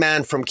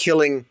Wingman from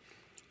killing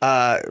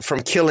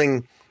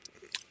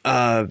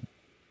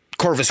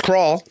Corvus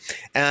Crawl,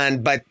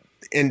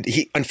 and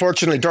he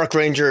unfortunately Dark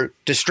Ranger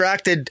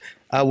distracted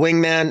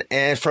Wingman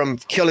and from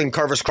killing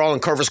Corvus Crawl,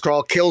 and Corvus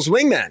Crawl kills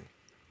Wingman,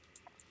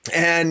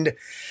 and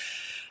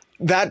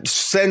that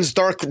sends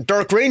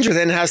Dark Ranger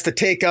then has to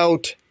take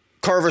out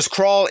Corvus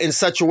Crawl in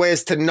such a way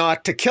as to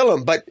not to kill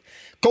him. But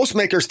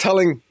Ghostmaker's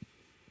telling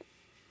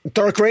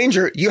Dark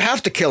Ranger, you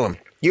have to kill him.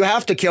 You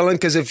have to kill him,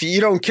 because if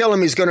you don't kill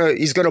him, he's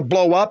gonna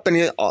blow up,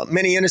 and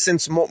many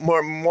innocents,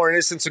 more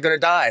innocents are gonna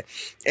die.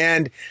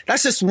 And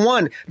that's just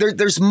one.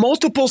 There's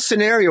multiple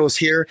scenarios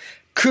here.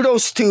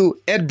 Kudos to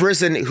Ed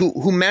Brisson,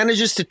 who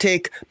manages to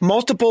take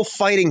multiple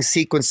fighting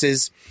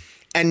sequences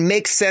and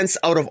make sense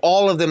out of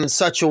all of them in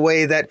such a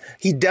way that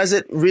he does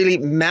it really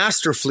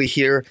masterfully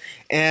here.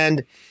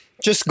 And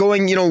just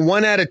going,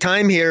 one at a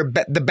time here,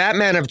 the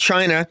Batman of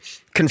China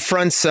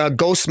confronts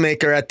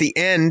Ghostmaker at the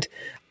end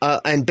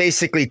and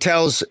basically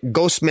tells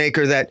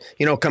Ghostmaker that,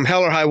 come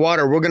hell or high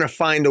water, we're going to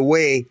find a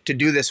way to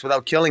do this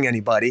without killing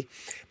anybody.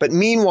 But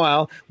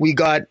meanwhile, we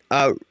got,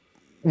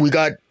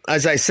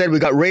 as I said, we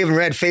got Raven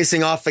Red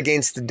facing off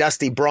against the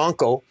Dusty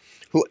Bronco,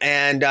 who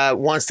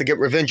wants to get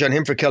revenge on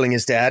him for killing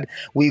his dad.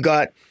 We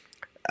got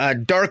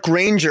Dark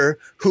Ranger,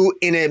 who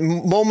in a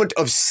moment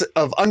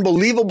of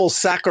unbelievable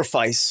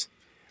sacrifice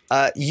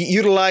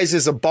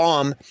utilizes a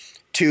bomb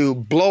to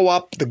blow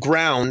up the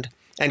ground,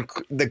 and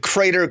the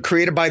crater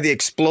created by the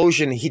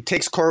explosion, he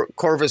takes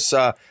Corvus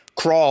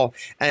Crawl,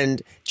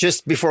 and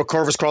just before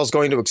Corvus Crawl is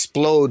going to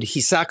explode,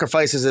 he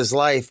sacrifices his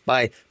life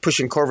by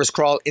pushing Corvus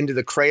Crawl into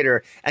the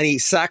crater, and he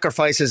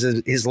sacrifices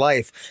his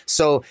life.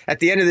 So at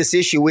the end of this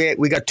issue,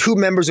 we got 2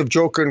 members of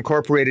Joker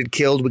Incorporated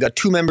killed. We got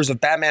 2 members of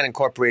Batman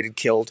Incorporated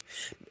killed.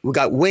 We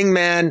got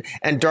Wingman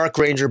and Dark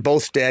Ranger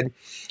both dead,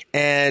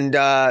 and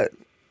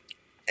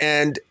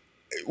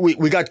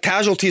we got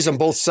casualties on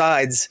both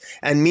sides.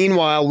 And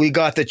meanwhile, we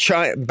got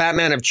the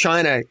Batman of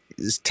China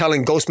is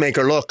telling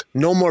Ghostmaker, look,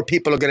 no more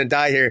people are going to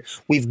die here.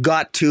 We've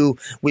got to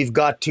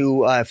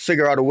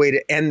figure out a way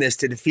to end this,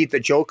 to defeat the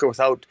Joker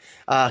without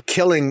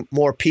killing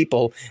more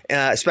people,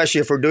 especially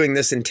if we're doing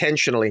this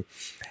intentionally.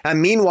 And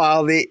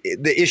meanwhile, the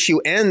issue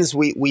ends.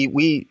 We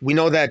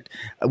know that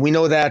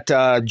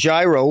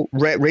Gyro,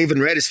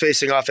 Raven Red, is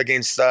facing off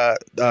against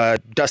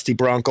Dusty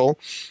Bronco,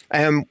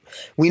 and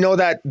we know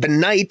that the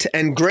Knight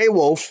and Grey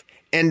Wolf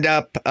end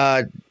up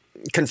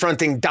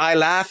confronting Die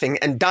Laughing,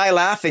 and Die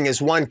Laughing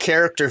is one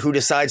character who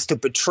decides to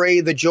betray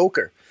the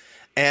Joker,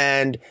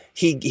 and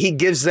he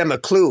gives them a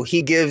clue.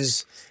 He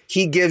gives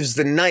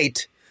the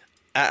Knight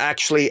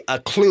actually a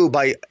clue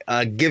by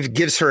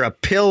gives her a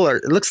pill, or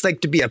it looks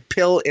like to be a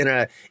pill in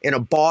a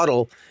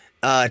bottle,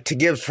 to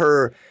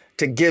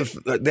give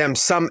them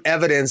some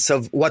evidence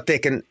of what they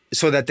can,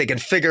 so that they can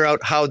figure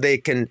out how they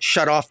can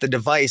shut off the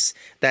device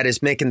that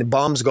is making the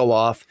bombs go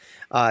off,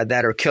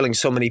 that are killing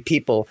so many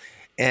people.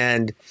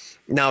 And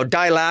now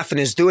Die Laughing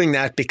is doing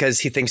that because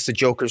he thinks the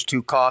Joker's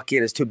too cocky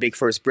and is too big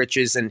for his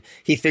britches, and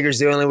he figures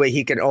the only way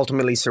he can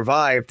ultimately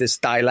survive this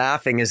Die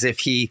Laughing is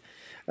if he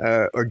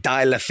or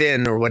Die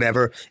Laughing or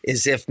whatever,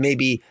 is if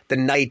maybe the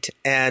Knight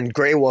and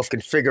Grey Wolf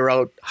can figure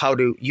out how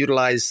to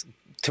utilize,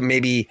 to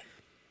maybe,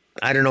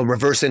 I don't know,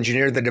 reverse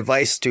engineer the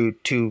device to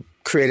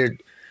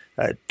create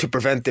to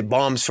prevent the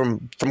bombs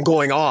from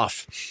going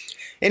off.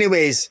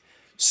 Anyways,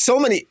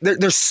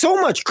 there's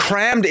so much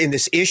crammed in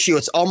this issue.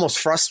 It's almost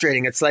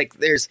frustrating. It's like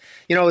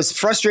as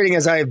frustrating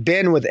as I have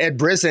been with Ed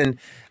Brisson,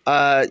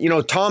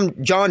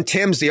 John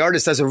Timms, the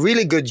artist, does a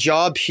really good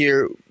job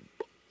here.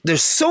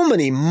 There's so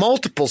many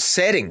multiple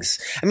settings.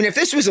 I mean, if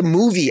this was a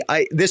movie,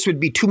 this would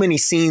be too many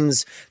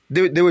scenes.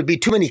 There would be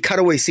too many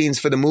cutaway scenes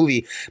for the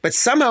movie. But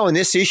somehow in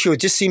this issue, it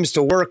just seems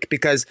to work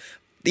because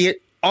they're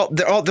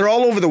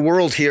all over the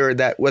world here.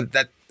 That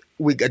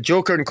we got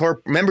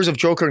members of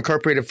Joker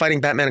Incorporated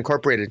fighting Batman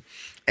Incorporated,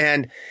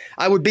 and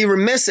I would be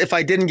remiss if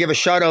I didn't give a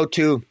shout out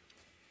to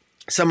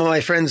some of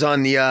my friends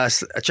on the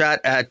chat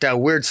at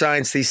Weird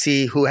Science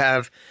DC who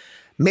have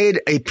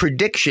made a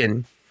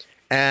prediction.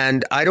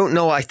 And I don't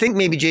know, I think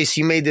maybe, Jace,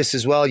 you made this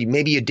as well.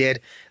 Maybe you did.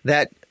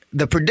 That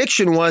the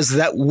prediction was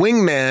that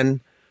Wingman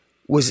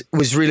was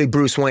really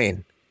Bruce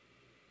Wayne.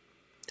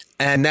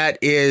 And that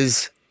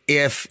is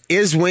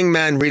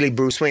Wingman really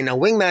Bruce Wayne? Now,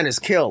 Wingman is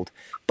killed.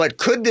 But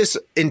could this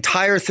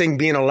entire thing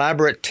be an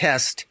elaborate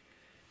test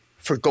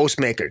for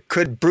Ghostmaker?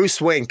 Could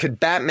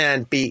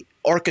Batman be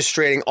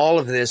orchestrating all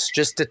of this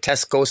just to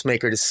test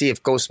Ghostmaker to see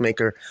if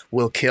Ghostmaker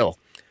will kill?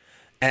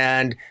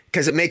 And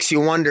because it makes you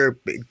wonder,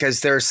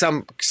 because there are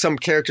some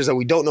characters that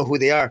we don't know who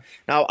they are.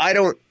 Now, I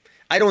don't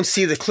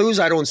see the clues.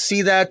 I don't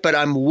see that, but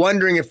I'm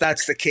wondering if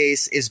that's the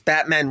case. Is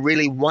Batman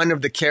really one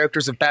of the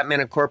characters of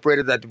Batman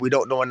Incorporated that we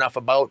don't know enough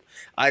about?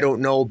 I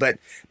don't know, but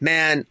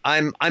man,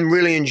 I'm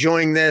really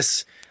enjoying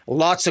this.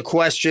 Lots of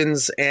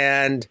questions,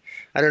 and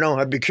I don't know.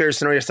 I'd be curious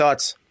to know your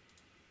thoughts.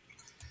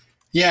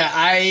 Yeah,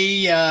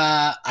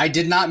 I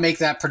did not make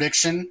that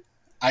prediction.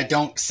 I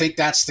don't think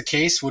that's the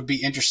case. Would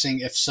be interesting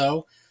if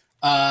so.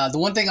 The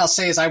one thing I'll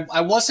say is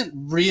I wasn't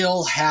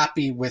real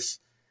happy with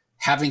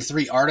having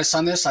three artists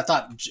on this. I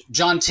thought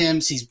John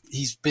Timms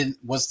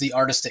was the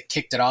artist that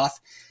kicked it off.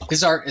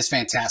 His art is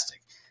fantastic.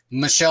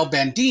 Michelle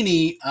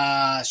Bandini,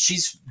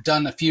 she's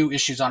done a few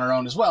issues on her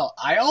own as well.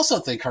 I also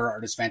think her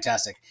art is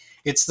fantastic.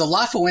 It's the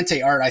La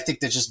Fuente art I think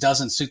that just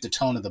doesn't suit the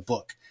tone of the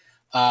book.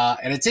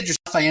 And it's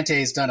interesting. La Fuente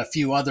has done a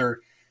few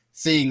other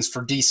things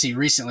for DC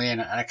recently,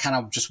 and I kind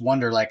of just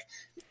wonder, like,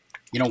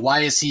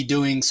 why is he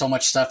doing so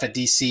much stuff at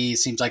DC? It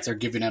seems like they're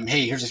giving him,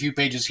 hey, here's a few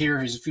pages here,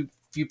 here's a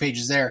few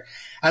pages there.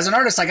 As an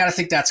artist, I got to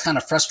think that's kind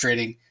of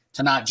frustrating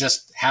to not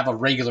just have a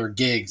regular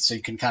gig so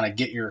you can kind of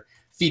get your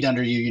feet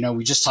under you.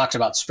 We just talked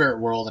about Spirit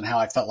World and how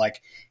I felt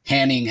like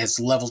Hanning has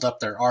leveled up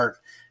their art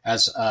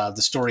as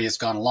the story has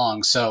gone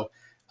along. So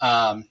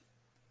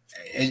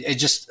it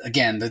just,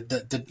 again,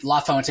 the La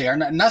Fuente art,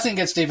 nothing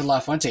against David La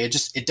Fuente.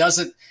 It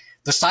doesn't,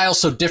 the style's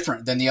so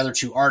different than the other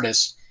two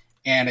artists,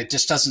 and it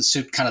just doesn't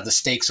suit kind of the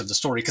stakes of the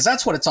story, because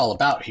that's what it's all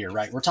about here,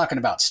 right? We're talking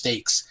about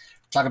stakes.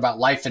 We're talking about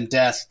life and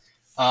death.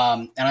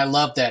 And I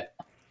love that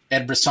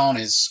Ed Brisson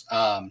is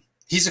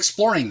he's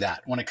exploring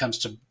that when it comes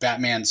to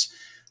Batman's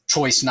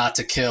choice not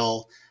to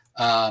kill.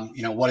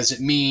 What does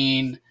it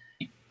mean?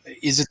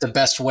 Is it the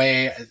best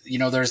way?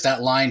 There's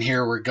that line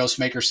here where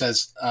Ghostmaker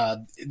says,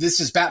 this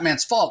is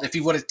Batman's fault. If he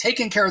would have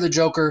taken care of the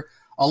Joker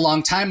a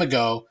long time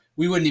ago,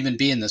 we wouldn't even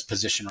be in this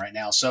position right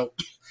now. So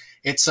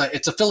it's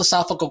a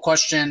philosophical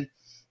question,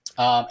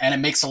 and it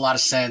makes a lot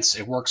of sense.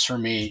 It works for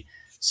me.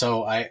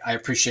 So I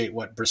appreciate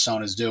what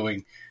Brisson is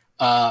doing.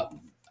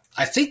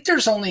 I think they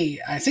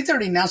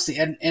already announced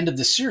the end of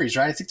the series,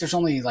 right? I think there's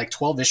only like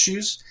 12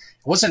 issues.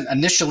 It wasn't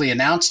initially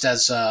announced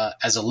as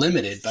a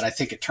limited, but I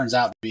think it turns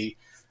out to be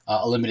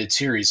a limited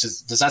series.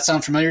 Does that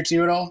sound familiar to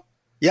you at all?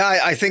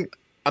 Yeah,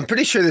 I'm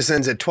pretty sure this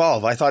ends at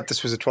 12. I thought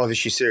this was a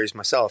 12-issue series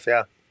myself,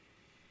 yeah.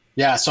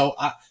 Yeah, so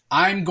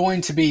I'm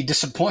going to be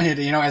disappointed,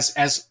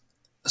 as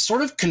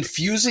sort of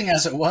confusing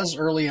as it was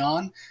early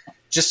on,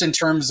 just in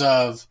terms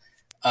of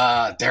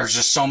there's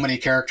just so many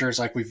characters,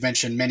 like we've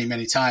mentioned many,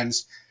 many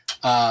times.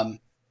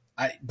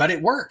 But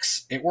it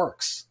works. It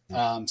works.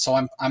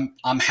 So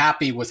I'm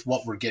happy with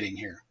what we're getting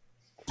here.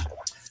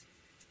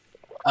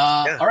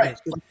 All right,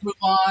 let's move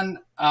on.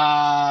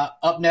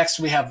 Up next,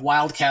 we have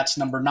Wildcats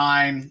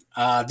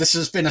 #9. This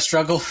has been a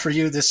struggle for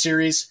you, this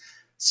series.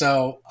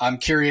 So I'm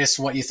curious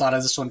what you thought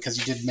of this one, because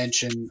you did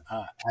mention,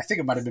 I think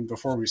it might have been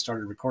before we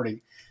started recording,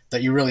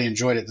 that you really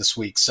enjoyed it this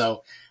week.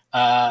 So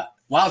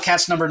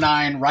Wildcats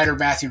 #9, writer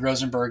Matthew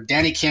Rosenberg,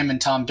 Danny Kim and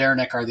Tom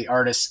Derenick are the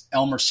artists,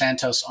 Elmer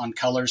Santos on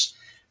colors,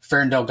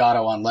 Ferran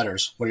Delgado on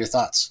letters. What are your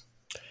thoughts?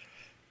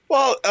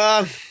 Well,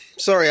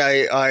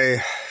 sorry,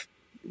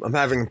 I'm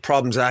having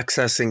problems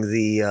accessing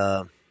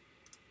the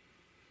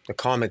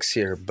comics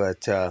here,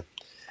 but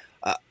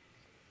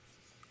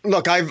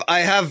look,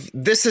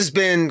 this has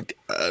been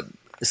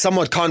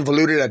somewhat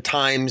convoluted at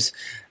times.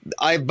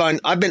 I've been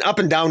up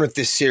and down with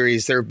this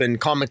series. There have been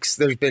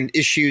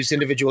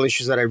individual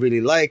issues that I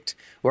really liked,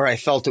 where I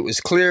felt it was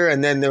clear,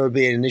 and then there would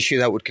be an issue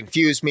that would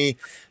confuse me.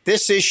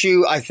 This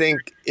issue, I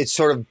think, it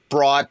sort of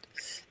brought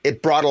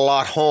a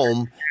lot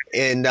home,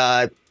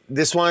 and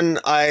this one,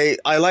 I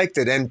liked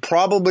it. And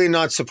probably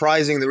not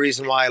surprising, the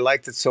reason why I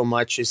liked it so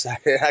much is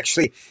that it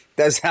actually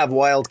does have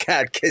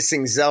Wildcat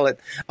kissing Zealot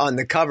on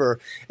the cover,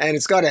 and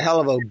it's got a hell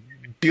of a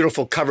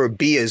beautiful cover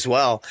B as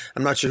well.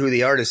 I'm not sure who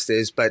the artist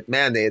is, but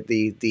man,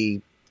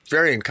 the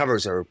variant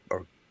covers are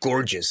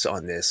gorgeous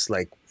on this.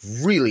 Like,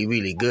 really,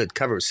 really good.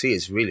 Cover C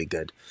is really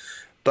good.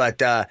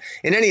 But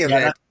in any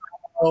event,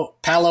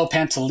 Paolo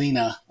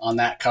Pantalina on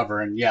that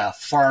cover, and yeah,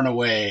 far and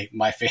away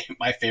my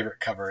favorite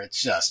cover. It's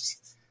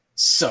just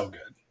so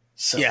good.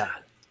 So yeah.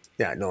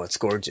 Yeah, no, it's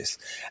gorgeous.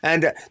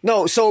 And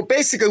so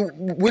basically,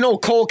 we know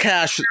Cole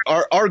Cash,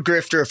 our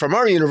grifter from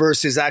our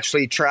universe, is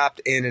actually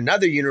trapped in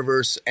another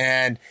universe,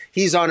 and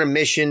he's on a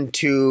mission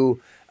to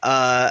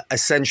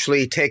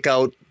essentially take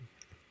out.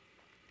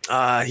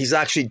 He's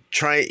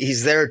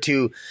there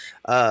to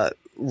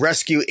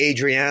rescue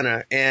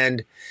Adriana,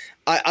 and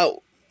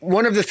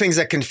one of the things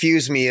that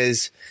confused me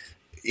is,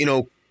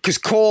 because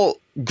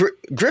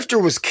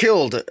Grifter was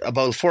killed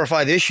about 4 or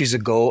 5 issues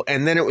ago,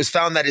 and then it was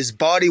found that his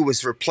body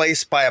was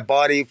replaced by a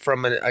body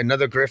from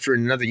another Grifter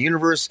in another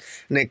universe,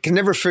 and they can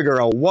never figure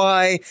out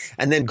why.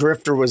 And then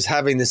Grifter was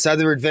having this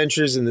other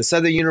adventures in this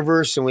other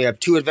universe, and we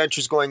have 2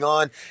 adventures going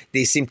on.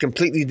 They seem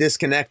completely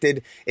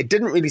disconnected. It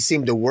didn't really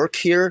seem to work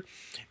here.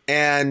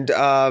 And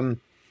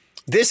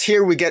this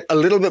here, we get a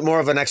little bit more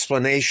of an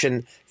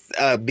explanation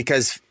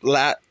because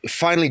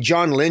finally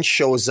John Lynch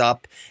shows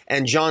up,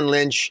 and John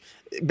Lynch...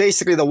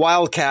 Basically, the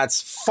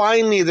Wildcats,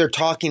 finally they're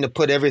talking to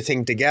put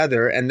everything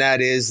together, and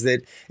that is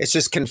that it's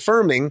just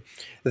confirming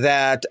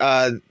that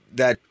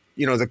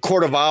the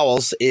Court of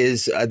Owls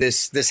is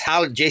this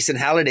Jason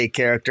Halliday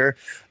character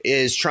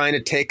is trying to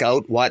take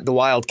out the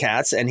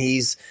Wildcats, and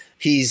he's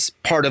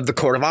part of the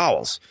Court of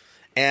Owls.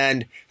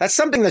 And that's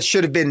something that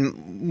should have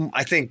been,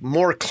 I think,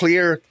 more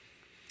clear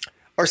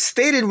or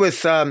stated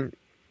with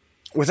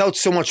without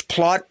so much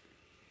plot,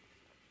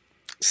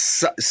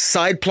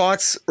 side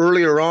plots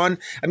earlier on.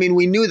 I mean,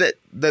 we knew that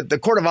the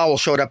Court of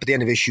Owls showed up at the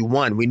end of issue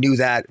 1. We knew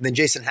that. And then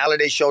Jason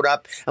Halliday showed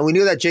up, and we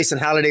knew that Jason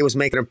Halliday was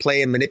making a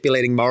play and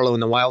manipulating Marlowe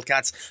and the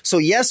Wildcats. So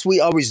yes, we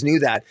always knew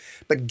that.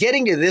 But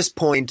getting to this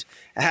point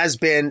has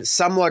been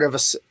somewhat of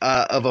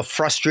a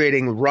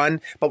frustrating run.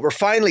 But we're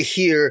finally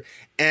here,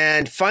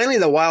 and finally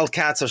the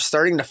Wildcats are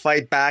starting to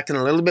fight back in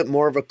a little bit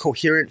more of a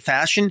coherent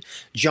fashion.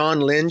 John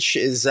Lynch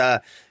is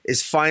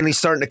finally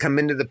starting to come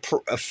into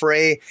the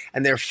fray,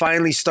 and they're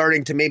finally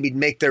starting to maybe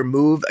make their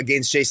move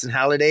against Jason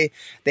Halliday.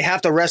 They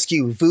have to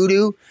rescue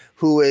Voodoo,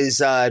 who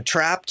is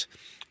trapped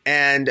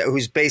and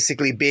who's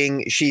basically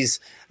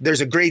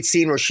there's a great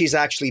scene where she's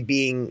actually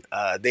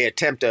they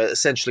attempt to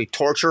essentially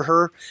torture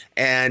her,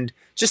 and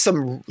just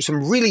some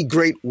really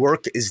great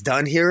work is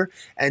done here.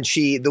 And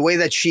the way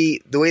that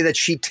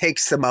she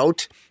takes them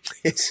out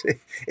it's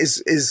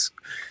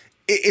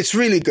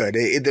really good.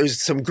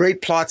 There's some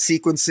great plot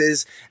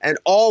sequences, and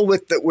all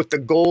with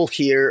the goal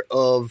here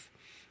of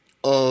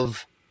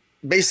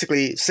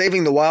basically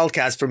saving the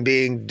Wildcats from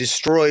being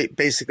destroyed,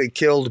 basically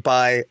killed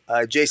by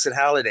Jason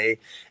Halliday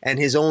and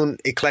his own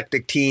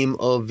eclectic team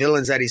of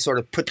villains that he sort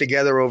of put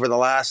together over the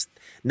last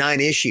 9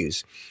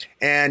 issues.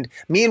 And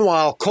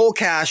meanwhile, Cole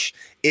Cash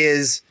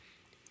is,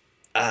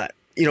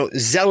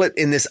 Zealot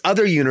in this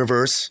other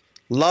universe,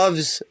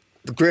 loves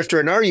the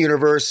Grifter in our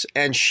universe,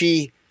 and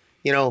she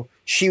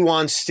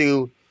wants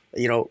to,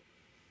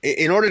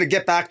 in order to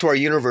get back to our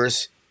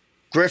universe,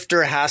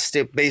 Grifter has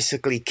to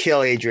basically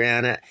kill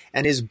Adriana,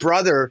 and his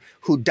brother,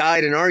 who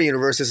died in our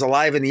universe, is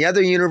alive in the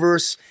other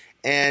universe,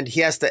 and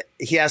he has to,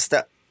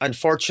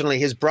 unfortunately,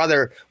 his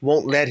brother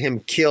won't let him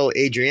kill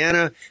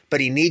Adriana,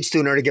 but he needs to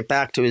in order to get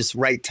back to his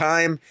right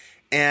time.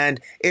 And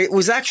it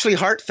was actually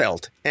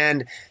heartfelt,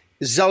 and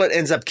Zealot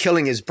ends up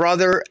killing his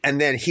brother,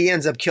 and then he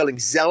ends up killing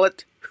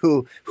Zealot,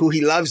 who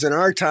he loves in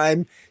our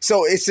time.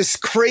 So it's this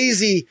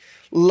crazy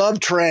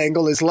love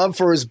triangle: his love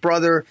for his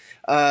brother,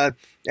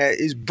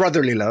 his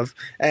brotherly love,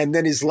 and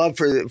then his love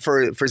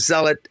for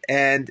Zealot.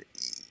 And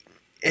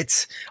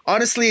it's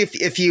honestly,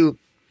 if you,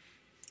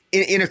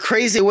 in a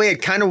crazy way,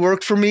 it kind of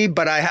worked for me,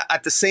 but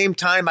at the same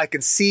time, I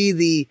can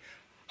see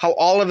how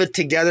all of it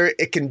together,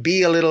 it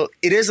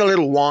is a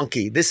little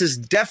wonky. This is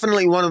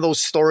definitely one of those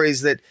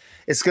stories that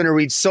it's going to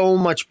read so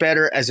much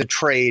better as a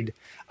trade.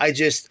 I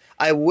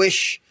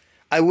wish,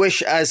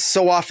 as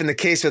so often the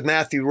case with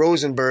Matthew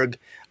Rosenberg,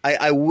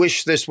 I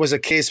wish this was a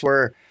case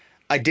where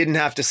I didn't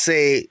have to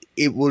say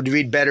it would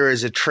read better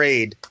as a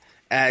trade,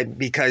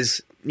 because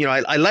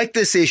I like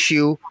this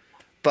issue,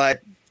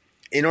 but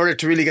in order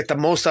to really get the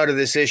most out of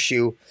this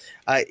issue,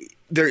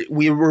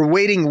 we were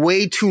waiting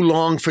way too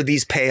long for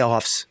these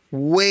payoffs.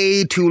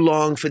 Way too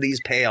long for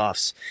these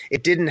payoffs.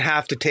 It didn't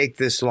have to take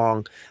this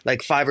long,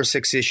 like 5 or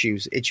 6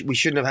 issues. We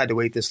shouldn't have had to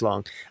wait this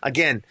long.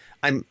 Again,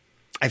 I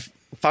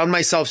found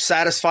myself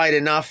satisfied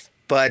enough,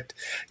 but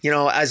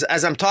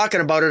as I'm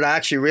talking about it, I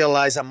actually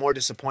realize I'm more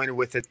disappointed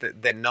with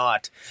it than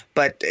not.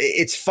 But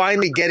it's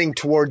finally getting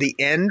toward the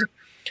end.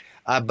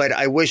 But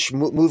I wish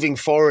moving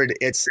forward,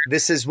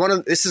 this is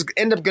going to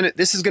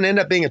end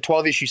up being a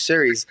 12-issue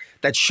series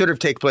that should have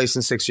taken place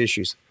in 6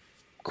 issues,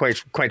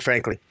 quite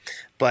frankly.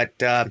 But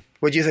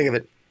what do you think of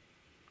it?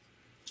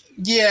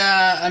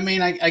 Yeah, I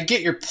mean, I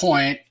get your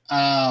point,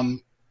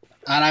 and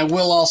I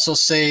will also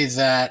say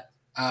that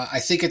I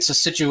think it's a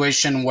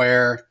situation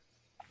where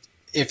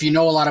if you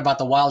know a lot about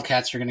the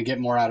Wildcats, you're going to get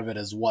more out of it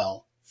as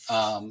well.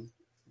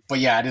 But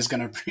yeah, it is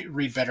going to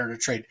read better in a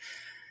trade.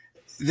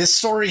 This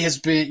story has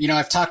been,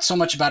 I've talked so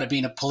much about it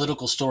being a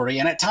political story,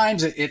 and at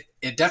times it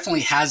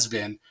definitely has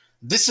been.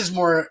 This is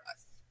more,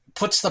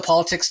 puts the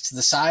politics to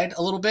the side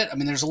a little bit. I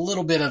mean, there's a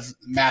little bit of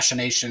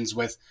machinations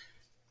with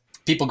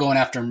people going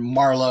after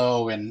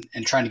Marlowe and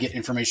trying to get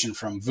information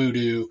from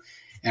Voodoo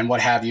and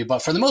what have you.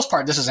 But for the most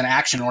part, this is an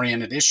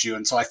action-oriented issue.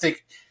 And so I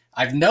think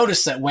I've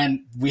noticed that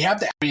when we have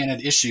the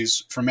oriented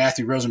issues from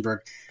Matthew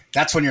Rosenberg,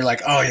 that's when you're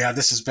like, oh yeah,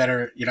 this is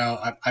better.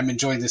 I'm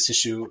enjoying this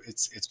issue.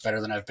 It's better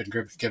than I've been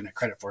given it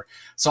credit for.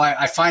 So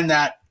I find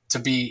that to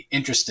be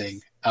interesting.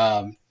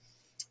 And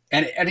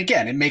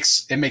again, it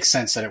makes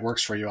sense that it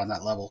works for you on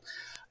that level.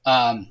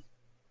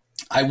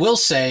 I will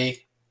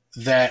say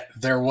that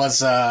there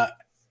was,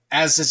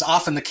 as is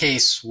often the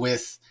case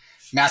with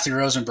Matthew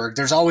Rosenberg,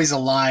 there's always a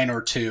line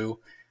or two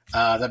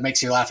that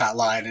makes you laugh out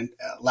loud.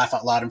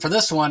 And for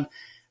this one,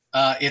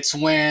 it's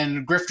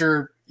when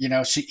Grifter,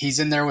 he's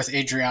in there with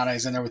Adriana,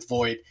 he's in there with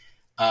Void,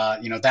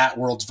 that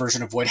world's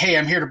version of Void. Hey,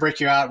 I'm here to break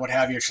you out, what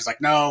have you. She's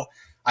like, no,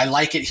 I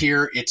like it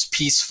here. It's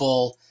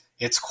peaceful.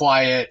 It's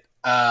quiet.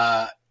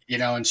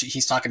 And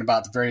he's talking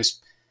about the various,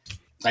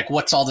 like,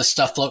 what's all this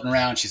stuff floating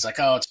around? She's like,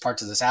 oh, it's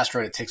parts of this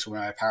asteroid. It takes away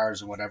my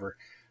powers and whatever.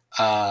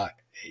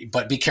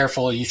 But be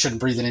careful. You shouldn't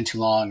breathe it in too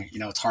long.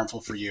 It's harmful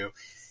for you.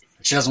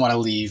 She doesn't want to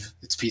leave.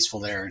 It's peaceful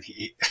there. And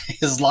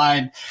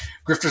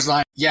Grifter's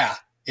line, yeah,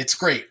 it's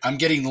great. I'm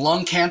getting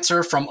lung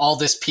cancer from all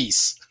this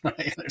peace.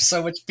 Right? There's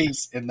so much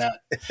peace in that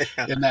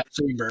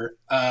chamber.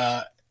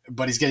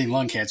 but he's getting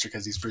lung cancer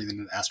because he's breathing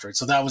an asteroid.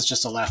 So that was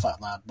just a laugh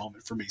out loud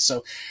moment for me.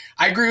 So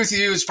I agree with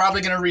you. It's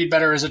probably going to read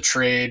better as a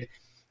trade,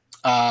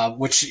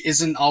 which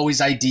isn't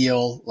always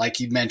ideal, like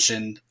you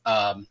mentioned,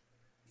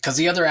 because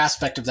the other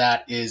aspect of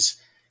that is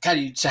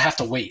kind of to have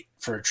to wait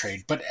for a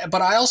trade. But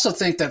I also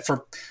think that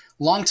for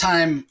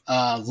longtime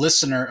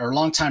listener or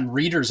longtime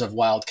readers of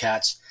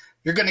Wildcats,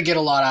 you're going to get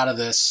a lot out of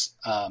this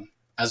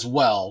as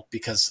well,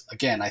 because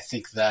again, I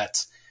think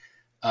that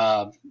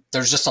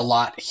there's just a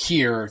lot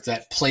here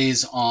that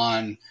plays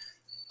on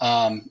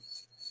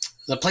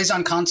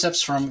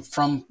concepts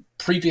from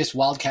previous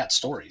Wildcat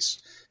stories.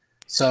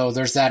 So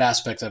there's that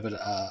aspect of it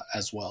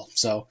as well.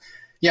 So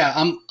yeah,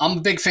 I'm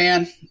a big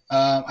fan.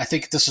 I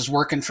think this is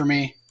working for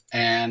me,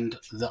 and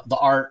the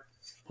art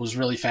was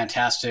really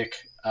fantastic.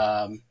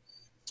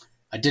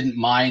 I didn't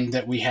mind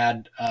that we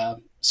had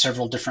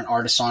several different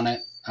artists on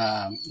it,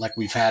 like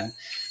we've had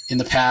in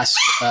the past.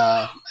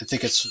 I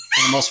think it's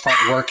for the most part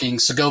working.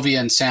 Segovia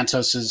and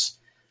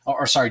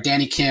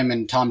Danny Kim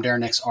and Tom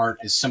Derenick's art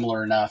is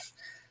similar enough.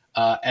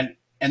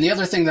 And the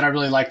other thing that I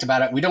really liked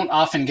about it, we don't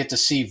often get to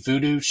see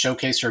Voodoo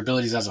showcase her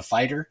abilities as a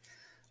fighter.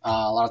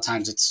 A lot of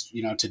times it's,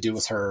 to do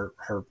with her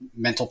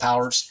mental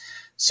powers.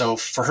 So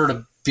for her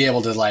to be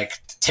able to like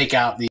take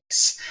out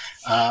these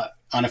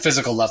on a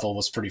physical level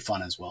was pretty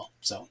fun as well.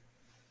 So.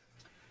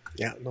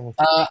 Yeah. No.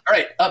 All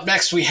right. Up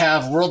next, we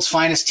have World's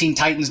Finest Teen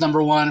Titans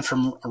 #1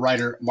 from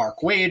writer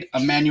Mark Waid.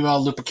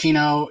 Emmanuel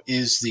Lupacchino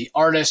is the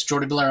artist.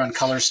 Jordy Blair on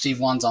colors.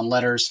 Steve Wands on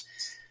letters.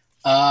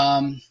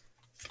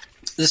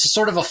 This is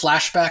sort of a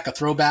flashback, a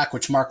throwback,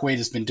 which Mark Waid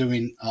has been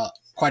doing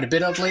quite a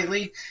bit of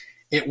lately.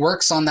 It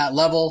works on that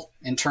level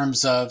in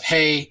terms of,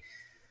 hey,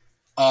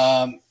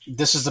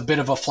 this is a bit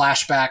of a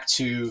flashback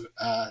to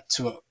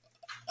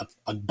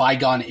a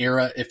bygone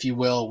era, if you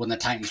will, when the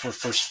Titans were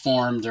first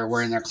formed. They're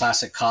wearing their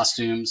classic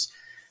costumes.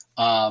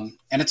 And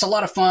it's a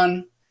lot of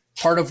fun.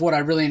 Part of what I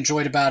really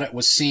enjoyed about it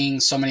was seeing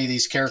so many of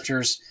these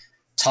characters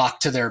talk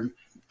to their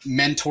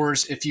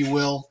mentors, if you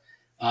will.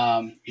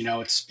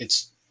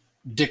 It's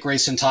Dick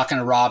Grayson talking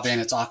to Robin.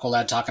 It's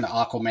Aqualad talking to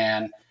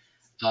Aquaman.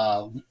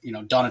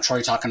 Donna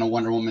Troy talking to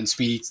Wonder Woman.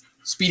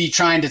 Speedy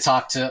trying to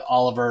talk to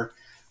Oliver.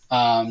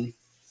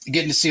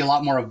 Getting to see a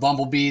lot more of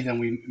Bumblebee than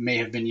we may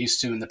have been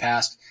used to in the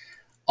past.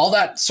 All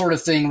that sort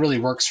of thing really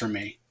works for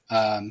me.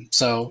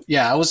 So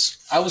yeah, I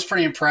was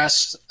pretty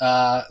impressed.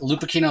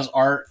 Lupacchino's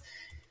art,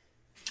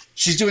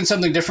 she's doing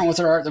something different with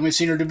her art than we've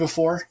seen her do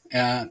before,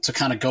 to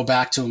kind of go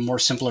back to a more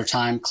simpler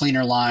time,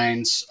 cleaner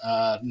lines,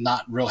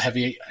 not real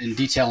heavy in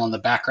detail on the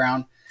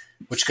background,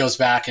 which goes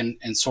back and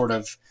sort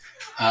of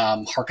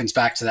harkens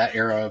back to that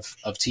era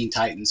of Teen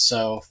Titans.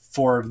 So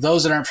for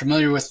those that aren't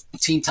familiar with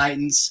Teen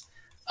Titans,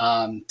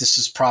 this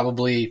is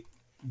probably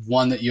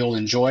one that you'll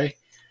enjoy.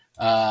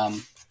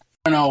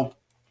 I don't know.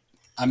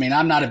 I mean,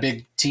 I'm not a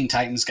big Teen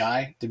Titans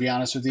guy, to be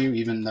honest with you.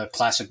 Even the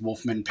classic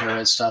Wolfman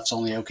Perez stuff's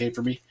only okay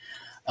for me.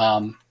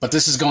 But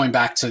this is going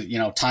back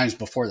to, times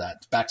before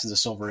that, back to the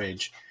Silver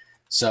Age.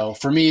 So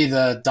for me,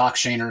 the Doc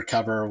Shaner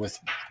cover with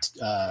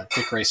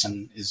Dick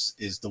Grayson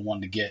is the one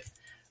to get.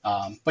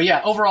 But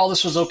yeah, overall,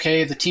 this was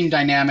okay. The team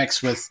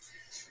dynamics with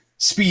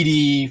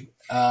Speedy,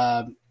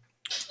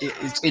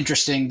 it's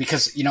interesting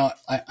because,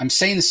 I'm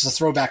saying this is a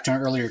throwback to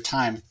an earlier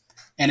time.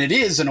 And it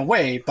is in a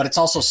way, but it's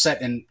also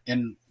set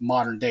in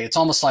modern day. It's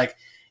almost like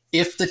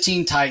if the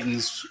Teen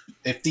Titans,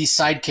 if these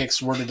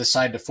sidekicks were to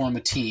decide to form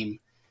a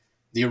team,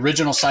 the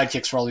original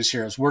sidekicks for all these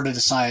heroes were to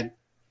decide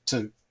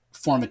to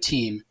form a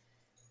team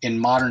in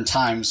modern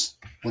times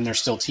when they're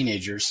still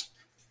teenagers,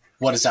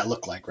 what does that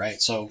look like, right?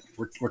 So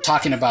we're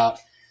talking about,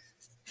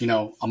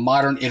 a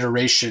modern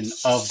iteration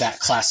of that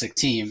classic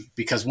team,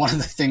 because one of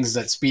the things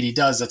that Speedy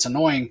does that's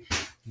annoying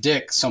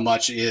Dick so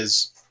much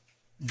is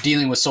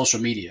dealing with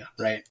social media,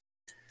 right?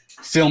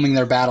 Filming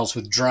their battles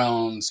with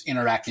drones,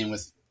 interacting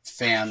with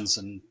fans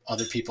and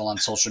other people on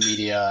social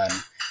media.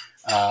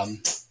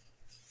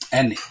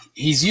 And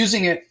he's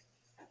using it,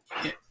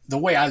 the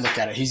way I look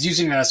at it, he's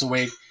using it as a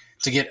way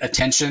to get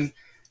attention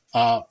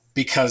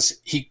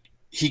because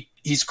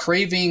he's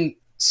craving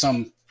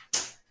some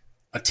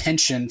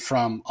attention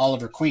from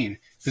Oliver Queen,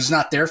 who's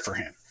not there for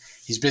him.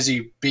 He's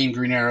busy being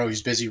Green Arrow.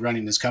 He's busy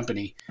running this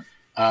company.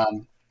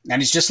 And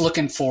he's just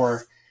looking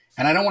for,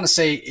 and I don't want to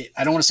say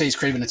he's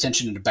craving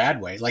attention in a bad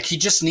way. Like he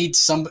just needs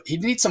somebody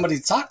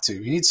to talk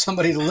to. He needs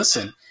somebody to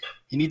listen.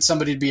 He needs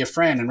somebody to be a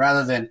friend. And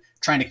rather than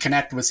trying to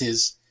connect with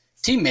his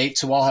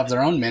teammates who all have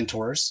their own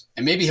mentors,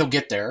 and maybe he'll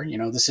get there,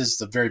 this is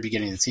the very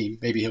beginning of the team.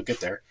 Maybe he'll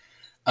get there.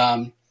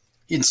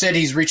 Instead,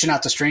 he's reaching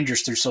out to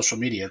strangers through social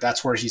media.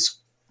 That's where he's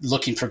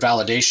looking for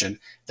validation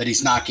that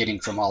he's not getting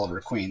from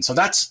Oliver Queen. So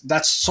that's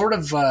sort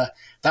of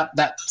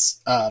that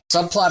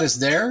subplot is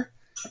there.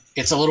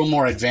 It's a little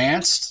more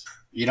advanced.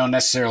 You don't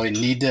necessarily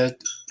need to,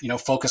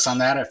 focus on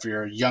that if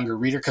you're a younger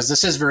reader, because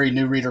this is very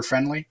new reader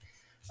friendly,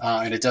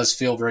 and it does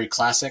feel very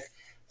classic.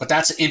 But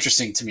that's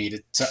interesting to me,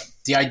 to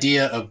the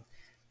idea of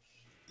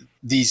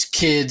these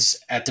kids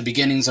at the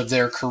beginnings of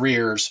their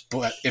careers,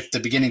 but if the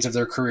beginnings of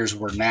their careers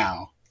were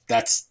now,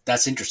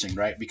 that's interesting,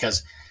 right?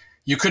 Because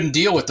you couldn't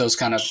deal with those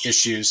kind of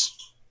issues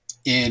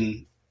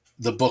in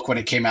the book when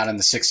it came out in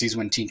the 60s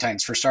when Teen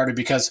Titans first started,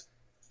 because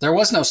there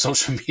was no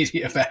social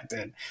media back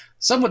then.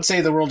 Some would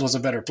say the world was a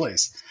better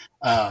place,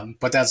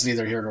 but that's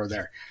neither here nor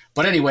there.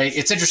 But anyway,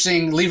 it's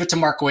interesting. Leave it to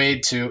Mark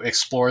Waid to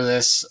explore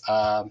this.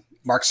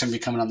 Mark's going to be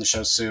coming on the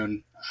show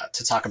soon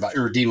to talk about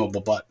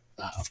Irredeemable, but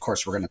of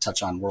course we're going to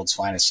touch on World's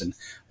Finest, and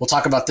we'll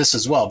talk about this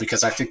as well,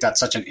 because I think that's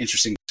such an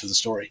interesting to the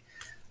story,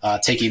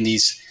 taking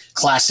these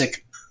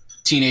classic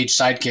teenage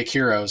sidekick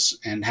heroes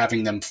and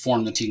having them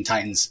form the Teen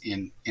Titans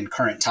in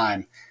current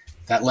time.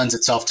 That lends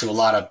itself to a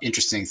lot of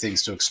interesting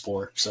things to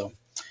explore. So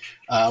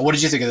what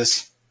did you think of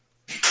this?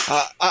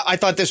 I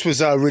thought this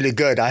was really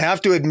good. I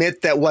have to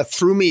admit that what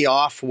threw me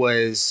off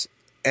was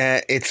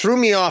it threw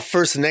me off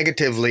first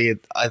negatively.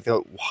 I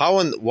thought, how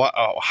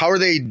are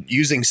they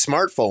using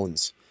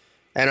smartphones?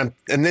 And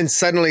then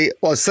suddenly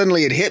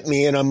it hit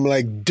me, and I'm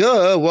like,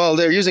 duh. Well,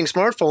 they're using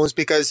smartphones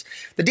because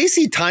the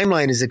DC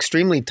timeline is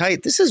extremely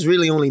tight. This is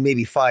really only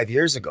maybe 5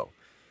 years ago.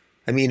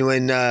 I mean,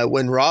 when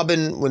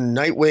Robin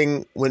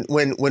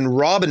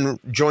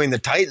joined the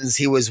Titans,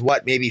 he was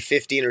maybe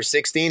 15 or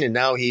 16, and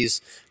now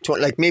he's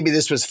 20, like maybe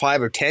this was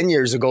 5 or 10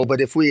 years ago.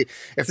 But if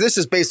this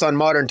is based on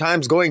modern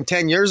times, going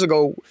 10 years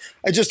ago,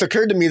 it just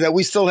occurred to me that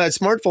we still had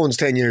smartphones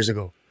 10 years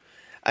ago.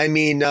 I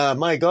mean,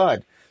 my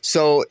God.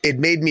 So it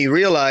made me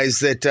realize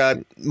that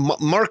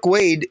Mark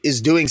Waid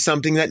is doing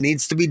something that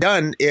needs to be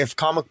done if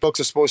comic books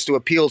are supposed to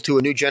appeal to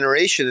a new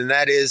generation, and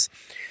that is,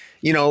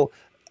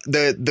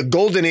 the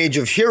golden age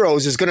of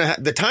heroes is going to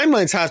the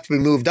timelines have to be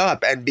moved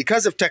up, and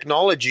because of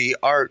technology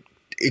are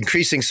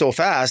increasing so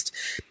fast,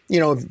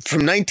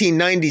 from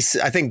 1990,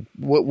 I think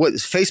what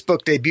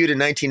Facebook debuted in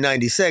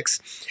 1996.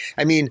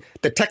 I mean,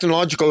 the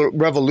technological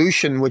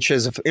revolution, which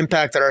has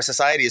impacted our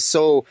society, is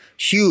so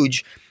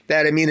huge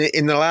that, I mean,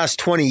 in the last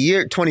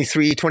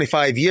 23,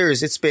 25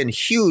 years, it's been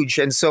huge.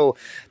 And so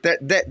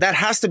that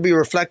has to be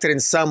reflected in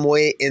some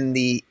way in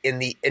the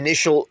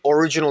initial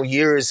original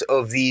years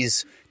of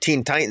these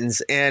Teen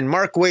Titans. And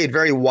Mark Waid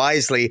very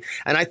wisely,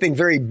 and I think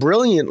very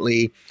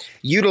brilliantly,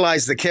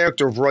 utilized the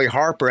character of Roy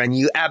Harper, and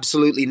you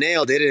absolutely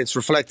nailed it. And it's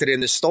reflected in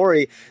the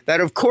story that,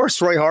 of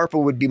course, Roy Harper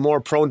would be more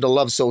prone to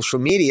love social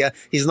media.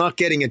 He's not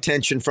getting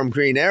attention from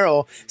Green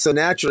Arrow, so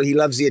naturally he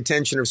loves the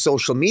attention of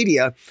social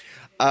media.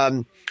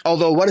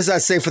 Although, what does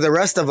that say for the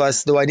rest of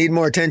us? Do I need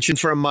more attention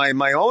from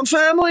my own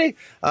family?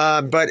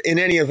 But in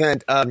any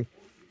event,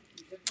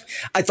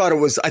 I thought it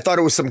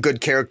was some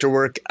good character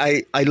work.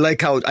 I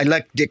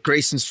like Dick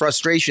Grayson's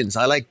frustrations.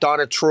 I like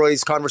Donna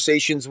Troy's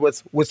conversations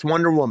with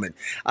Wonder Woman.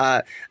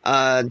 I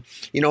want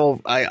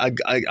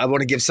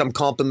to give some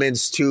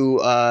compliments to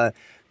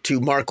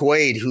Mark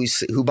Waid,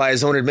 who by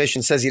his own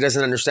admission says he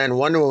doesn't understand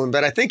Wonder Woman,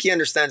 but I think he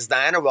understands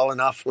Diana well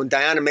enough. When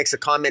Diana makes a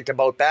comment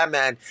about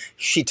Batman,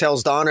 she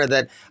tells Donna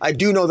that, I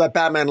do know that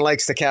Batman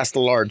likes to cast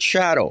a large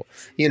shadow.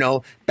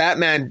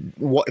 Batman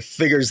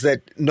figures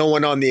that no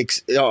one on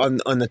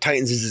the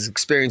Titans is as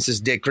experienced as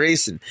Dick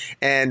Grayson.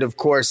 And of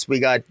course, we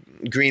got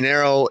Green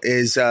Arrow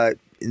is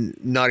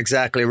not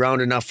exactly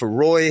around enough for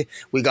Roy.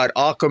 We got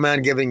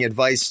Aquaman giving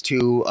advice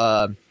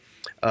to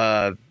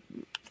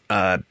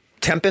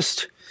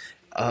Tempest.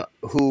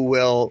 Who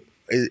will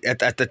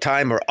at the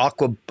time, or I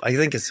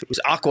think it was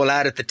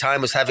Aqualad at the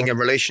time, was having a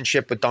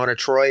relationship with Donna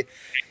Troy.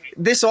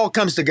 This all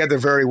comes together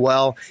very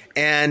well.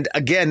 And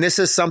again, this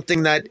is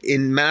something that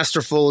in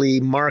masterfully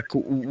Mark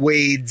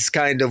Waid's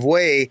kind of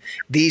way,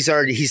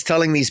 he's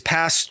telling these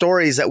past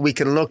stories that we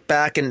can look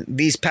back, and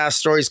these past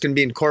stories can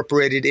be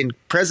incorporated in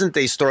present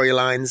day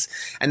storylines.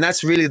 And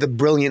that's really the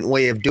brilliant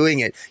way of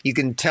doing it. You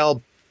can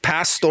tell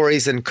past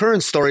stories and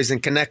current stories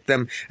and connect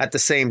them at the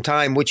same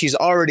time, which he's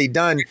already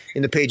done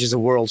in the pages of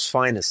World's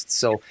Finest.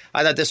 So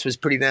I thought this was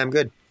pretty damn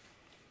good.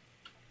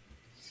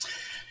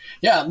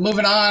 Yeah,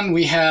 moving on,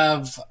 we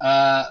have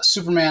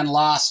Superman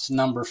Lost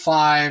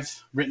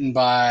 #5, written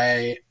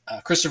by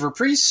Christopher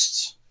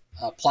Priest,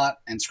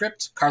 plot and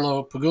script,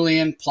 Carlo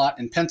Pagulian, plot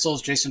and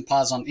pencils, Jason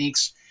Paz on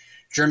inks,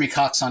 Jeremy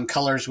Cox on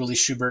colors, Willie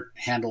Schubert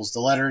handles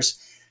the letters.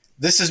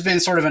 This has been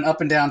sort of an up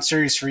and down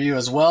series for you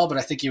as well, but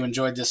I think you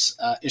enjoyed this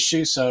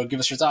issue, so give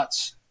us your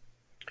thoughts.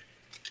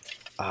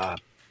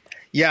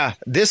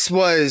 This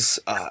was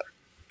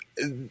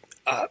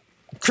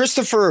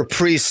Christopher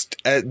Priest.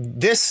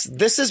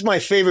 This is my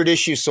favorite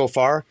issue so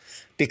far,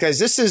 because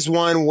this is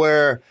one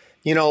where,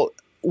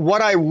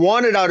 what I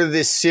wanted out of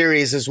this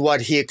series is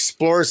what he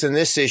explores in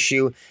this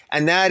issue,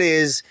 and that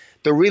is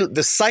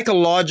the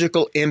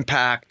psychological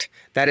impact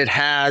that it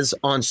has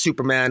on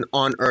Superman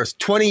on Earth.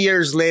 20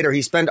 years later,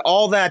 he spent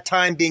all that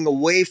time being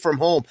away from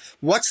home.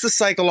 What's the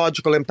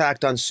psychological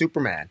impact on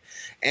Superman?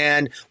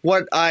 And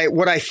what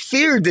I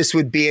feared this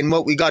would be, and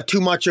what we got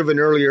too much of in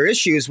earlier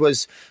issues,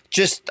 was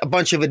just a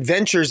bunch of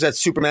adventures that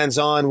Superman's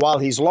on while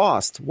he's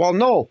lost. Well,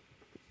 no.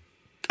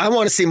 I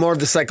want to see more of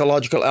the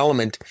psychological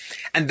element.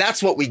 And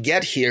that's what we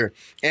get here.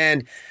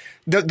 And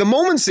the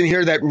moments in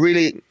here that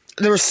really...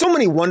 There were so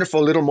many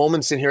wonderful little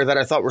moments in here that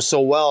I thought were so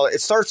well.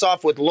 It starts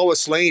off with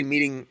Lois Lane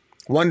meeting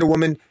Wonder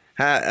Woman,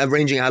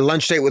 arranging a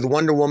lunch date with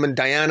Wonder Woman,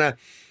 Diana,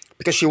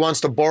 because she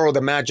wants to borrow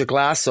the magic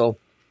lasso.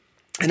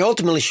 And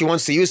ultimately, she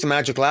wants to use the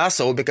magic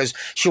lasso because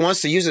she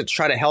wants to use it to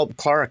try to help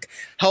Clark,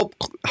 help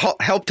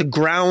to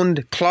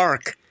ground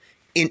Clark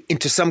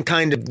into some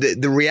kind of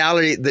the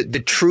reality, the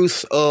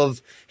truth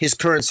of his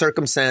current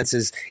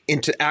circumstances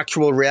into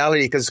actual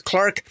reality. Because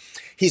Clark,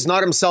 he's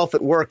not himself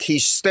at work.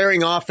 He's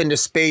staring off into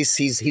space.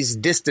 He's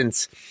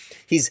distant.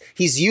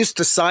 He's used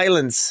to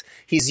silence.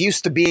 He's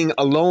used to being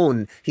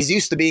alone. He's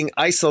used to being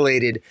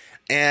isolated.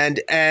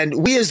 And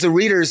we as the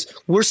readers,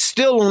 we're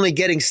still only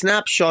getting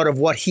snapshot of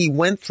what he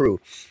went through.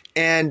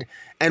 And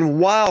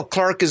while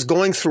Clark is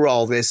going through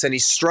all this and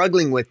he's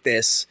struggling with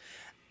this,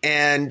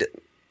 and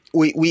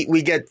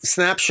we get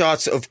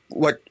snapshots of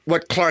what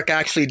Clark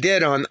actually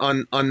did on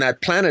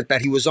that planet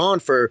that he was on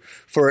for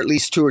at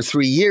least 2 or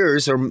 3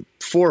 years or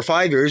 4 or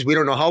 5 years. We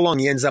don't know how long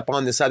he ends up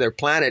on this other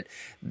planet,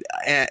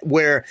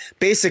 where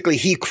basically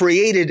he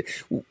created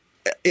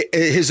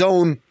his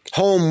own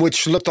home,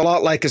 which looked a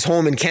lot like his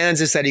home in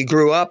Kansas that he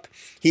grew up.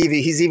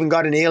 He's even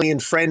got an alien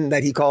friend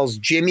that he calls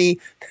Jimmy.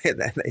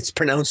 It's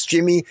pronounced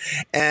Jimmy.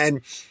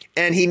 And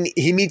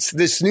he meets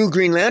this new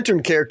Green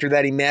Lantern character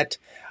that he met.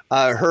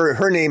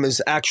 Her name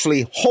is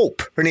actually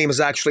Hope.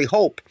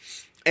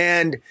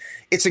 And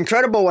it's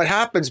incredible what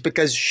happens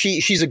because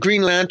she's a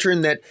Green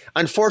Lantern that,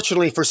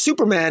 unfortunately for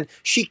Superman,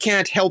 she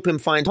can't help him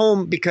find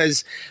home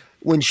because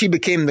when she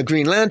became the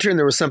Green Lantern,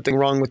 there was something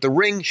wrong with the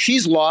ring.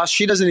 She's lost.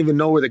 She doesn't even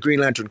know where the Green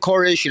Lantern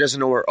Corps is. She doesn't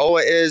know where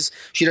Oa is.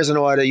 She doesn't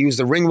know how to use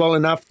the ring well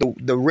enough.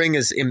 The ring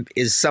is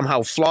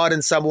somehow flawed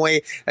in some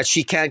way that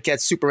she can't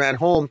get Superman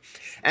home.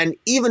 And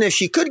even if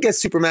she could get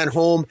Superman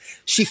home,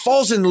 she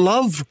falls in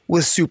love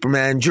with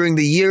Superman during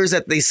the years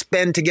that they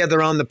spend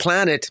together on the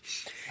planet.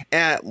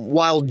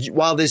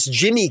 While this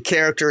Jimmy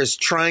character is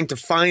trying to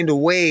find a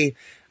way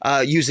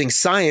using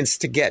science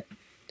to get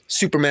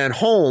Superman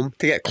home,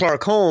 to get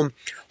Clark home,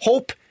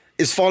 Hope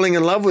is falling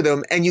in love with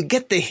him. And you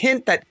get the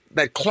hint that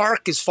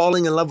Clark is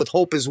falling in love with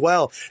Hope as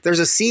well. There's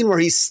a scene where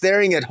he's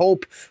staring at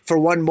Hope for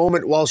one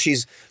moment while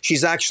she's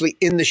actually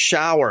in the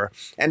shower.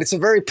 And it's a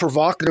very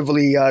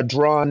provocatively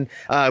drawn.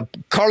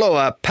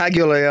 Carlo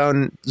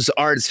Pagliolano's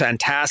art is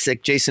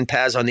fantastic. Jason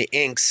Paz on the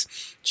inks.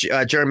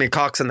 Jeremy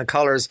Cox on the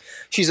colors.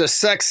 She's a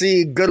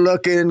sexy,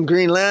 good-looking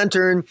Green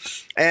Lantern.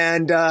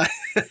 And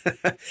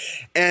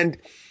and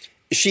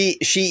she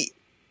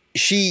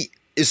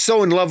is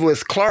so in love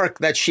with Clark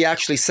that she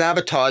actually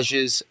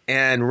sabotages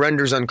and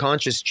renders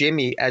unconscious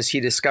Jimmy as he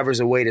discovers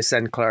a way to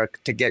send Clark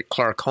to get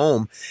Clark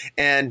home.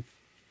 And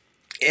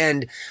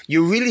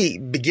you really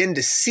begin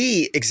to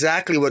see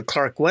exactly what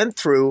Clark went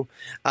through,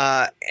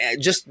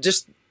 just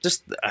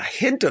a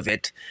hint of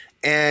it.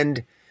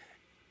 And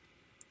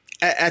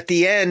at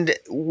the end,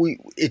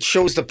 it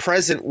shows the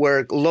present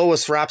where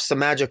Lois wraps the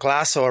magic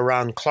lasso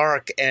around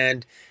Clark,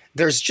 and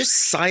there's just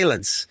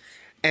silence.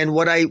 And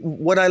what I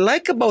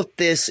like about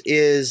this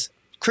is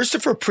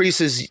Christopher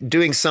Priest is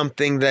doing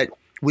something that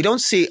we don't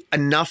see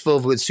enough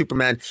of with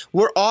Superman.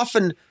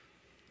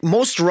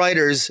 Most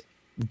writers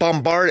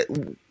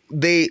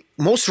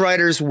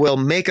will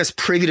make us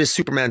privy to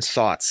Superman's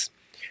thoughts.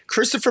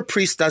 Christopher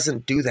Priest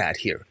doesn't do that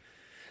here.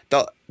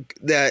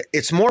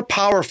 It's more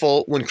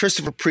powerful when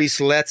Christopher Priest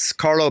lets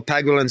Carlo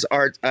Pagliolano's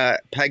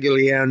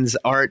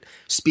art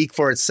speak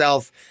for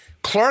itself.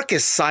 Clark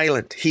is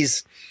silent.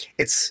 He's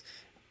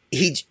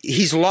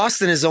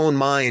lost in his own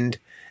mind,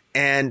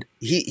 and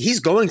he's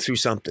going through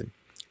something,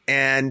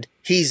 and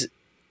it's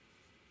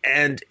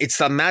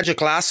a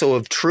magic lasso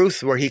of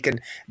truth where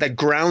that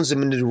grounds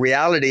him into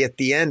reality at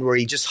the end, where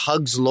he just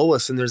hugs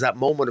Lois, and there's that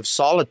moment of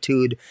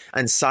solitude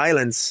and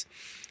silence,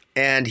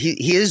 and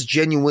he is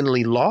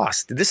genuinely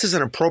lost. This is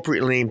an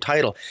appropriately named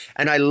title,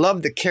 and I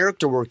love the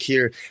character work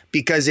here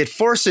because it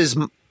forces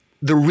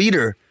the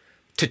reader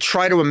to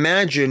try to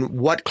imagine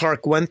what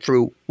Clark went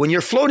through when you're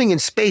floating in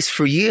space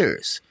for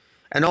years.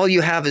 And all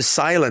you have is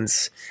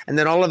silence. And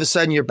then all of a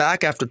sudden you're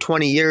back after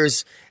 20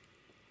 years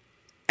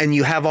and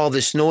you have all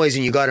this noise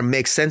and you got to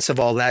make sense of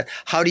all that.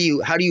 How do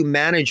you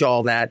manage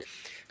all that?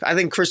 I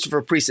think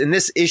Christopher Priest in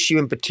this issue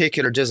in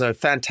particular does a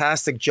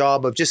fantastic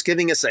job of just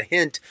giving us a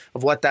hint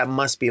of what that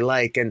must be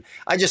like. And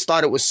I just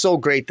thought it was so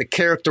great. The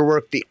character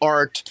work, the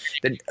art,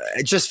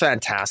 just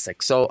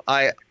fantastic. So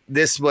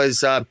this was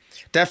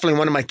definitely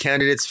one of my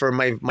candidates for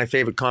my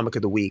favorite comic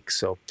of the week.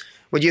 So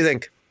what do you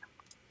think?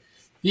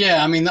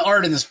 Yeah, I mean, the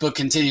art in this book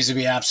continues to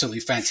be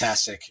absolutely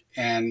fantastic.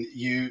 And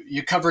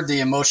you covered the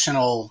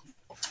emotional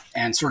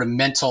and sort of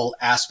mental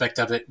aspect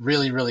of it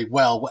really, really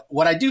well.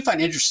 What I do find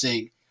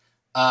interesting,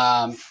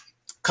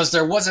 because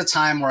there was a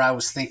time where I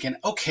was thinking,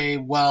 okay,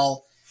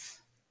 well,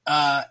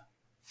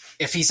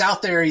 if he's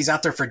out there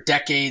for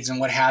decades and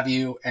what have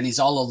you, and he's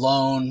all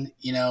alone,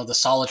 the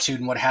solitude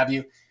and what have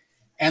you.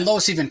 And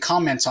Lois even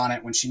comments on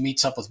it when she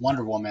meets up with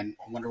Wonder Woman.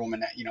 Wonder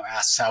Woman,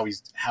 asks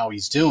how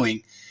he's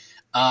doing.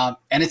 And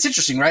it's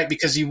interesting, right?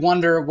 Because you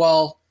wonder,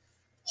 well,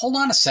 hold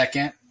on a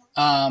second.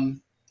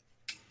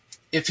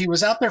 If he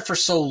was out there for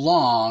so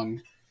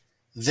long,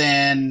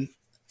 then,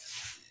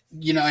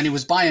 and he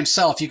was by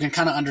himself, you can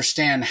kind of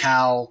understand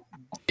how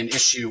an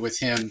issue with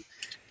him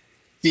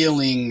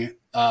feeling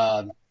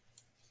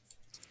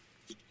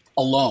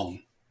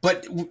alone.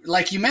 but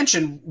like you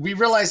mentioned, we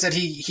realize that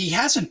he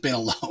hasn't been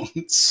alone.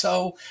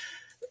 So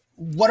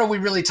what are we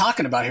really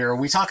talking about here? Are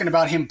we talking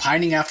about him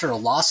pining after a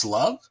lost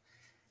love?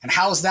 And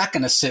how is that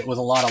going to sit with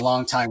a lot of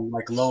longtime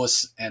like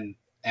Lois and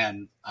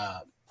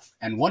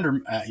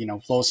Wonder,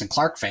 Lois and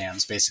Clark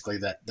fans, basically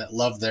that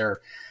love their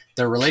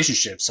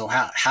relationship. So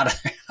how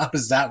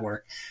does that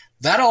work?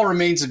 That all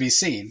remains to be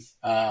seen.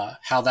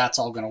 How that's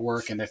all going to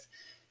work, and if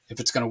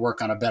it's going to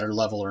work on a better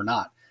level or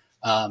not.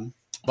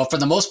 But for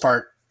the most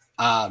part,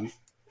 I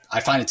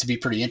find it to be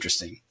pretty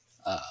interesting.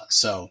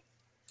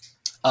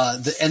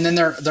 And then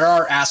there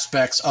are other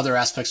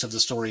aspects of the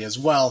story as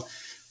well.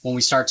 When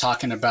we start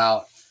talking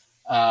about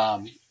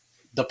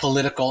the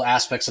political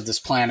aspects of this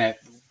planet,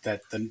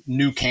 that the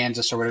new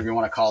Kansas or whatever you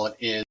want to call it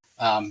is,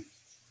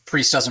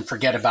 Priest doesn't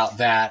forget about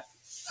that.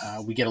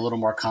 We get a little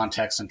more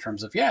context in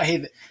terms of,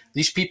 hey,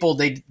 these people,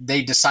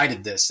 they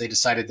decided this. They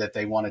decided that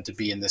they wanted to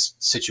be in this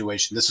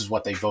situation. This is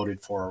what they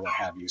voted for or what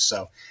have you.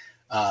 So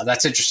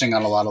that's interesting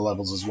on a lot of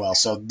levels as well.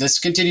 So this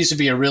continues to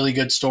be a really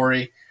good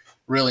story,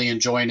 really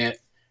enjoying it.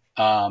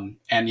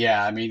 And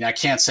yeah, I mean, I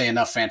can't say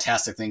enough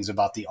fantastic things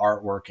about the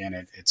artwork in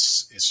it.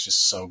 It's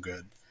just so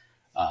good.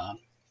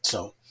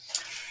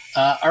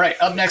 All right,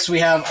 up next we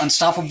have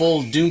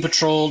Unstoppable Doom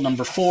Patrol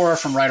 #4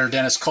 from writer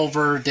Dennis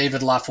Culver.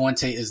 David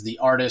LaFuente is the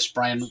artist.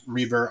 Brian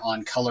Reber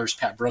on colors.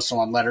 Pat Brosso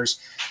on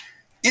letters.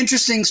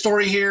 Interesting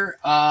story here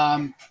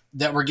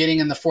that we're getting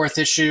in the 4th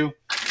issue.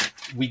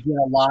 We get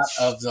a lot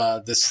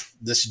of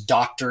this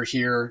doctor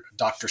here,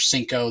 Dr.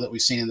 Cinco, that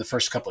we've seen in the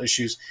first couple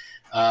issues.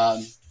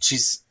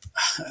 She's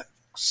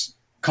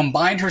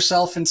combined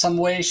herself in some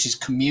way. She's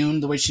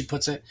communed, the way she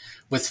puts it,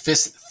 with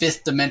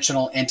fifth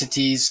dimensional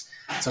entities.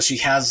 So she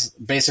has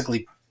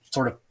basically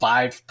sort of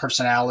 5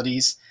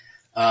 personalities.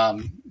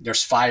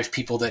 There's 5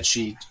 people that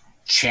she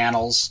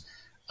channels.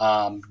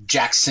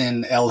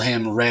 Jackson,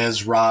 Elhim,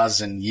 Rez,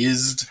 Raz, and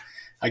Yizd,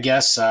 I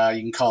guess.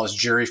 You can call us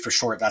Jerry for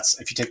short. That's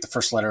if you take the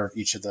first letter of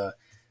each of the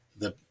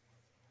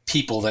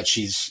people that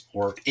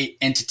or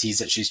entities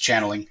that she's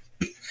channeling.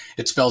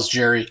 It spells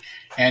Jerry.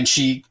 And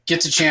she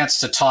gets a chance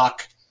to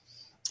talk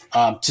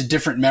to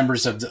different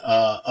members of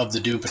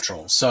the Doom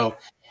Patrol. So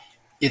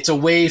it's a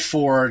way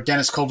for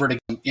Dennis Culver to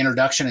give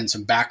introduction and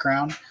some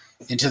background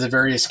into the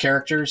various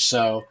characters.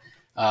 So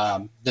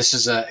this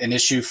is an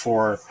issue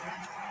for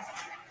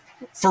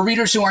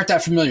readers who aren't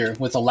that familiar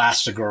with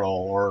Elastigirl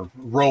or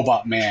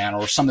Robot Man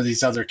or some of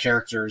these other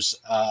characters.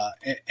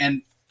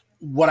 And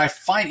what I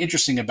find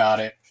interesting about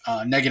it,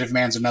 Negative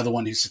Man's another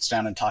one who sits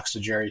down and talks to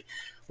Jerry.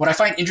 What I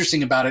find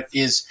interesting about it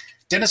is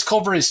Dennis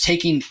Culver is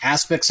taking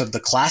aspects of the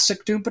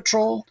classic Doom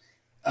Patrol,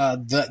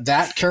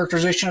 that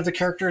characterization of the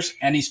characters,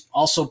 and he's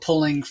also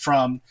pulling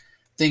from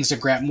things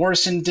that Grant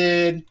Morrison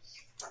did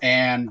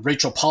and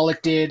Rachel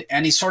Pollack did,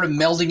 and he's sort of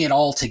melding it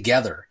all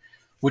together,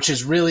 which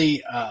is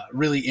really,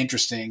 really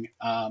interesting.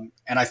 And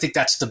I think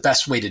that's the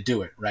best way to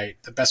do it, right?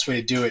 The best way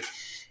to do it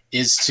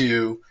is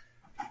to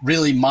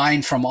really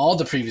mine from all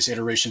the previous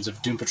iterations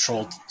of Doom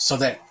Patrol so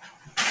that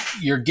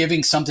you're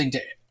giving something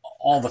to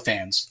all the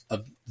fans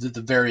of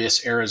the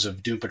various eras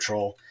of Doom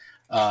Patrol,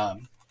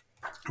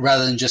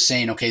 rather than just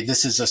saying, okay,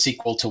 this is a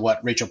sequel to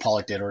what Rachel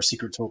Pollack did or a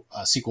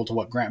sequel to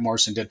what Grant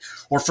Morrison did,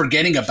 or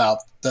forgetting about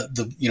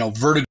the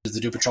vertigo of the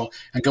Doom Patrol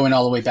and going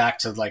all the way back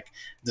to like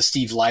the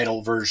Steve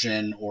Lytle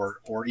version or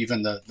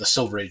even the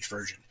Silver Age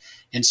version.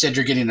 Instead,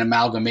 you're getting an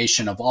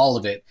amalgamation of all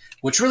of it,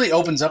 which really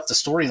opens up the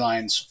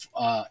storylines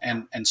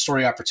and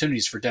story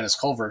opportunities for Dennis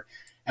Culver.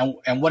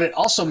 And what it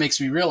also makes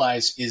me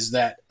realize is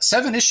that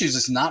 7 issues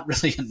is not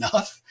really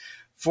enough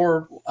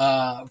for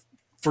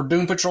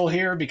Doom Patrol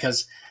here,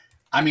 because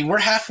I mean,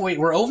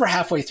 we're over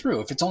halfway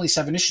through. If it's only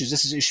 7 issues,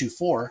 this is issue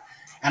 4.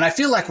 And I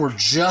feel like we're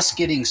just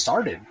getting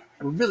started.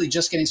 We're really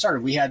just getting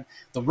started. We had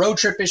the road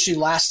trip issue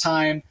last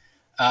time.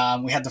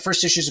 We had the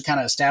first issues to kind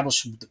of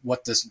establish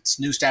what this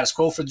new status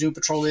quo for the Doom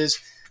Patrol is.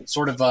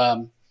 Sort of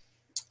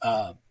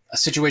a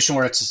situation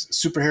where it's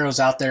superheroes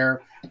out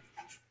there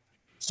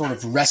sort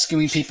of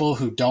rescuing people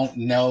who don't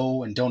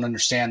know and don't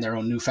understand their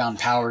own newfound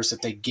powers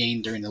that they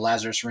gained during the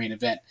Lazarus Reign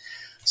event.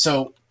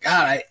 So,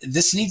 God,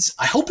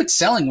 I hope it's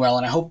selling well,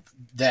 and I hope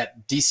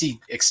that DC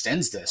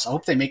extends this. I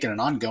hope they make it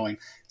an ongoing,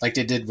 like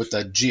they did with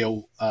the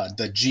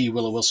G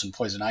Willow Wilson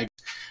Poison Ivy,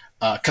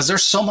 because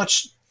there's so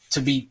much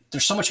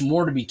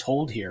more to be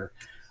told here.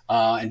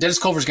 And Dennis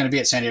Culver is going to be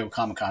at San Diego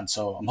Comic-Con,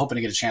 so I'm hoping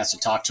to get a chance to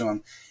talk to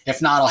him.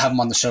 If not, I'll have him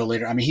on the show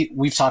later. I mean,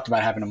 we've talked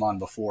about having him on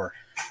before,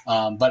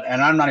 and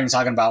I'm not even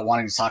talking about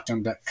wanting to talk to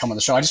him to come on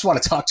the show. I just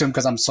want to talk to him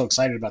because I'm so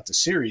excited about the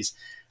series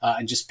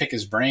and just pick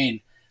his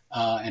brain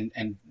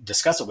and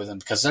discuss it with him,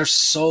 because there's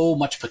so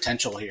much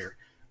potential here.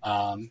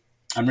 I'm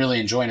really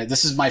enjoying it.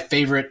 This is my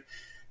favorite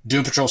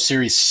Doom Patrol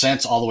series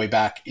since all the way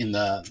back in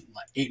the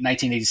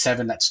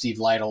 1987. That Steve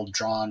Lytle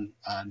drawn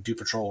Doom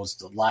Patrol was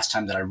the last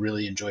time that I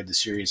really enjoyed the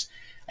series.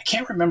 I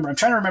can't remember. I'm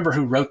trying to remember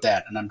who wrote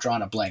that, and I'm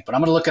drawing a blank. But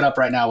I'm going to look it up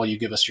right now while you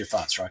give us your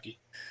thoughts, Rocky.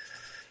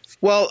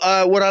 Well,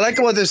 what I like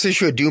about this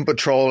issue of Doom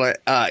Patrol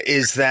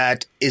is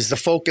the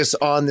focus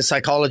on the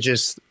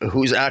psychologist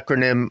whose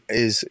acronym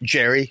is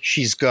Jerry.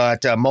 She's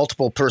got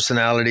multiple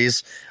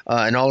personalities,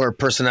 and all her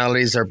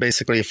personalities are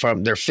basically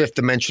from their fifth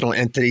dimensional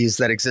entities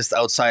that exist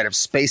outside of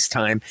space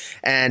time.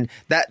 And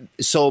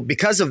so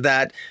because of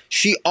that,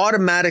 she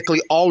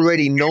automatically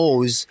already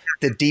knows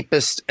the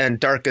deepest and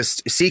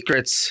darkest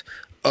secrets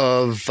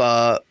of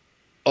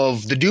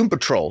the Doom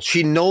Patrol.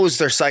 She knows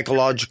their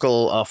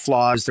psychological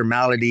flaws, their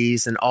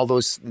maladies, and all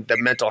the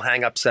mental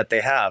hangups that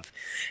they have.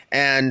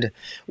 And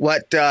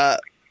what the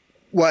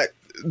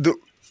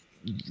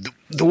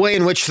way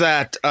in which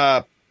that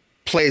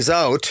plays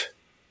out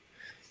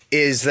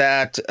is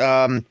that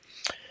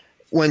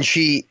when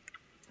she's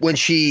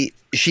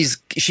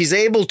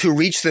able to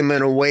reach them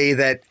in a way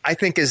that I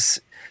think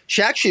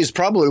she actually is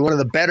probably one of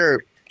the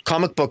better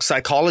comic book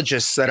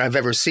psychologists that I've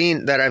ever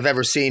seen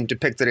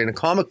depicted in a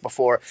comic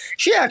before.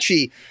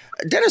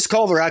 Dennis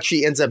Culver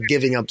actually ends up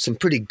giving up some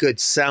pretty good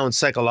sound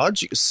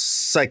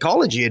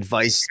psychology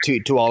advice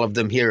to all of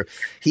them here.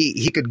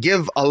 He could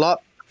give a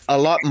lot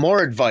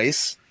more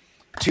advice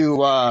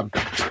to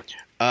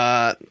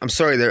I'm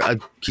sorry there I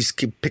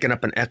keep picking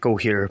up an echo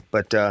here,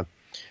 but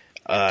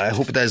I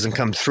hope it doesn't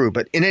come through.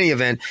 But in any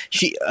event,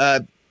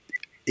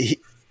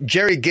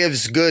 Jerry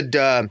gives good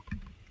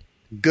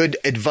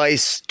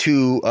advice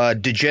to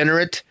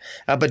Degenerate,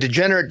 but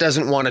Degenerate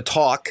doesn't want to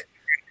talk,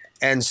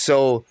 and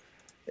so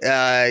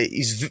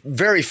he's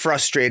very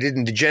frustrated.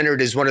 And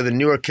Degenerate is one of the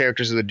newer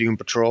characters of the Doom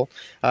Patrol.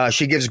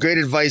 She gives great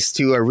advice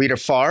to Rita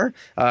Farr.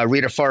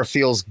 Rita Farr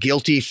feels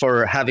guilty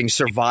for having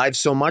survived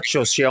so much,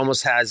 so she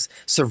almost has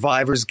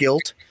survivor's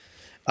guilt,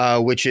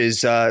 which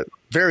is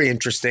very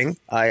interesting.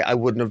 I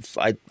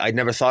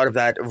never thought of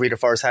that. Rita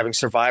Farr is having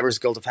survivor's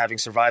guilt of having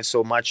survived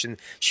so much, and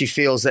she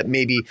feels that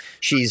maybe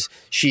she's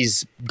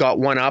got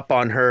one up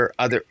on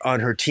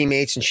her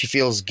teammates, and she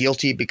feels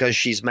guilty because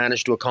she's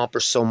managed to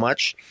accomplish so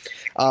much.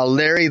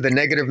 Larry, the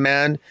negative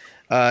man,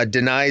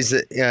 denies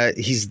that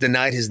he's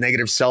denied his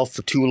negative self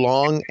for too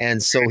long,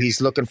 and so he's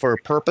looking for a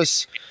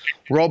purpose.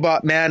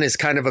 Robot Man is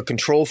kind of a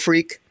control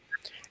freak.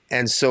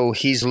 And so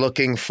he's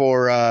looking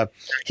for,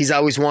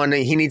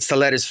 he needs to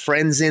let his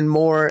friends in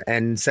more,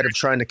 and instead of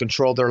trying to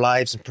control their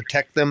lives and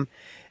protect them.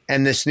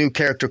 And this new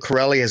character,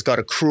 Corelli, has got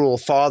a cruel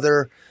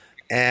father,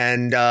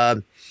 and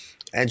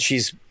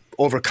she's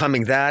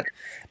overcoming that.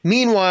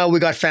 Meanwhile, we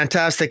got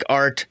fantastic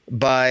art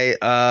by,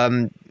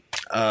 I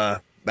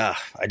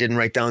didn't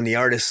write down the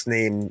artist's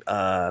name.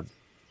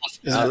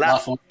 Is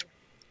it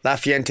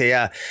LaFuente,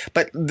 yeah.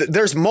 But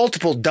there's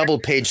multiple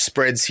double-page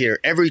spreads here.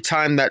 Every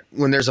time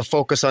when there's a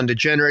focus on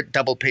Degenerate,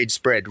 double-page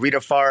spread.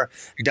 Rita Farr,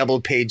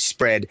 double-page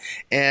spread.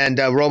 And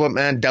Robot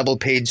Man,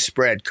 double-page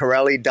spread.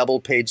 Corelli,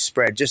 double-page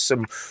spread. Just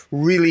some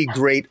really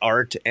great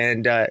art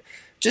and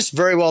just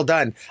very well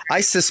done.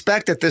 I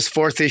suspect that this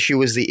fourth issue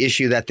was the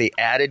issue that they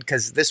added,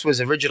 because this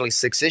was originally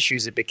 6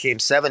 issues. It became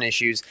 7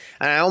 issues.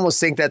 And I almost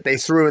think that they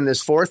threw in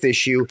this fourth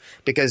issue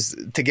to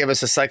give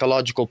us a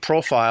psychological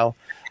profile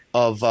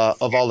of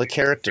all the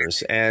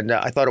characters, and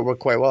I thought it worked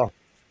quite well.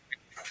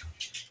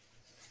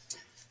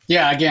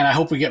 Yeah, again, I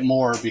hope we get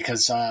more,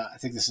 because I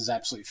think this is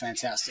absolutely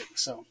fantastic.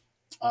 So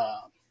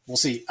we'll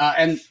see.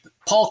 And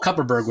Paul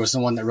Kupperberg was the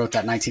one that wrote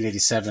that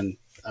 1987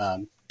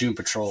 Doom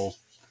Patrol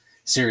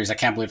series. I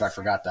can't believe I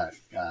forgot that.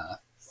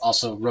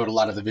 Also wrote a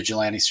lot of the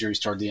Vigilante series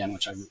toward the end,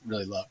 which I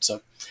really loved.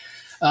 So,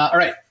 all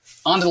right,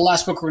 on to the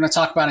last book we're going to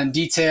talk about in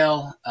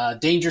detail.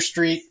 Danger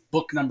Street,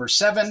 book number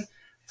 7,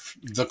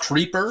 The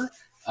Creeper.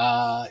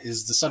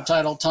 Is the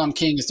subtitle. Tom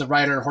King is the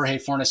writer, Jorge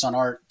Fornes on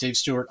art, Dave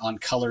Stewart on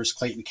colors,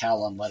 Clayton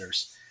Cowell on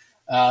letters.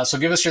 So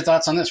give us your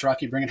thoughts on this,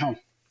 Rocky. Bring it home.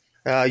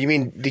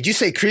 Did you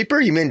say Creeper?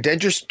 You mean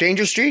Danger Street?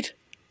 Danger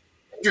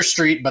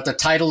Street, but the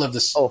title of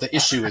the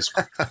issue is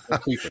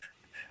Creeper.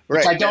 Right.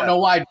 Which I don't know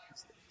why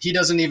he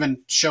doesn't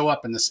even show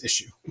up in this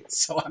issue.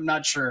 So I'm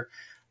not sure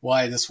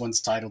why this one's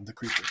titled The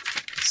Creeper.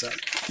 So.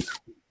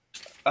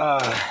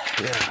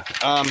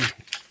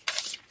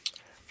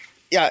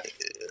 Yeah.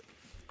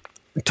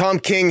 Tom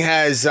King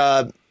has.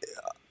 I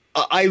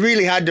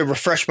really had to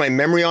refresh my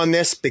memory on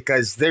this,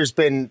 because there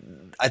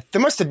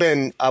must have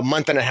been a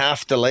month and a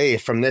half delay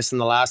from this and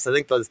the last. I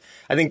think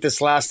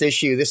this last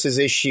issue. This is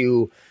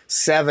issue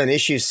 7.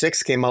 Issue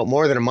 6 came out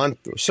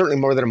certainly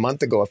more than a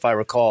month ago, if I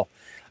recall.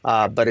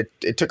 But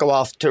it took a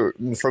while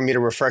for me to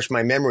refresh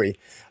my memory.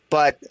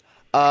 But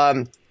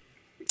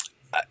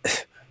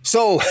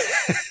so.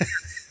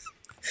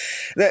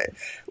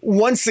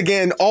 Once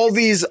again, all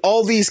these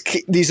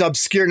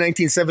obscure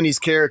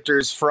 1970s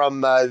characters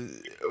from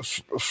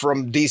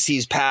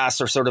DC's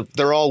past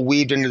they're all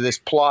weaved into this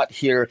plot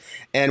here,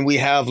 and we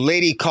have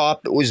Lady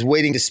Cop that was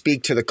waiting to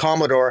speak to the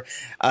Commodore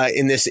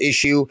in this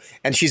issue,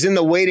 and she's in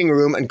the waiting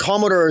room, and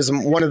Commodore is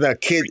one of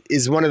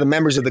the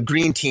members of the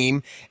Green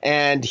Team,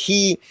 and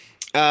he's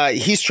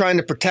trying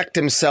to protect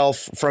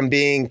himself from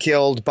being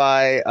killed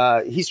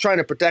by. He's trying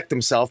to protect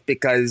himself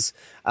because.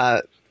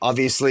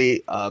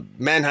 Obviously,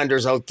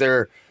 manhunters out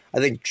there, I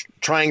think,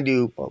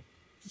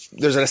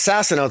 there's an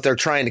assassin out there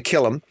trying to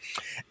kill him.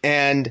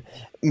 And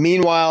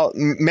meanwhile,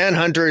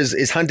 Manhunter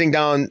is hunting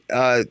down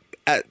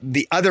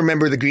the other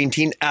member of the Green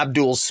Team,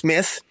 Abdul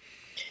Smith.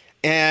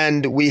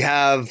 And we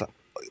have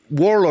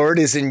Warlord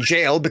is in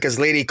jail because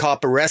Lady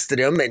Cop arrested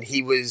him, and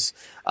he was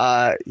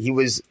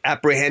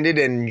apprehended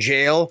in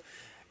jail.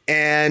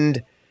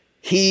 And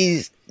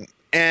the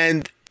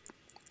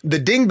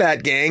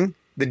Dingbat gang,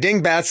 the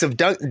Dingbats of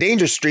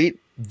Danger Street,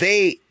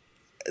 they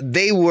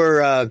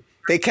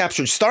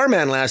captured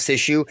Starman last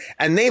issue,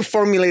 and they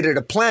formulated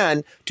a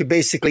plan to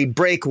basically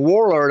break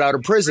Warlord out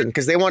of prison,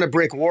 because they want to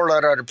break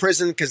Warlord out of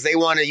prison because they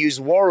want to use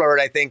Warlord,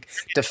 I think,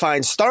 to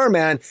find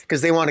Starman,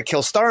 because they want to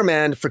kill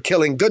Starman for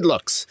killing Good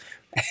Looks.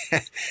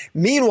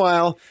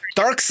 Meanwhile,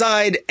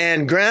 Darkseid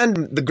and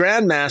the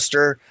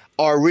Grandmaster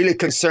are really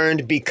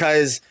concerned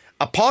because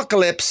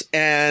Apocalypse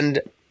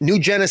and New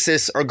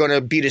Genesis are going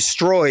to be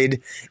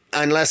destroyed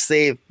unless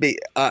they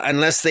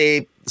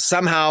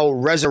somehow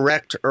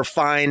resurrect or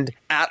find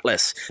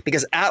Atlas,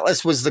 because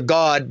Atlas was the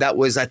god that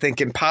was, I think,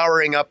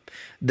 empowering up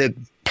the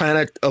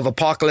planet of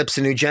Apocalypse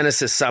and New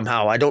Genesis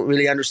somehow. I don't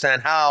really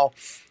understand how,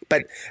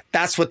 but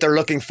that's what they're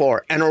looking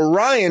for. And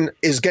Orion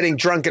is getting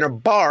drunk in a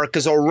bar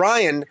because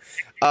Orion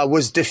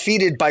was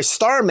defeated by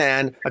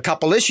Starman a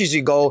couple issues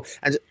ago,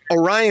 and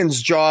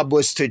Orion's job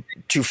was to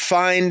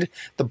find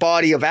the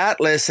body of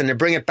Atlas and to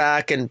bring it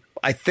back and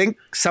I think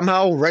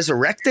somehow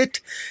resurrect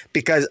it,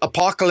 because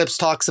Apocalypse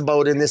talks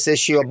about in this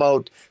issue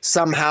about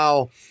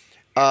somehow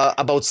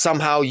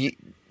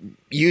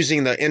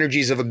using the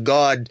energies of a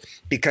god,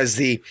 because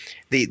the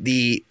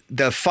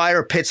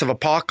fire pits of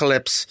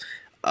Apocalypse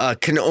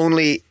can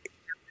only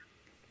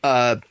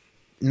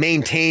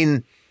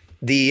maintain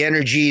the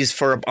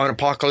energies on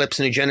Apocalypse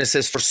and New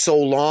Genesis for so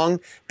long,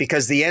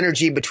 because the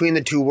energy between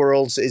the two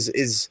worlds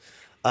is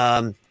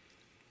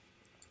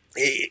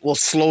it will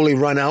slowly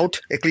run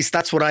out. At least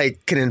that's what I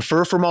can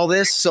infer from all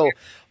this. So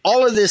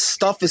all of this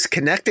stuff is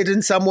connected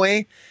in some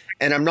way,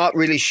 and I'm not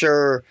really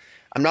sure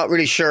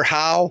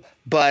how,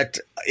 but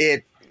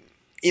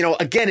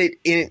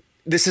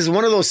this is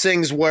one of those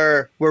things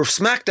where we're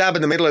smack dab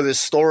in the middle of this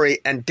story,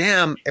 and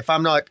damn if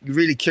I'm not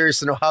really curious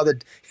to know how the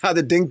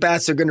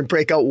Dingbats are going to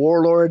break out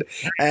Warlord,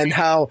 and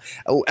how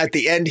at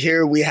the end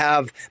here we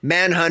have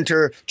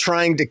Manhunter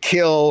trying to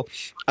kill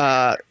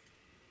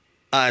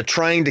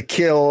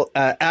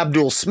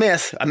Abdul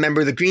Smith, a member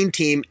of the Green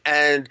Team,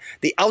 and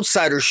the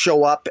Outsiders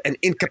show up and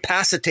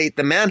incapacitate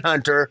the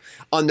Manhunter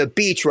on the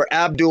beach where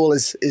Abdul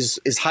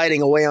is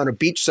hiding away on a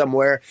beach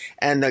somewhere,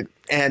 and the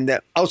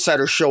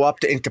Outsiders show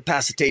up to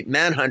incapacitate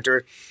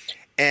Manhunter,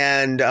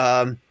 and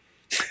we're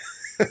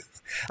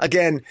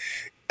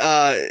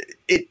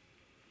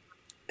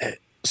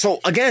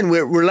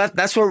left.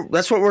 That's what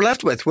we're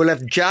left with. We're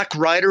left. Jack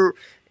Ryder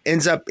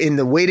ends up in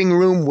the waiting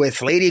room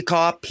with Lady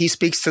Cop. He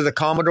speaks to the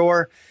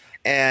Commodore.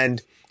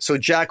 And so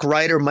Jack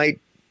Ryder might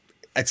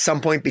at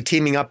some point be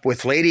teaming up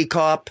with Lady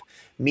Cop.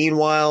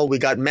 Meanwhile, we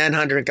got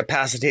Manhunter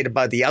incapacitated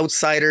by the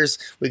Outsiders.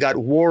 We got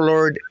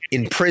Warlord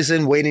in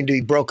prison waiting to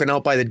be broken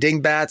out by the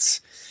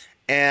Dingbats.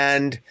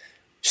 And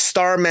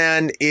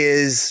Starman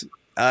is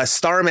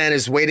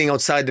waiting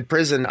outside the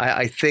prison,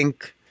 I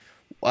think,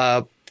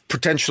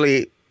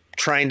 potentially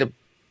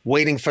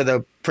waiting for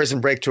the prison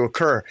break to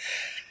occur.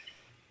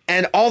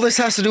 And all this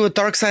has to do with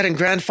Darkseid and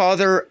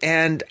Grandfather.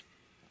 And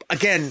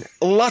again,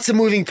 lots of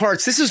moving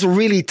parts. This is a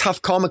really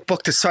tough comic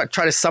book to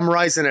try to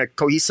summarize in a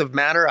cohesive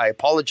manner. I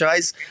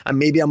apologize.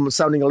 Maybe I'm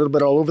sounding a little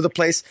bit all over the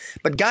place.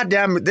 But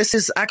goddamn, this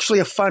is actually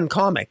a fun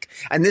comic.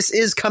 And this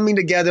is coming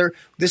together.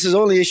 This is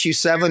only issue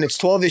 7. It's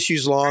 12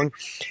 issues long.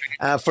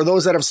 For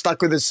those that have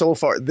stuck with it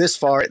this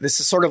far, this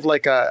is sort of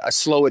like a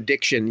slow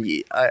addiction.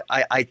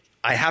 I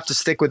have to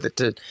stick with it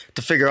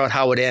to figure out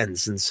how it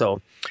ends. And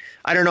so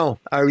I don't know.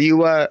 Are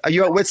you at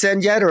wit's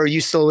end yet, or are you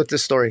still with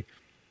this story?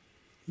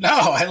 No,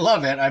 I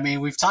love it. I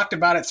mean, we've talked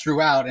about it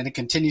throughout, and it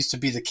continues to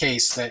be the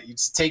case that you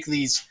take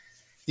these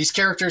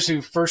characters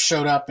who first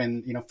showed up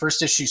in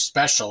first issue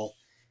special,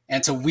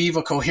 and to weave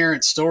a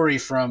coherent story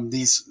from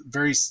these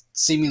very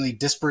seemingly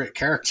disparate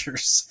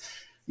characters.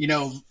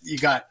 You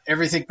got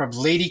everything from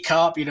Lady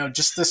Cop,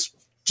 just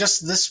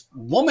this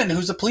woman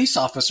who's a police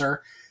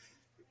officer,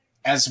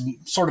 as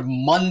sort of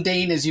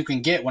mundane as you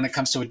can get when it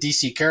comes to a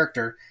DC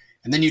character.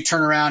 And then you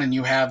turn around and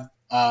you have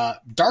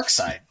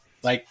Darkseid.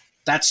 Like,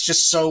 that's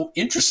just so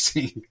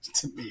interesting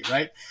to me,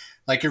 right?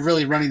 Like, you're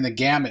really running the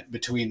gamut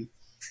between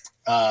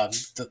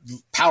the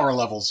power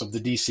levels of the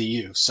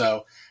DCU.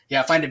 So, yeah,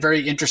 I find it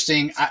very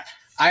interesting.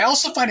 I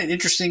also find it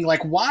interesting,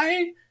 like,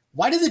 why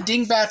do the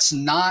Dingbats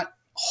not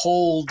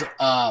hold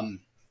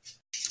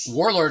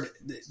Warlord?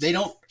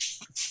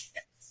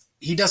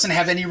 He doesn't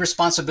have any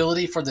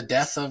responsibility for the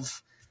death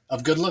of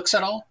Good Looks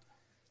at all?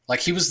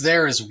 Like, he was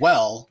there as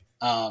well.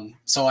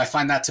 So I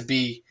find that to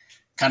be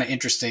kind of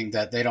interesting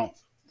that they don't.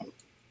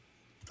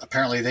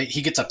 Apparently,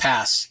 he gets a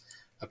pass.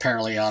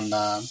 Apparently on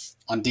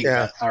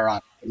Dingbat or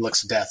on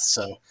Looks' death.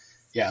 So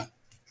yeah,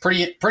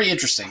 pretty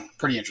interesting.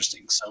 Pretty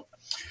interesting. So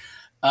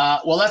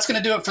well, that's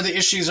going to do it for the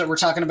issues that we're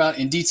talking about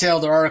in detail.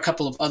 There are a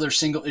couple of other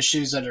single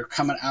issues that are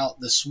coming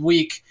out this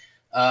week.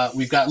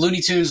 We've got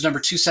Looney Tunes number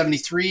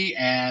 273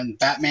 and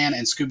Batman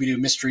and Scooby-Doo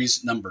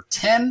Mysteries number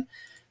 10. And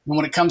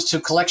when it comes to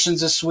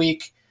collections this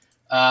week,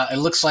 it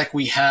looks like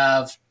we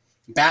have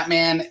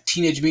Batman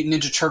Teenage Mutant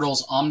Ninja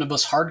Turtles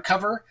Omnibus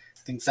hardcover.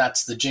 I think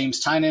that's the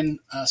James Tynion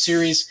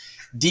series.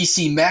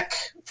 DC Mech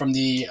from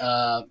the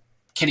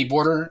Kenny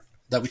Border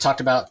that we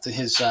talked about,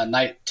 his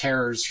Night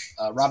Terrors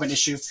Robin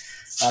issue.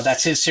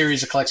 That's his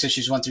series that collects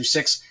issues 1 through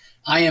 6.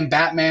 I Am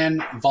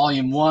Batman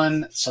Volume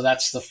 1. So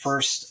that's the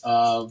first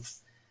of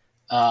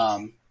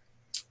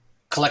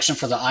collection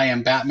for the I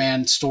Am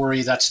Batman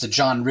story. That's the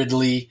John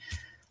Ridley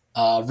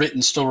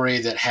written story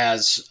that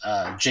has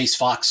Jace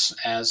Fox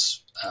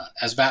as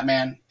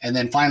Batman. And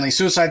then finally,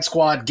 Suicide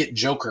Squad Get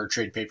Joker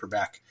trade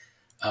paperback,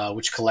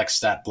 which collects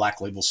that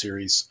Black Label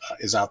series,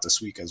 is out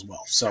this week as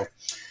well. So,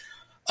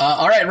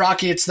 all right,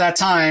 Rocky, it's that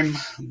time.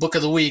 Book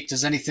of the week.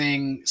 Does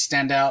anything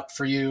stand out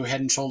for you,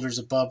 head and shoulders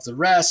above the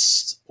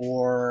rest,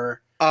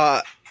 or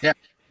What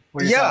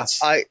are your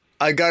thoughts?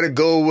 I gotta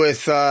go with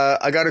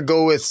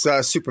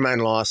Superman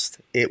Lost.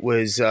 It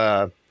was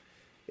the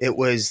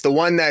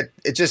one that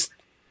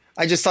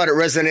I just thought it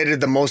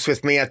resonated the most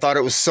with me. I thought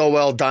it was so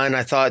well done.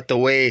 I thought the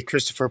way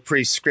Christopher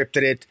Priest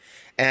scripted it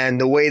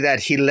and the way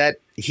that he let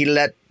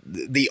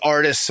the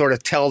artist sort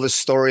of tell the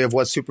story of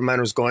what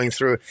Superman was going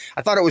through.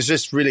 I thought it was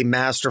just really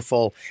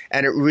masterful,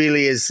 and it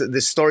really is.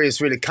 The story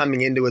is really coming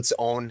into its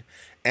own.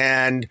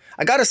 And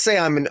I got to say,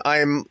 I'm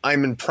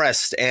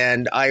impressed.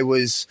 And I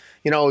was,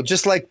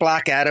 just like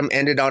Black Adam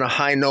ended on a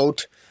high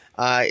note.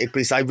 At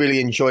least I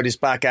really enjoyed his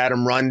Black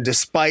Adam run,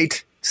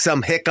 despite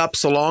some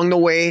hiccups along the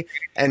way.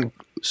 And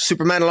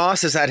Superman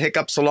Lost has had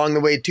hiccups along the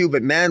way too.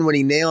 But man, when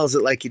he nails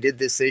it like he did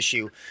this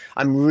issue,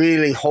 I'm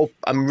really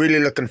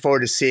looking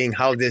forward to seeing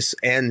how this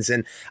ends.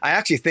 And I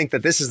actually think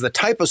that this is the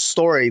type of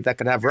story that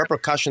could have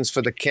repercussions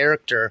for the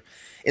character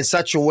in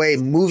such a way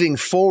moving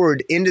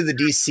forward into the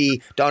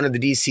DC, down to the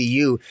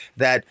DCU,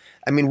 that,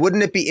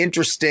 wouldn't it be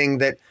interesting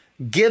that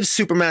gives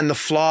Superman the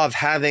flaw of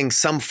having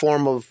some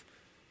form of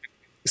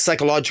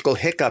psychological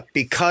hiccup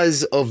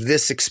because of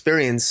this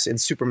experience in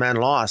Superman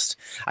Lost?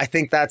 I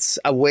think that's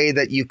a way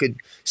that you could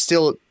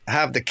still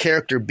have the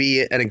character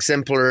be an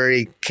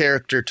exemplary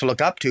character to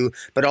look up to,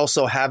 but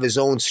also have his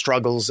own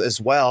struggles as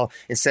well,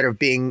 instead of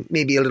being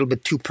maybe a little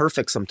bit too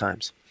perfect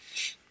sometimes.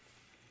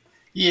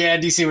 Yeah,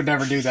 DC would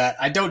never do that.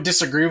 I don't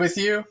disagree with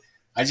you.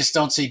 I just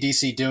don't see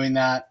DC doing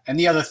that. And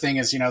the other thing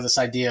is, this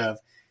idea of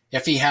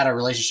if he had a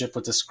relationship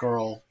with this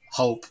girl,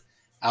 Hope,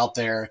 out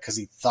there because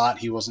he thought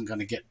he wasn't going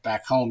to get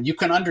back home, you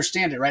can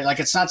understand it, right? Like,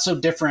 it's not so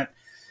different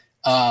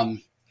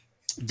than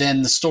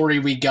the story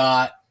we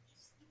got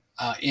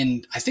I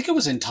think it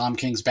was in Tom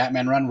King's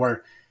Batman run,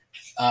 where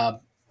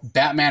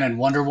Batman and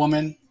Wonder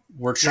Woman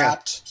were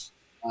trapped.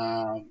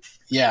 And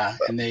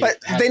they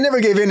never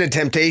gave in to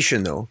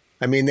temptation, though.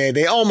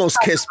 They almost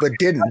kissed but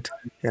didn't.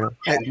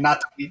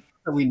 Not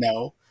that we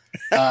know.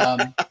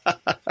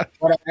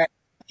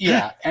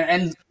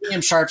 And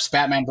William Sharp's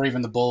Batman Brave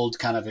and the Bold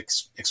kind of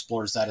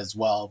explores that as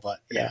well. But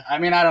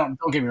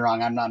don't get me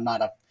wrong. I'm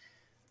not a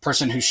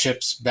person who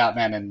ships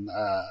Batman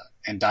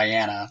and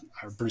Diana,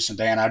 or Bruce and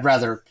Diana. I'd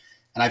rather,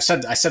 and I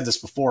said this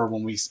before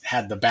when we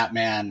had the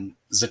Batman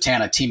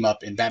Zatanna team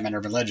up in Batman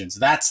Urban Legends.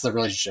 That's the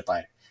relationship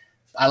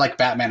I like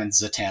Batman and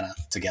Zatanna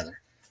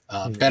together.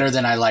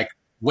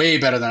 Way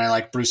better than I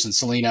like Bruce and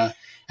Selina,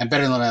 and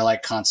better than I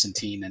like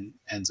Constantine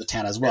and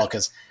Zatanna as well,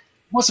 because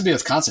who wants to be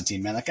with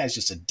Constantine, man? That guy's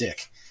just a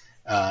dick.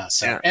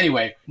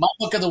 Anyway, my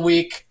book of the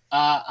week,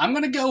 I'm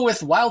going to go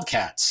with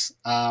Wildcats.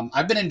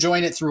 I've been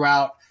enjoying it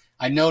throughout.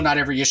 I know not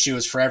every issue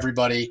is for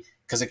everybody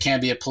because it can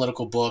be a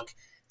political book.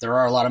 There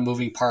are a lot of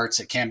moving parts.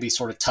 It can be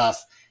sort of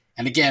tough.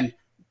 And again,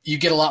 you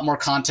get a lot more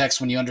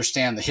context when you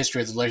understand the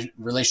history of the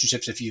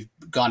relationships if you've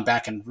gone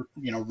back and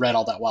read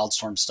all that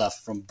Wildstorm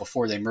stuff from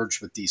before they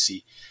merged with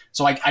DC.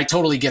 So I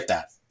totally get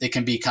that. It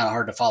can be kind of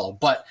hard to follow.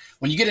 But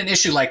when you get an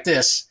issue like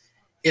this,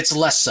 it's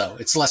less so.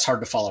 It's less hard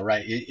to follow,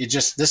 right?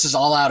 This is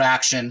all out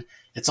action.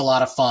 It's a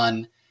lot of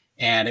fun,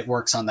 and it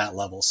works on that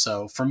level.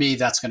 So for me,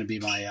 that's going to be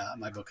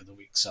my book of the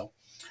week. So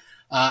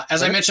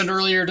as I mentioned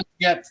earlier,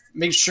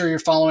 make sure you're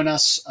following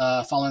us,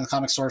 following the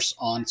Comic Source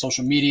on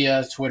social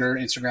media, Twitter,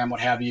 Instagram, what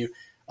have you.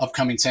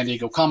 Upcoming San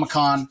Diego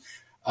Comic-Con.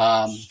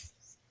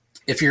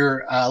 If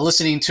you're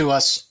listening to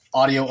us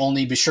audio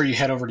only, be sure you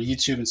head over to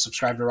YouTube and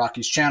subscribe to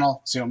Rocky's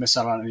channel so you don't miss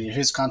out on any of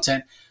his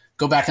content.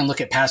 Go back and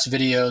look at past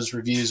videos,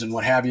 reviews, and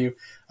what have you.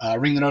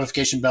 Ring the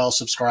notification bell,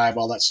 subscribe,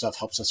 all that stuff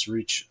helps us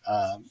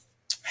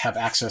have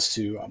access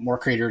to more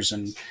creators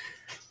and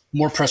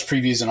more press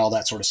previews and all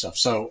that sort of stuff.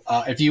 So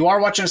if you are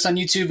watching us on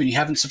YouTube and you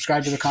haven't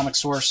subscribed to the Comic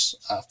Source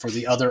for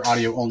the other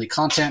audio-only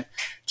content,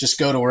 just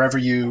go to wherever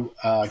you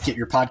get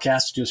your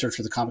podcast, do a search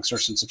for the Comic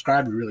Source and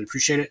subscribe. We really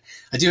appreciate it.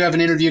 I do have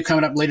an interview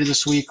coming up later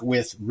this week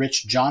with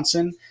Rich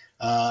Johnson.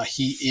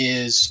 He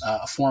is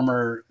a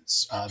former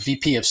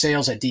VP of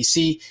sales at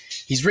DC.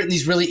 He's written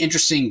these really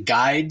interesting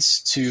guides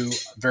to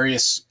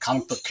various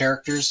comic book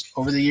characters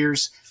over the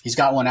years. He's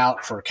got one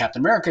out for Captain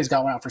America. He's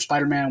got one out for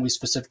Spider-Man. We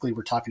specifically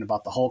were talking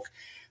about the Hulk.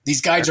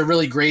 These guides are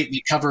really great.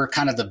 They cover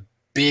kind of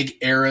big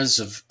eras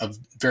of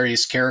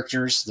various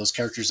characters, those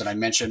characters that I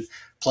mentioned,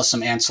 plus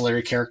some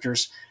ancillary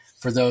characters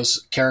for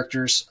those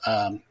characters.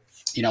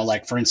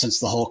 Like, for instance,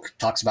 the Hulk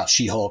talks about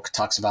She-Hulk,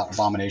 talks about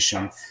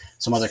Abomination,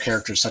 some other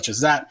characters such as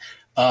that.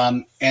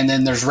 And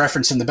then there's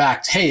reference in the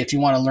back, hey, if you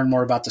want to learn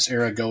more about this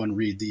era, go and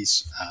read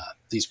these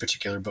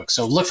particular books.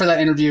 So look for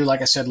that interview,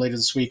 like I said, later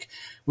this week.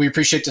 We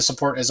appreciate the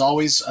support as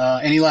always.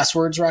 Any last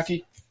words,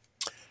 Rocky?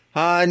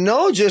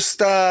 No,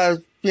 just,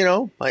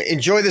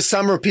 enjoy the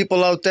summer,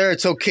 people out there.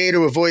 It's okay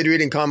to avoid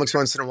reading comics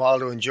once in a while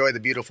to enjoy the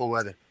beautiful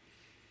weather.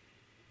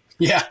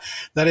 Yeah,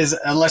 that is,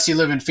 unless you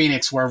live in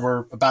Phoenix, where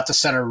we're about to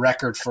set a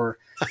record for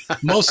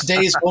most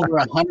days over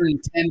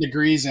 110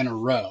 degrees in a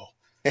row.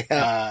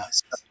 Yeah.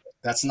 So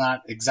that's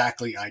not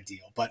exactly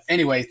ideal. But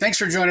anyway, thanks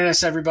for joining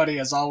us, everybody,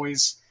 as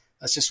always.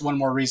 That's just one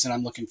more reason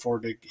I'm looking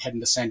forward to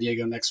heading to San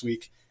Diego next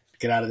week to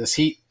get out of this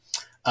heat.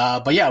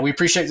 But yeah, we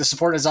appreciate the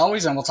support as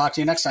always, and we'll talk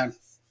to you next time.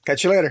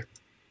 Catch you later.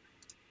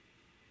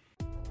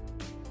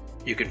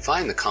 You can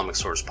find the Comic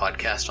Source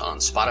podcast on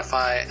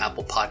Spotify,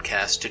 Apple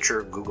Podcasts,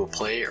 Stitcher, Google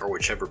Play, or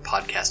whichever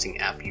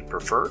podcasting app you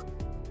prefer.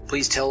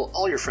 Please tell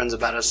all your friends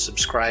about us,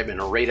 subscribe,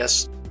 and rate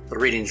us. The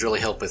ratings really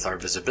help with our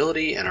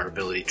visibility and our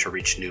ability to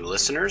reach new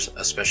listeners,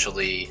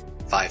 especially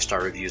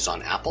 5-star reviews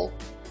on Apple.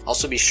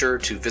 Also be sure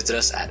to visit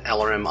us at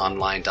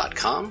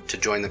lrmonline.com to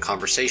join the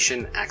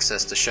conversation,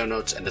 access the show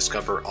notes, and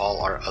discover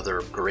all our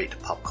other great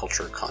pop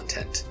culture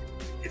content.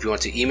 If you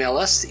want to email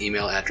us, the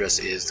email address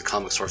is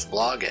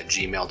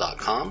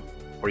thecomicsourceblog@gmail.com,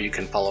 or you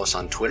can follow us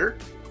on Twitter,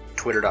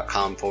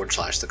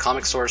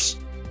 twitter.com/thecomicsource.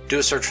 Do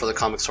a search for The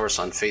Comic Source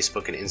on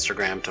Facebook and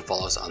Instagram to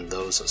follow us on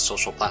those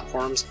social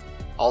platforms.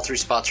 All 3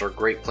 spots are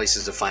great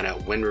places to find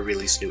out when we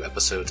release new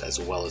episodes, as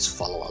well as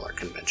follow all our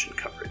convention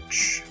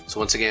coverage. So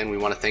once again, we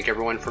want to thank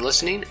everyone for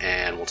listening,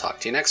 and we'll talk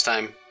to you next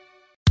time.